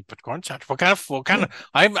 yeah. They put cornstarch. What kind of?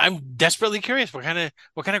 I'm desperately curious. What kind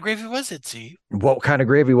of gravy was it? See, what kind of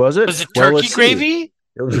gravy was it? Was it turkey gravy?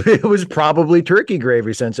 It was probably turkey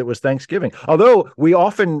gravy since it was Thanksgiving. Although we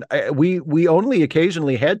often we only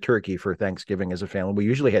occasionally had turkey for Thanksgiving as a family. We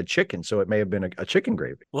usually had chicken, so it may have been a chicken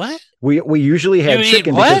gravy. What? We usually had You eat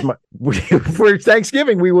chicken what? for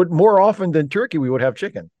Thanksgiving we would more often than turkey we would have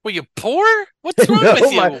chicken. Were you poor? What's wrong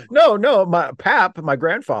with you? No, my pap, my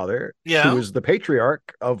grandfather, Yeah. who was the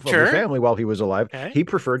patriarch of Sure. the family while he was alive, Okay. he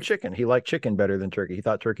preferred chicken. He liked chicken better than turkey. He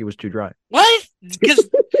thought turkey was too dry. What? Because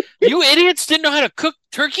you idiots didn't know how to cook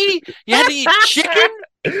turkey? You had to eat chicken?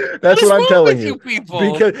 That's what I'm telling you. People?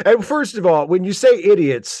 Because, and first of all, when you say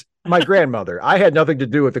idiots, my grandmother, I had nothing to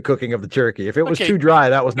do with the cooking of the turkey. If it was Okay, too dry,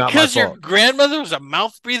 that was not my because your fault. grandmother was a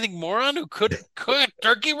mouth-breathing moron who couldn't cook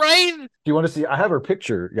turkey right? Do you want to see? I have her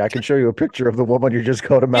picture. Yeah, I can show you a picture of the woman you just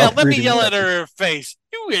called a Yeah, mouth. let me yell at her face.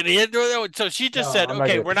 You idiot. So she just No, said, I'm not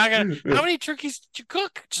okay, gonna- we're not going to. How many turkeys did you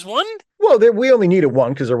cook? Just one? Well, we only needed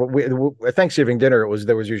one because at Thanksgiving dinner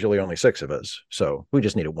there was usually only 6 of us, so we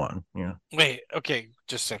just needed one. Yeah. Wait, okay,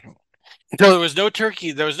 just a second. So there was no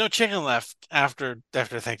turkey, there was no chicken left after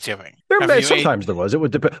Thanksgiving. Sometimes there was. It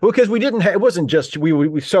would depend because we didn't. It wasn't just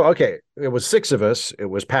we. So okay, it was 6 of us. It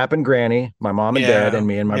was Pap and Granny, my mom and dad, and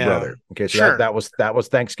me and my brother. Okay, so Sure. that was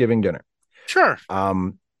Thanksgiving dinner. Sure.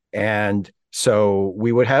 And so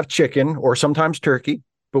we would have chicken or sometimes turkey,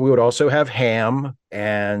 but we would also have ham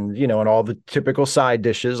and and all the typical side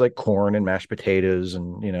dishes like corn and mashed potatoes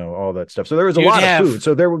and all that stuff. So there was a lot of food.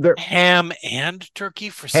 So there ham and turkey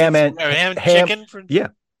for ham and chicken for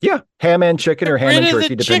ham and chicken or ham and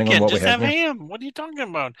turkey depending on what just we have had. ham. What are you talking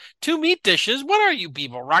about? 2 meat dishes. What are you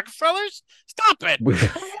people, Rockefellers? Stop it.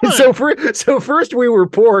 So first we were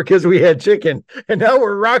poor because we had chicken, and now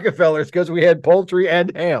we're Rockefellers because we had poultry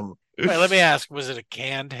and ham. Wait, let me ask, was it a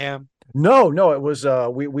canned ham? No, it was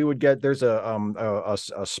we would get there's a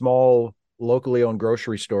small locally owned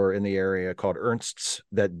grocery store in the area called Ernst's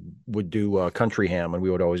that would do country ham, and we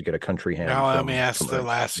would always get a country ham. Now let me ask the Ernst's.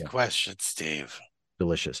 last question, Steve.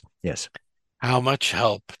 Delicious. Yes. How much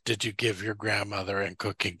help did you give your grandmother in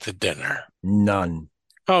cooking the dinner? None.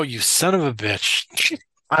 Oh, you son of a bitch.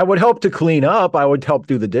 I would help to clean up. I would help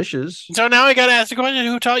do the dishes. So now I got to ask the question,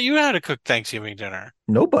 who taught you how to cook Thanksgiving dinner?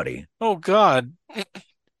 Nobody. Oh, God.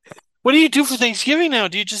 What do you do for Thanksgiving now?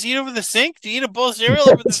 Do you just eat over the sink? Do you eat a bowl of cereal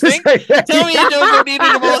over the sink? Tell me you don't eat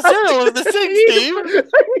a bowl of cereal over the sink, Steve.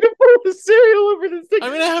 I eat a bowl of cereal over the sink.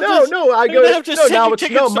 I'm gonna have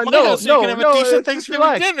no. Decent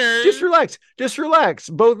Thanksgiving dinner. Just relax.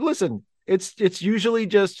 Both listen. It's usually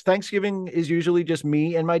just Thanksgiving is usually just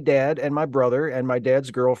me and my dad and my brother and my dad's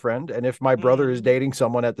girlfriend. And if my brother is dating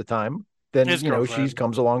someone at the time, then she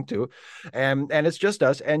comes along too, and it's just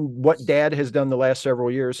us. And what Dad has done the last several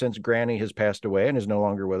years since Granny has passed away and is no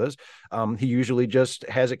longer with us, he usually just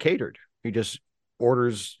has it catered. He just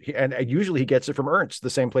orders, and usually he gets it from Ernst, the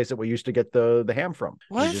same place that we used to get the ham from.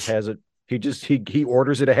 What? He just has it. He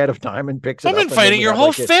orders it ahead of time and picks it up. I'm inviting your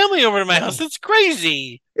whole family over to my house. That's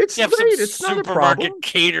crazy. It's you have great. some It's not a supermarket problem.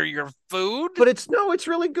 cater your food. But it's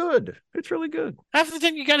really good. It's really good. Half the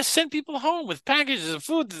time you got to send people home with packages of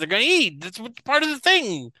food that they're going to eat. That's part of the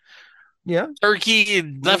thing. Yeah. Turkey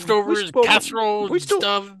and leftovers, casserole and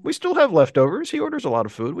stuff. We still have leftovers. He orders a lot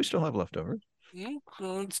of food. We still have leftovers.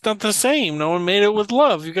 It's not the same. No one made it with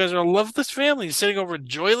love. You guys are a loveless family sitting over a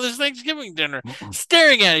joyless Thanksgiving dinner,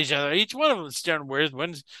 staring at each other. Each one of them is staring,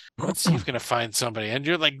 when's Steve going to find somebody? And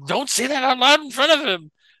you're like, don't say that out loud in front of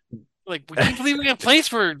him. Like, we keep leaving a place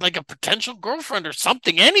for like a potential girlfriend or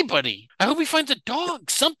something, anybody. I hope he finds a dog,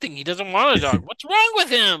 something. He doesn't want a dog. What's wrong with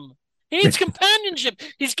him? He needs companionship.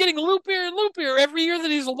 He's getting loopier and loopier every year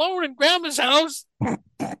that he's alone in Grandma's house.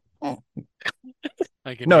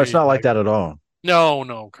 No, it's not like that at all. No,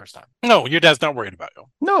 of course not. No, your dad's not worried about you.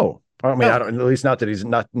 No. I mean, I don't, at least not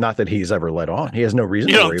that he's ever let on. He has no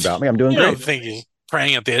reason to worry about me. I'm doing great. I don't think he's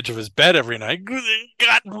praying at the edge of his bed every night.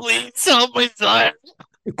 God, please help my son.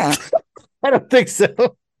 I don't think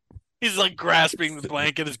so. He's like grasping the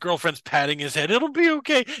blanket. His girlfriend's patting his head. It'll be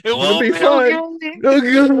okay. It'll be fine. Oh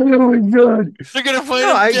my God. They're going to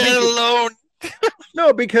find him dead alone.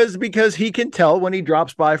 No, because he can tell when he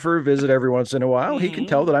drops by for a visit every once in a while. He can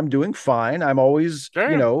tell that I'm doing fine. I'm always,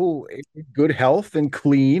 in good health and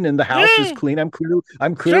clean, and the house is clean. I'm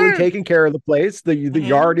clearly taking care of the place. The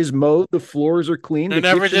yard is mowed. The floors are clean. You're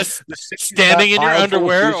never just standing in your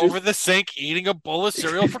underwear over the sink eating a bowl of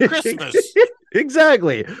cereal for Christmas.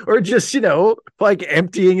 Exactly. Or just, like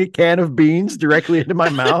emptying a can of beans directly into my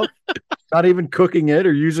mouth, not even cooking it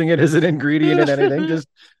or using it as an ingredient in anything.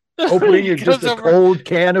 opening just a over, cold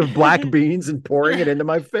can of black beans and pouring it into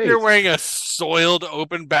my face. You're wearing a soiled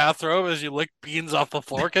open bathrobe as you lick beans off the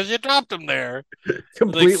floor because you dropped them there.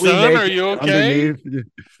 Completely like, son, naked are you okay? underneath.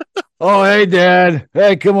 Oh, hey, Dad.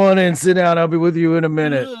 Hey, come on in. Sit down. I'll be with you in a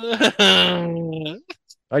minute.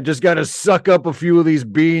 I just got to suck up a few of these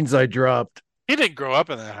beans I dropped. He didn't grow up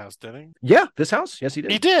in that house, did he? Yeah, this house. Yes, he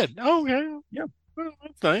did. He did. Oh, okay. Yeah. Well,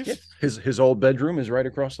 that's nice. Yeah. His old bedroom is right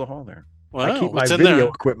across the hall there. Wow, I keep my what's in video there?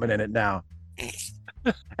 equipment in it now.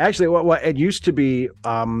 Actually, what it used to be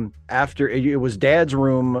after it was Dad's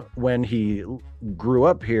room when he grew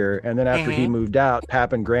up here, and then after he moved out,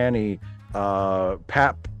 Pap and Granny,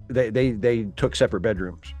 Pap they took separate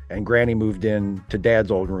bedrooms, and Granny moved in to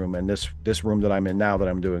Dad's old room, and this room that I'm in now that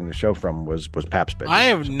I'm doing the show from was Pap's bedroom. I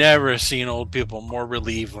have never seen old people more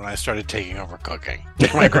relieved when I started taking over cooking.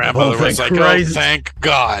 My grandmother was like, Christ. "Oh, thank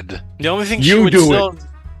God." The only thing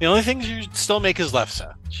the only thing she would still make is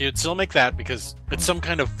lefse. She would still make that because it's some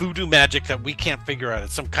kind of voodoo magic that we can't figure out.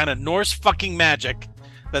 It's some kind of Norse fucking magic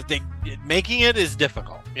that making it is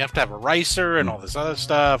difficult. You have to have a ricer and all this other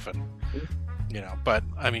stuff, and but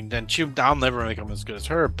I mean, then I'll never make them as good as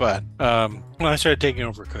her. But when I started taking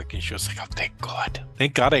over cooking, she was like, "Oh, thank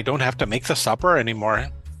God, I don't have to make the supper anymore."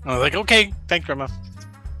 I was like, "Okay, thanks, Grandma.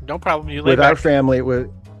 No problem." You lay with back. our family,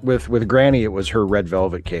 with Granny, it was her red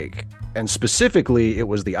velvet cake. And specifically, it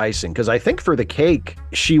was the icing, because I think for the cake,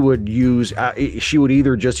 she would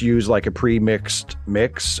either just use like a pre-mixed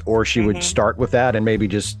mix, or she would start with that and maybe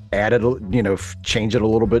just add it, change it a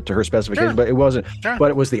little bit to her specifications. Sure. But it wasn't. Sure.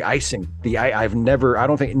 But it was the icing. I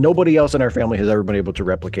don't think nobody else in our family has ever been able to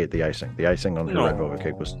replicate the icing. The icing on her red velvet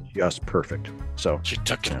cake was just perfect. So She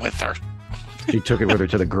took it with her. she took it with her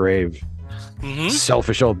to the grave.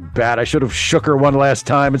 Selfish old bat. I should have shook her one last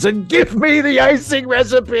time and said, "Give me the icing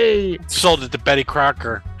recipe." Sold it to Betty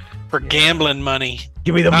Crocker for gambling money.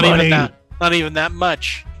 Give me the money. Not even that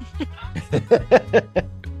much. All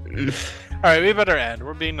right, we better end.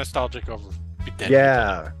 We're being nostalgic over dead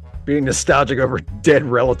Yeah, being nostalgic over dead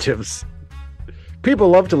relatives. People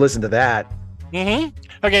love to listen to that. people.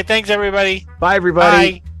 Okay, thanks everybody. Bye,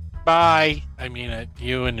 everybody. Bye. I mean it.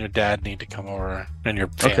 You and your dad need to come over, and your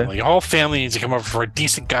family. Okay. Your whole family needs to come over for a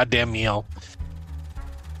decent goddamn meal.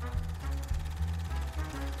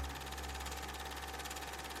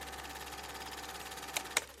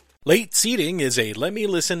 Late Seating is a Let Me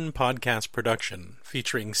Listen podcast production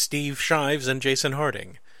featuring Steve Shives and Jason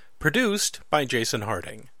Harding. Produced by Jason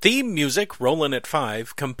Harding. Theme music, Rollin' at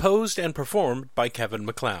 5, composed and performed by Kevin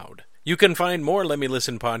MacLeod. You can find more Let Me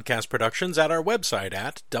Listen podcast productions at our website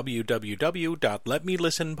at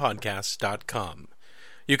www.letmelistenpodcasts.com.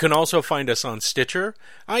 You can also find us on Stitcher,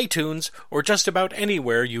 iTunes, or just about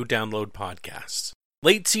anywhere you download podcasts.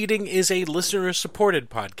 Late Seating is a listener-supported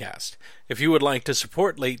podcast. If you would like to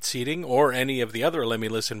support Late Seating or any of the other Let Me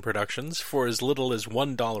Listen productions for as little as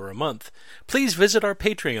 $1 a month, please visit our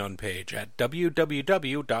Patreon page at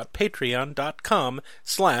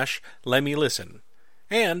www.patreon.com/LetMeListen.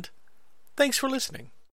 And thanks for listening.